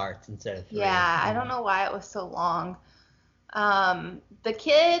 2 parts instead of 3. Yeah, I don't know why it was so long. The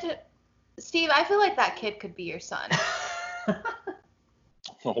kid, Steve, I feel like that kid could be your son.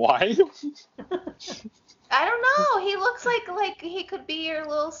 Why? I don't know. He looks like he could be your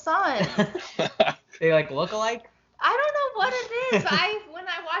little son. They look alike? I don't know what it is. When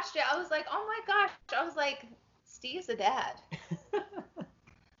I watched it, I was like, oh my gosh. I was like, Steve's a dad.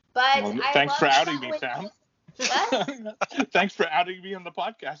 But thanks for outing me, Sam. What? Thanks for outing me on the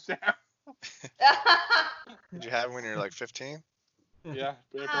podcast, Sam. Did you have it when you were 15? Yeah,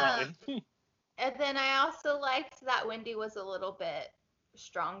 apparently. And then I also liked that Wendy was a little bit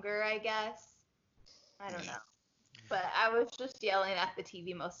stronger, I guess. I don't know. But I was just yelling at the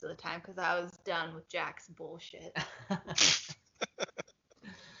TV most of the time because I was done with Jack's bullshit.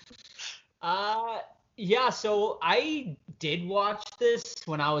 Yeah, so I did watch this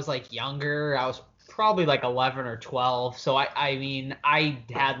when I was younger. I was probably 11 or 12. So I mean, I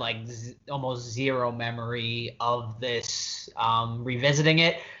had almost zero memory of this revisiting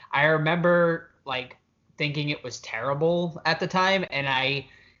it. I remember thinking it was terrible at the time, and I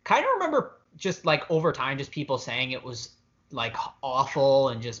kind of remember just over time just people saying it was awful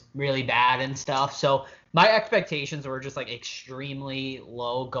and just really bad and stuff. So my expectations were just extremely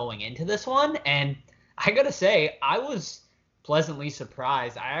low going into this one, and I gotta say I was pleasantly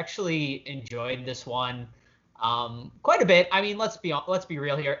surprised. I actually enjoyed this one quite a bit. I mean, let's be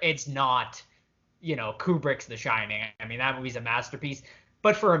real here. It's not, Kubrick's The Shining. I mean, that movie's a masterpiece.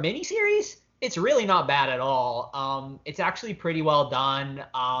 But for a miniseries, it's really not bad at all. It's actually pretty well done.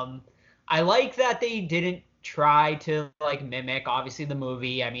 I like that they didn't try to mimic obviously the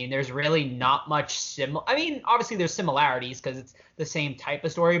movie. I mean, there's really not much I mean, obviously there's similarities because it's the same type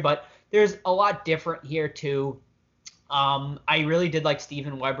of story, but there's a lot different here too. I really did like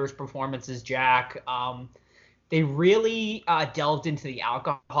Steven Weber's performance as Jack. They really delved into the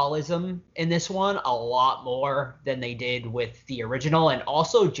alcoholism in this one a lot more than they did with the original, and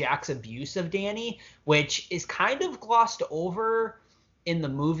also Jack's abuse of Danny, which is kind of glossed over in the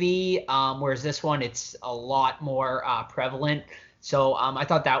movie, whereas this one it's a lot more prevalent. So I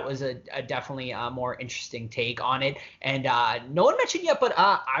thought that was a definitely a more interesting take on it. And no one mentioned yet, but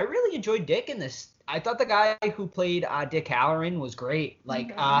I really enjoyed Dick in this I thought the guy who played Dick Halloran was great.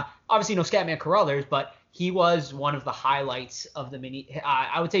 Like, obviously no Scatman Crothers, but he was one of the highlights of the mini.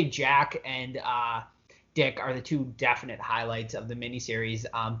 I would say Jack and Dick are the two definite highlights of the miniseries.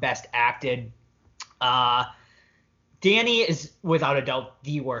 Best acted. Danny is without a doubt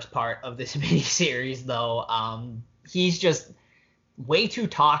the worst part of this miniseries, though. He's just way too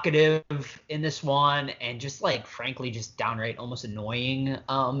talkative in this one, and just like frankly just downright almost annoying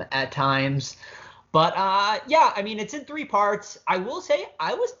at times. But yeah, I mean, it's in 3 parts. I will say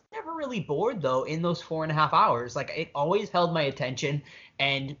I was never really bored though in those 4.5 hours. Like, it always held my attention,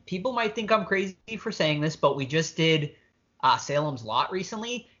 and people might think I'm crazy for saying this, but we just did Salem's Lot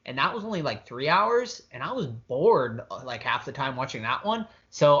recently, and that was only like 3 hours, and I was bored like half the time watching that one.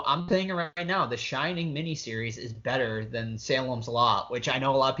 So I'm saying right now, the Shining miniseries is better than Salem's Lot, which I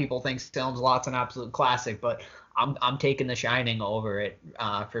know a lot of people think Salem's Lot's an absolute classic, but I'm taking The Shining over it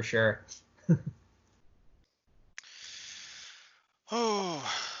for sure. The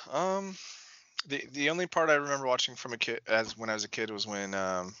only part I remember watching from when I was a kid was when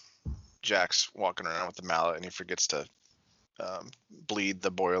Jack's walking around with the mallet and he forgets to bleed the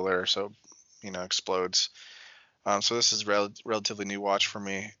boiler, so explodes. So this is relatively new watch for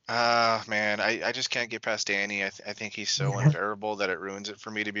me. Man, I just can't get past Danny. I think he's so unbearable that it ruins it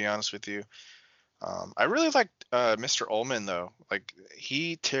for me, to be honest with you. I really liked Mr. Ullman though. Like,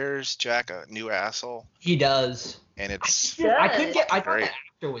 he tears Jack a new asshole. He does. And it's I thought the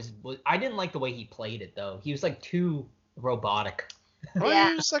actor was I didn't like the way he played it though. He was like too robotic. Well,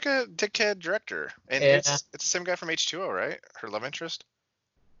 he was like a dickhead director. And it's the same guy from H2O, right? Her love interest?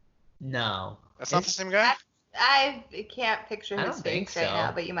 No. That's not the same guy? I can't picture his face right so.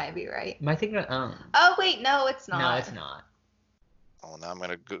 now, but you might be right. Am I thinking Oh, wait, no, it's not. No, it's not. Oh, now I'm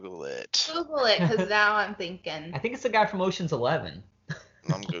going to Google it. Google it, because now I'm thinking. I think it's the guy from Ocean's 11.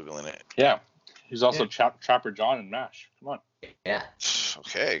 I'm Googling it. Yeah. He's also Trapper John in MASH. Come on. Yeah.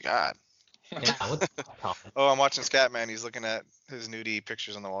 Okay, God. Yeah, oh, I'm watching Scatman. He's looking at his nudie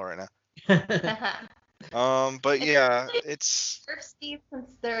pictures on the wall right now. But yeah, it's Steve, since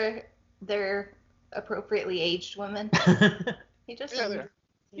they're appropriately aged women. He just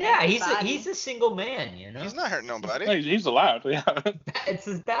he's a single man, He's not hurting nobody. No, he's allowed, yeah. It's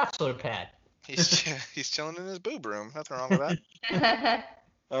his bachelor pad. He's chilling in his boob room. Nothing wrong with that.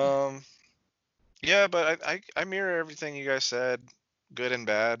 Yeah, but I mirror everything you guys said, good and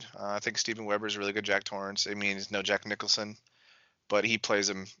bad. I think Steven Weber's a really good Jack Torrance. I mean, he's no Jack Nicholson, but he plays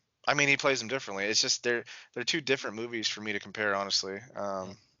him. I mean, he plays him differently. It's just they're 2 different movies for me to compare, honestly.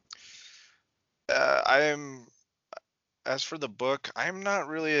 As for the book, I'm not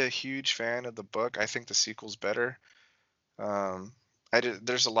really a huge fan of the book. I think the sequel's better.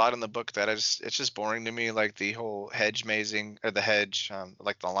 There's a lot in the book that it's just boring to me, like the whole hedge mazing, or the hedge,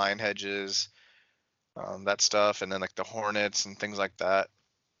 like the lion hedges, that stuff, and then like the hornets and things like that.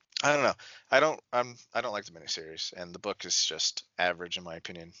 I don't know. I don't like the miniseries, and the book is just average in my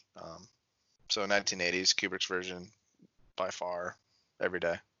opinion. So 1980s Kubrick's version, by far, every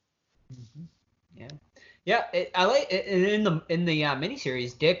day. Mm-hmm. Yeah. I like it, in the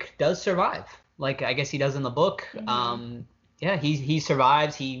miniseries. Dick does survive, like I guess he does in the book. Mm-hmm. Yeah, he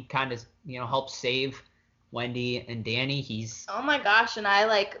survives. He kind of helps save Wendy and Danny. Oh my gosh, and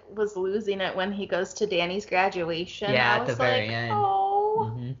I was losing it when he goes to Danny's graduation. Yeah, at the very end.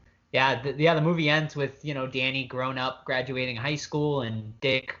 Oh. Mm-hmm. Yeah, the movie ends with Danny grown up, graduating high school, and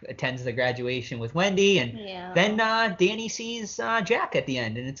Dick attends the graduation with Wendy, and then Danny sees Jack at the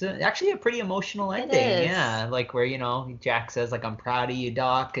end, and it's actually a pretty emotional ending. Yeah, like where Jack says I'm proud of you,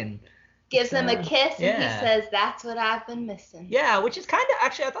 Doc, and gives him a kiss, and he says, "That's what I've been missing." Yeah, which is kind of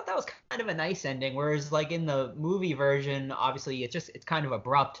actually I thought that was kind of a nice ending. Whereas in the movie version, obviously it's kind of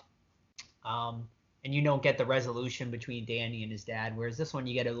abrupt, and you don't get the resolution between Danny and his dad. Whereas this one,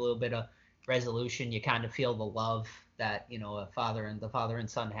 you get a little bit of resolution. You kind of feel the love that the father and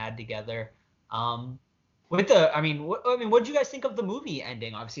son had together. What did you guys think of the movie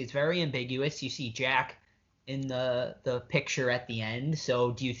ending? Obviously, it's very ambiguous. You see Jack in the picture at the end. So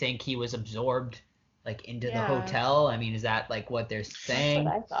do you think he was absorbed into the hotel? I mean, is that what they're saying?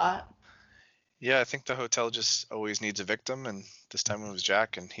 That's what I thought. Yeah, I think the hotel just always needs a victim, and this time it was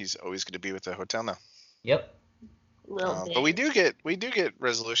Jack, and he's always going to be with the hotel now. Yep. But we do get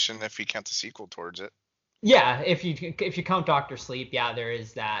resolution if you count the sequel towards it. Yeah, if you count Dr. Sleep, yeah, there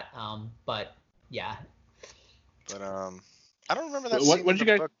is that. But yeah. But I don't remember that. What did you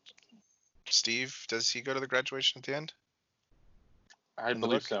guys? Book. Steve, does he go to the graduation at the end? I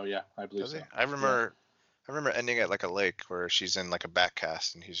believe so. Yeah, I believe so. I remember ending at a lake where she's in a back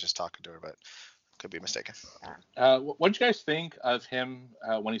cast and he's just talking to her, but Could be mistaken. What did you guys think of him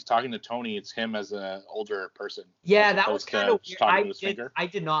when he's talking to Tony? It's him as an older person. Yeah, that was kind of weird. I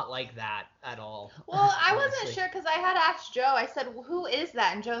did not like that at all. Well, I wasn't sure because I had asked Joe. I said, well, "Who is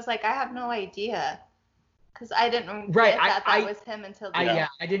that?" And Joe's like, "I have no idea," because I didn't get that was him until. I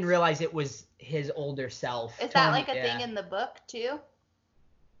didn't realize it was his older self. Is that like a thing in the book too,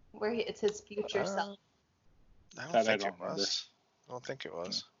 where it's his future self? I don't think it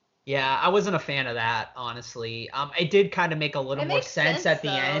was. Yeah, I wasn't a fan of that, honestly. It did kind of make a little more sense at the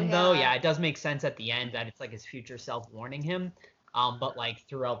end, though. Yeah, it does make sense at the end that it's like his future self warning him. But like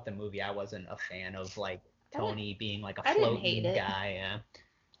throughout the movie, I wasn't a fan of like Tony being like a floating guy. Yeah.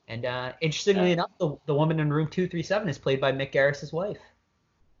 And interestingly enough, the woman in room 237 is played by Mick Garris's wife.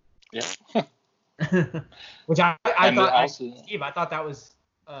 Yeah. Which I thought, Steve, I thought that was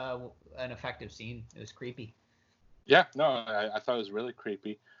an effective scene. It was creepy. Yeah, no, I thought it was really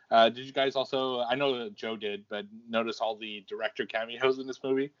creepy. Did you guys also, I know that Joe did, but notice all the director cameos in this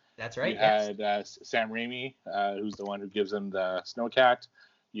movie? That's right. You had Sam Raimi, who's the one who gives him the Snowcat.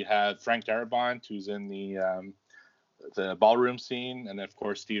 You had Frank Darabont, who's in the ballroom scene, and of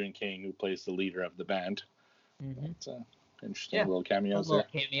course Stephen King, who plays the leader of the band. Mm-hmm. It's interesting little cameos there.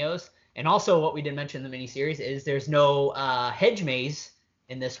 Cameos. And also what we didn't mention in the miniseries is there's no hedge maze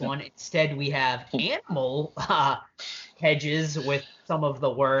in this one. Instead, we have animal hedges with some of the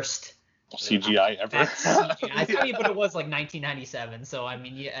worst CGI ever. CGI. I mean, but it was like 1997, so I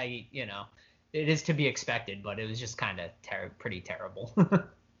mean, you know, it is to be expected, but it was just kind of pretty terrible.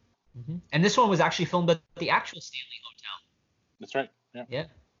 Mm-hmm. And this one was actually filmed at the actual Stanley Hotel. That's right. Yeah. Yeah.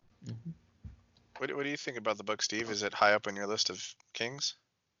 Mm-hmm. What do you think about the book, Steve? Is it high up on your list of Kings?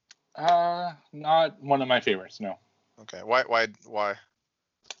 Not one of my favorites. No. Okay. Why?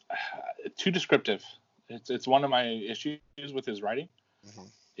 Too descriptive. It's one of my issues with his writing. Mm-hmm.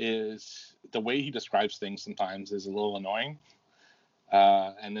 Is the way he describes things sometimes is a little annoying.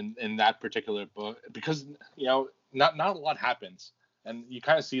 And in that particular book, because you know, not a lot happens, and you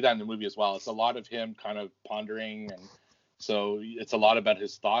kind of see that in the movie as well. It's a lot of him kind of pondering, and so it's a lot about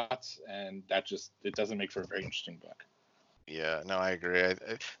his thoughts, and it doesn't make for a very interesting book. Yeah, no, I agree.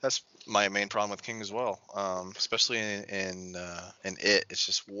 That's my main problem with King as well. Especially in It, it's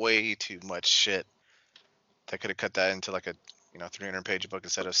just way too much shit. They could have cut that into like a 300-page book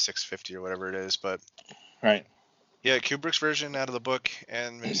instead of 650 or whatever it is. But right, yeah, Kubrick's version out of the book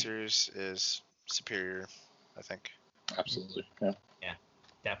and miniseries is superior, I think. Absolutely, yeah,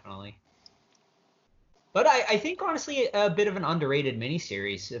 definitely. But I think honestly a bit of an underrated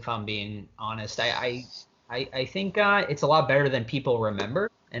miniseries, if I'm being honest. I think it's a lot better than people remember,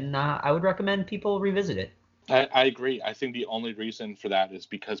 and I would recommend people revisit it. I agree. I think the only reason for that is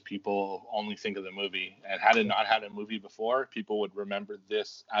because people only think of the movie, and had it not had a movie before, people would remember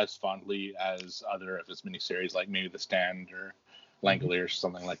this as fondly as other of his miniseries, like maybe The Stand or Langoliers or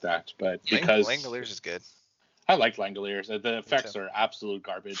something like that. But because Langoliers is good. I like Langoliers. The effects are absolute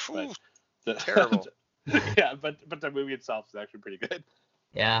garbage, but terrible. Yeah, but the movie itself is actually pretty good.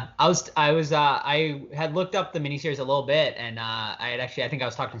 Yeah, I had looked up the miniseries a little bit, and I think I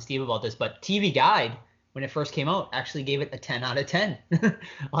was talking to Steve about this, but TV Guide, when it first came out, actually gave it a 10 out of 10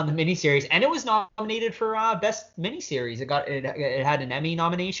 on the miniseries, and it was nominated for best miniseries. It had an Emmy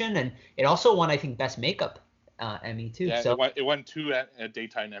nomination, and it also won, I think, best makeup Emmy too. Yeah, so it won 2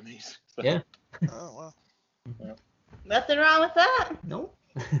 daytime Emmys. So. Yeah. Oh wow. Yeah. Nothing wrong with that. Nope.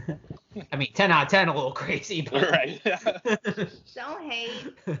 I mean, 10 out of 10, a little crazy, but right. Don't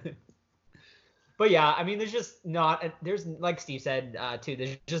hate. But yeah, I mean, there's like Steve said too,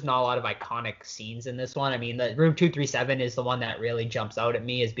 there's just not a lot of iconic scenes in this one. I mean, the Room 237 is the one that really jumps out at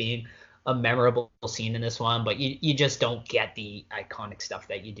me as being a memorable scene in this one, but you just don't get the iconic stuff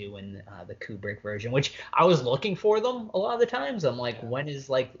that you do in the Kubrick version, which I was looking for them a lot of the times. I'm like, when is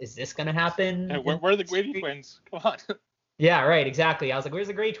this gonna happen? Hey, where are the Grady twins? Come on. Yeah, right, exactly. I was like, where's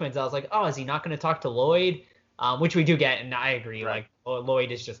the Grey twins? I was like, oh, is he not going to talk to Lloyd? Which we do get, and I agree. Right. Like,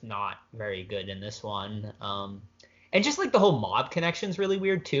 Lloyd is just not very good in this one. And just like the whole mob connection's really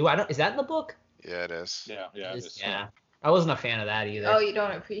weird too. Is that in the book? Yeah, it is. Yeah, it is. Yeah. I wasn't a fan of that either. Oh, you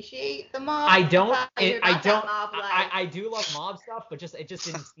don't appreciate the mob? I don't. I do love mob stuff, but it just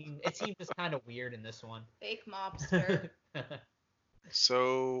didn't seem. It seemed just kind of weird in this one. Fake mobster.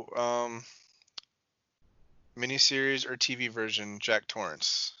 So, miniseries or TV version, Jack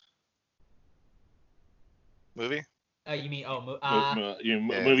Torrance? Movie? You mean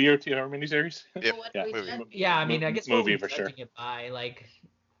movie or miniseries? Yep. Yeah, movie. Yeah, I mean, I guess movie for sure. It by like.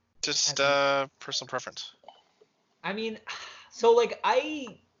 Just personal preference. I mean, so like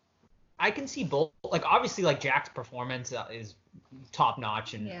I can see both. Like obviously, like Jack's performance is top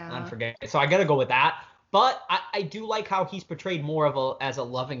notch and unforgettable. So I got to go with that. But I do like how he's portrayed more as a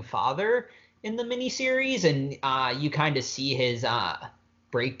loving father in the miniseries, and you kind of see his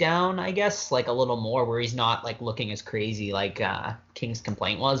breakdown, I guess, like a little more, where he's not like looking as crazy like King's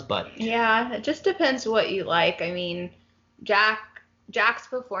Complaint was. But yeah, it just depends what you like. I mean, Jack's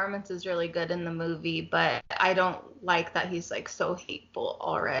performance is really good in the movie, but I don't like that he's like so hateful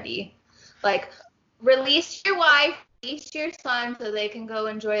already. Like, release your wife, release your son, so they can go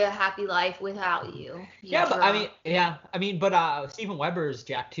enjoy a happy life without you. But Steven Weber's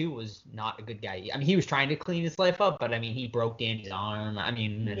Jack 2 was not a good guy. I mean, he was trying to clean his life up, but I mean, he broke Danny's arm. I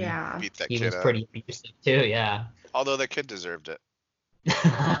mean, beat that he kid was up. pretty abusive too. Yeah. Although the kid deserved it.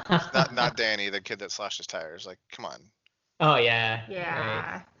 not Danny, the kid that slashed his tires. Like, come on. Oh yeah.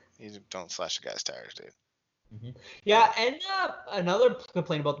 Yeah. Right. You don't slash a guy's tires, dude. Mm-hmm. Yeah, and another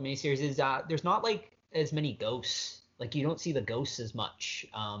complaint about the miniseries is there's not like as many ghosts. Like, you don't see the ghosts as much.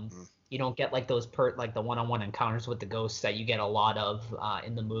 You don't get like those like the one-on-one encounters with the ghosts that you get a lot of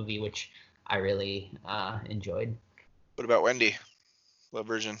in the movie, which I really enjoyed. What about Wendy? What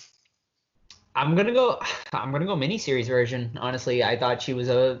version? I'm gonna go miniseries version. Honestly, I thought she was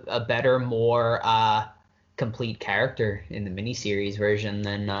a better, more complete character in the miniseries version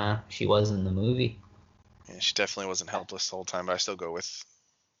than she was in the movie. Yeah, she definitely wasn't helpless the whole time, but I still go with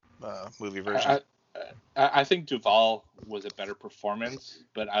movie version. I think Duvall was a better performance,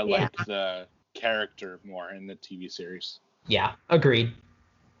 but I like the character more in the TV series. Yeah, agreed.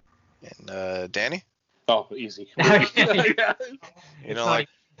 And Danny? Oh, easy. You don't like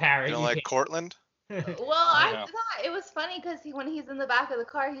Cortland? Well, I thought it was funny because when he's in the back of the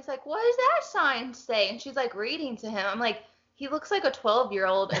car, he's like, "What does that sign say?" And she's like reading to him. I'm like, he looks like a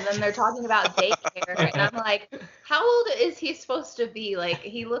 12-year-old, and then they're talking about daycare, and I'm like, how old is he supposed to be? Like,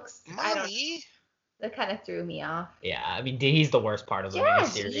 he looks. Mommy. That kind of threw me off. Yeah, I mean, he's the worst part of the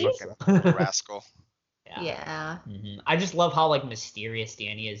miniseries. Rascal. Yeah. Mm-hmm. I just love how like mysterious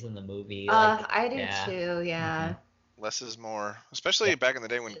Danny is in the movie. I do too. Yeah. Mm-hmm. Less is more, especially back in the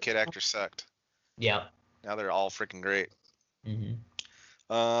day when kid actors sucked. Yeah. Now they're all freaking great.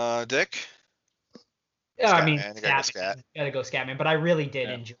 Mm-hmm. Dick. Yeah, I mean, gotta go Scatman, but I really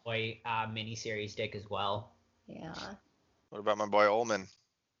did enjoy miniseries Dick as well. Yeah. What about my boy Ullman?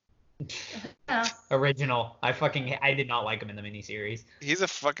 Original. I did not like him in the miniseries. He's a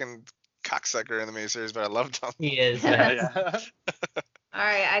fucking cocksucker in the miniseries, but I loved him. He is. All right,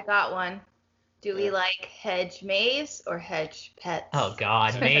 I got one. Do we like hedge maze or hedge pets? Oh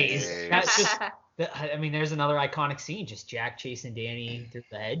God, maze. That's just. I mean, there's another iconic scene, just Jack chasing Danny through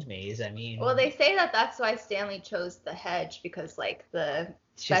the hedge maze. I mean. Well, they say that's why Stanley chose the hedge, because like the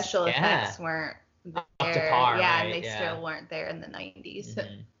special effects weren't there. Up to par, yeah, right? and they still weren't there in the 90s.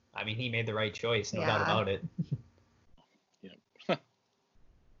 Mm-hmm. I mean, he made the right choice, no doubt about it.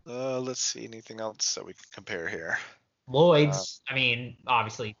 Let's see, anything else that we can compare here? Lloyd's, I mean,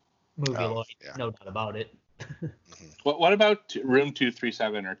 obviously, movie Lloyd, no doubt about it. What about Room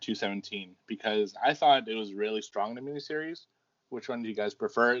 237 or 217? Because I thought it was really strong in the miniseries. Which one do you guys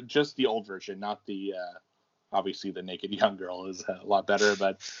prefer? Just the old version, not the, obviously the naked young girl is a lot better,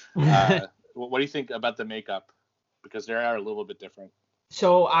 but what do you think about the makeup? Because they are a little bit different.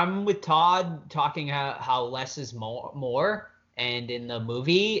 So I'm with Todd talking how less is more, and in the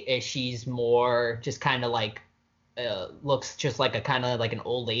movie, she's more just kind of like looks just like a kind of like an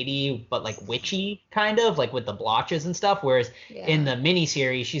old lady, but like witchy kind of like with the blotches and stuff. Whereas in the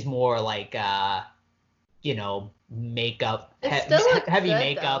miniseries, she's more like makeup, heavy good,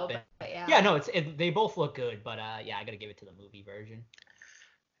 makeup. Though, they both look good, but I gotta give it to the movie version.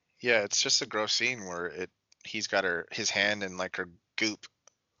 Yeah, it's just a gross scene where he's got his hand in like her goop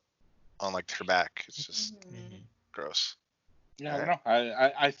on like her back. It's just gross. Yeah, I don't know.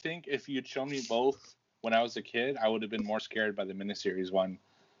 I think if you'd shown me both when I was a kid, I would have been more scared by the miniseries one.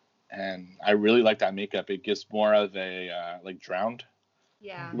 And I really like that makeup. It gives more of a like drowned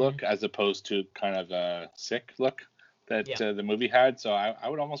look as opposed to kind of a sick look that the movie had. So I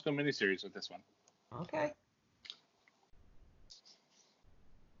would almost go miniseries with this one. Okay.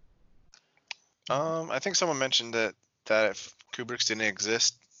 I think someone mentioned that if Kubrick's didn't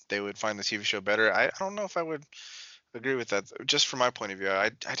exist, they would find the TV show better. I don't know if I would agree with that. Just from my point of view,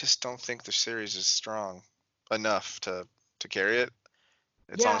 I just don't think the series is strong enough to carry it.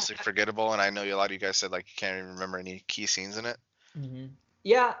 It's honestly forgettable, and I know a lot of you guys said like you can't even remember any key scenes in it. Mm-hmm.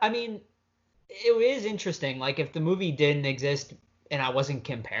 Yeah, I mean, it is interesting. Like if the movie didn't exist and I wasn't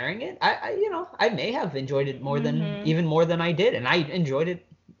comparing it, I may have enjoyed it even more than I did, and I enjoyed it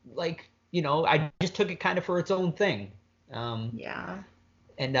like I just took it kind of for its own thing.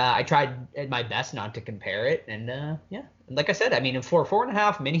 And I tried my best not to compare it. And yeah, like I said, I mean, for a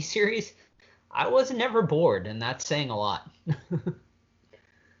 4.5 miniseries, I was never bored, and that's saying a lot.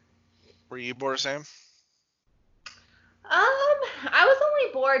 Were you bored, Sam? I was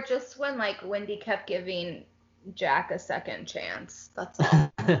only bored just when like Wendy kept giving Jack a second chance. That's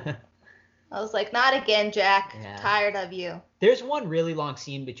all. I was like, not again, Jack. Yeah. Tired of you. There's one really long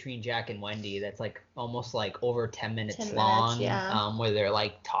scene between Jack and Wendy that's like almost like over 10 minutes long, where they're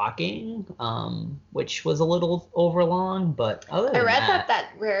like talking, which was a little over long, but other than I read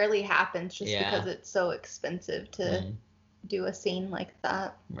that rarely happens just because it's so expensive to do a scene like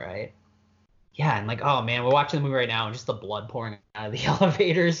that. Right. Yeah, and like, oh man, we're watching the movie right now, and just the blood pouring out of the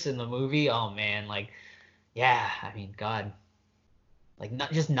elevators in the movie. Oh man, like, yeah, I mean, God. Like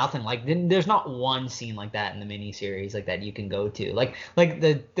not nothing. Like there's not one scene like that in the miniseries like that you can go to. Like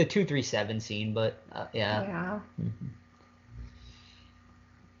the 237 scene, but yeah. Yeah. Mm-hmm.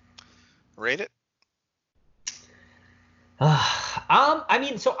 Rate it. I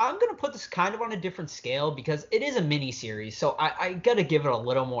mean, so I'm gonna put this kind of on a different scale because it is a miniseries. So I gotta give it a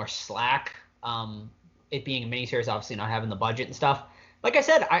little more slack. It being a miniseries, obviously not having the budget and stuff. Like I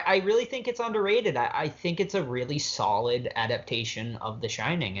said, I really think it's underrated. I think it's a really solid adaptation of The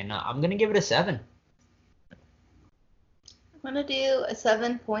Shining, and I'm going to give it a 7. I'm going to do a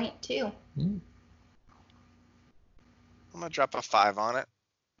 7.2. I'm going to drop a 5 on it.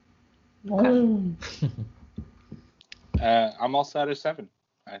 Okay. I'm also at a 7.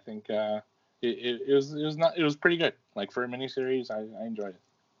 I think it was pretty good. Like for a miniseries, I enjoyed it.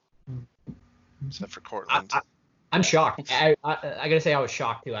 Except for Cortland. I'm shocked. I gotta say I was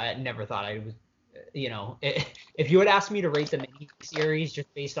shocked too. I never thought I was, if you had asked me to rate the miniseries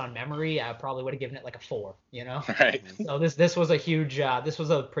just based on memory, I probably would have given it like a 4. Right. So this was a huge, this was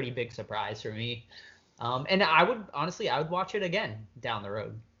a pretty big surprise for me. And I would watch it again down the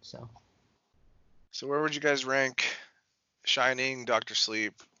road. So where would you guys rank Shining, Dr.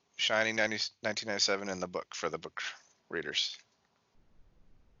 Sleep, Shining 1997, and the book for the book readers?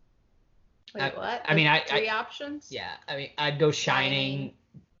 Wait, what? I mean, three options? Yeah, I mean, I'd go Shining,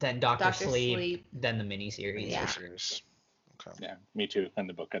 then Dr. Sleep, then the miniseries. Yeah. Okay. Yeah, me too. And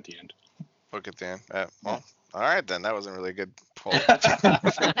the book at the end. Book at the end. Well, all right then. That wasn't really a good poll.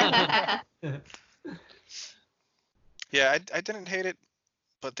 Yeah, I didn't hate it,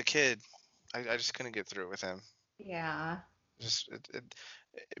 but the kid, I just couldn't get through it with him. Yeah. Just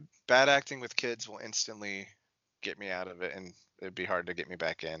bad acting with kids will instantly get me out of it, and it'd be hard to get me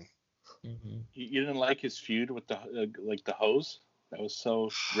back in. Mm-hmm. You didn't like his feud with the the hose? That was so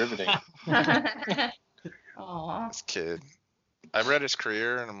riveting. Aww. This kid. I read his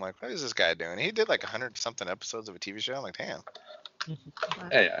career and I'm like, what is this guy doing? He did like 100-something episodes of a TV show. I'm like, damn.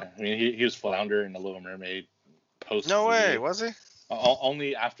 Yeah. I mean, he was Flounder in The Little Mermaid. No way, was he?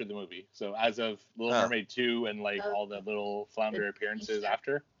 Only after the movie. So as of Little Mermaid 2 and like all the little Flounder appearances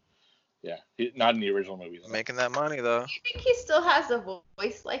after. Yeah, not in the original movie. Though. Making that money though. Do you think he still has a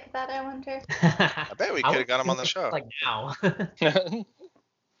voice like that? I wonder. I bet we could have got him on the show. Like now.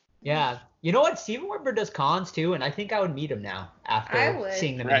 Yeah, you know what? Steven Weber does cons too, and I think I would meet him now after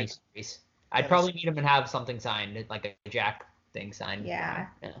seeing the miniseries. I'd probably meet him and have something signed, like a Jack thing signed. Yeah.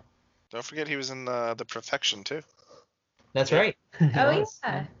 Don't forget he was in the Perfection too. That's right. Oh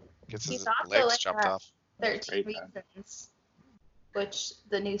yeah. Gets He's his also legs in chopped off. 13 Reasons, which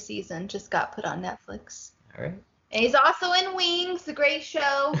the new season just got put on Netflix. All right. And he's also in Wings, the great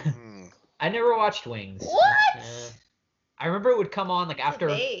show. I never watched Wings. What? I remember it would come on like after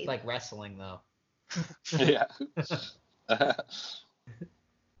like wrestling though. Yeah.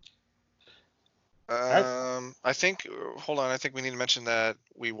 I think. Hold on. I think we need to mention that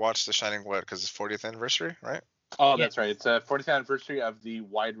we watched The Shining because it's 40th anniversary, right? Oh, that's right. It's a 40th anniversary of the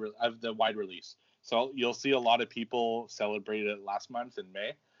wide release. So you'll see a lot of people celebrate it last month in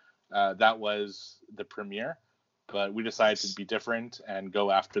May. That was the premiere, but we decided to be different and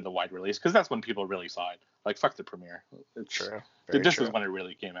go after the wide release because that's when people really saw it. Like, fuck the premiere. It's true. This is when it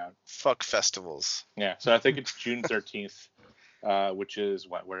really came out. Fuck festivals. Yeah. So I think it's June 13th, which is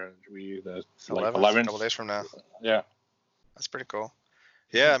what? Where are we? The 11th. A couple days from now. Yeah. That's pretty cool.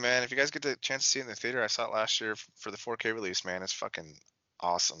 Yeah, man. If you guys get the chance to see it in the theater, I saw it last year for the 4K release. Man, it's fucking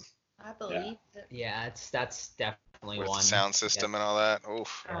awesome. I believe it. Yeah, that's definitely with one. The sound system and all that.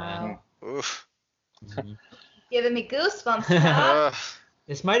 Oof. Oof. Giving me goosebumps. Todd.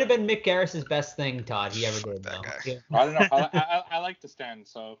 This might have been Mick Garris's best thing, Todd, he ever did. Though. I don't know. I like The Stand,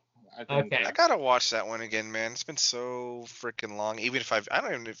 so I think. Okay. I gotta watch that one again, man. It's been so freaking long. Even if I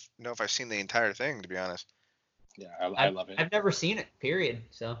don't even know if I've seen the entire thing, to be honest. Yeah, I love it. I've never seen it. Period.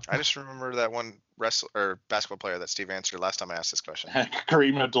 So I just remember that one wrestler or basketball player that Steve answered last time I asked this question.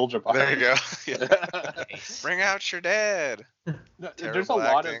 Kareem Abdul-Jabbar. There you go. Yeah. Bring out your dad. There's a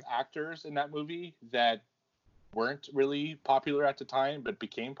lot of actors in that movie that weren't really popular at the time, but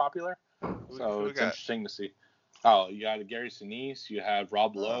became popular. So it's interesting to see. Oh, you got Gary Sinise. You have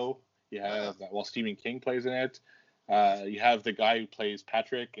Rob Lowe. You have Stephen King plays in it. You have the guy who plays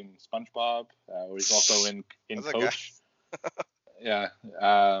Patrick in SpongeBob. He's also in Coach. Yeah.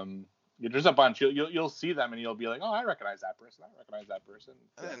 There's a bunch. You'll see them and you'll be like, oh, I recognize that person.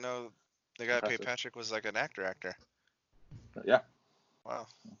 I didn't know the guy who played Patrick was like an actor. Yeah. Wow.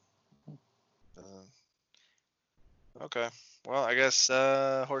 Okay. Well, I guess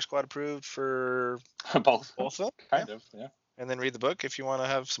Horror Squad approved for both of them. Kind of, yeah. And then read the book if you want to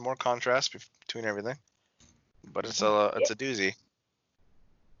have some more contrast between everything. But it's a doozy.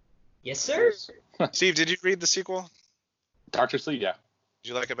 Yes, sir. Steve, did you read the sequel? Dr. Sleep, yeah. Did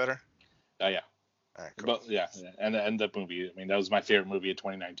you like it better? Yeah. All right, cool. But yeah, and the movie. I mean, that was my favorite movie of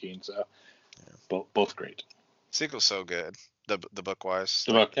 2019. So both great. Sequel's so good. The book wise.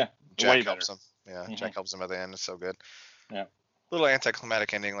 The book, yeah. Jack helps him. Yeah, Jack helps him at the end. It's so good. Yeah. Little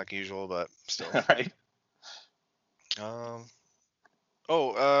anticlimactic ending like usual, but still. Right.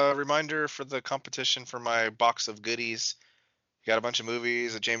 Reminder for the competition for my box of goodies. You got a bunch of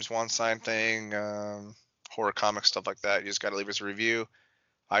movies, a James Wan signed thing, horror comics, stuff like that. You just got to leave us a review.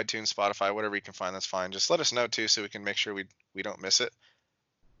 iTunes, Spotify, whatever you can find, that's fine. Just let us know, too, so we can make sure we don't miss it.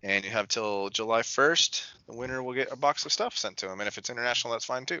 And you have till July 1st. The winner will get a box of stuff sent to him. And if it's international, that's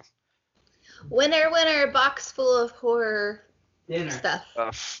fine, too. Winner, box full of horror stuff.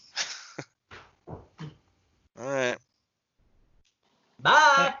 All right.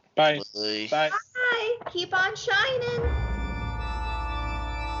 Bye. Bye. Bye. Bye. Bye. Keep on shining.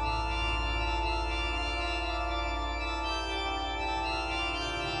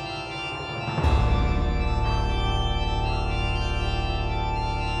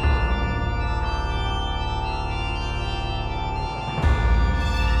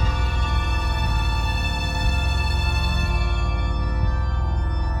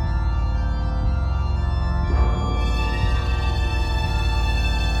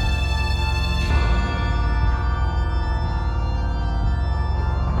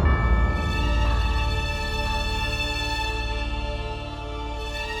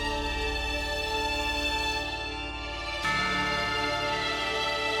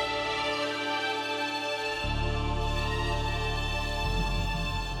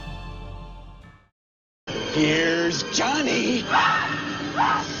 Here's Johnny.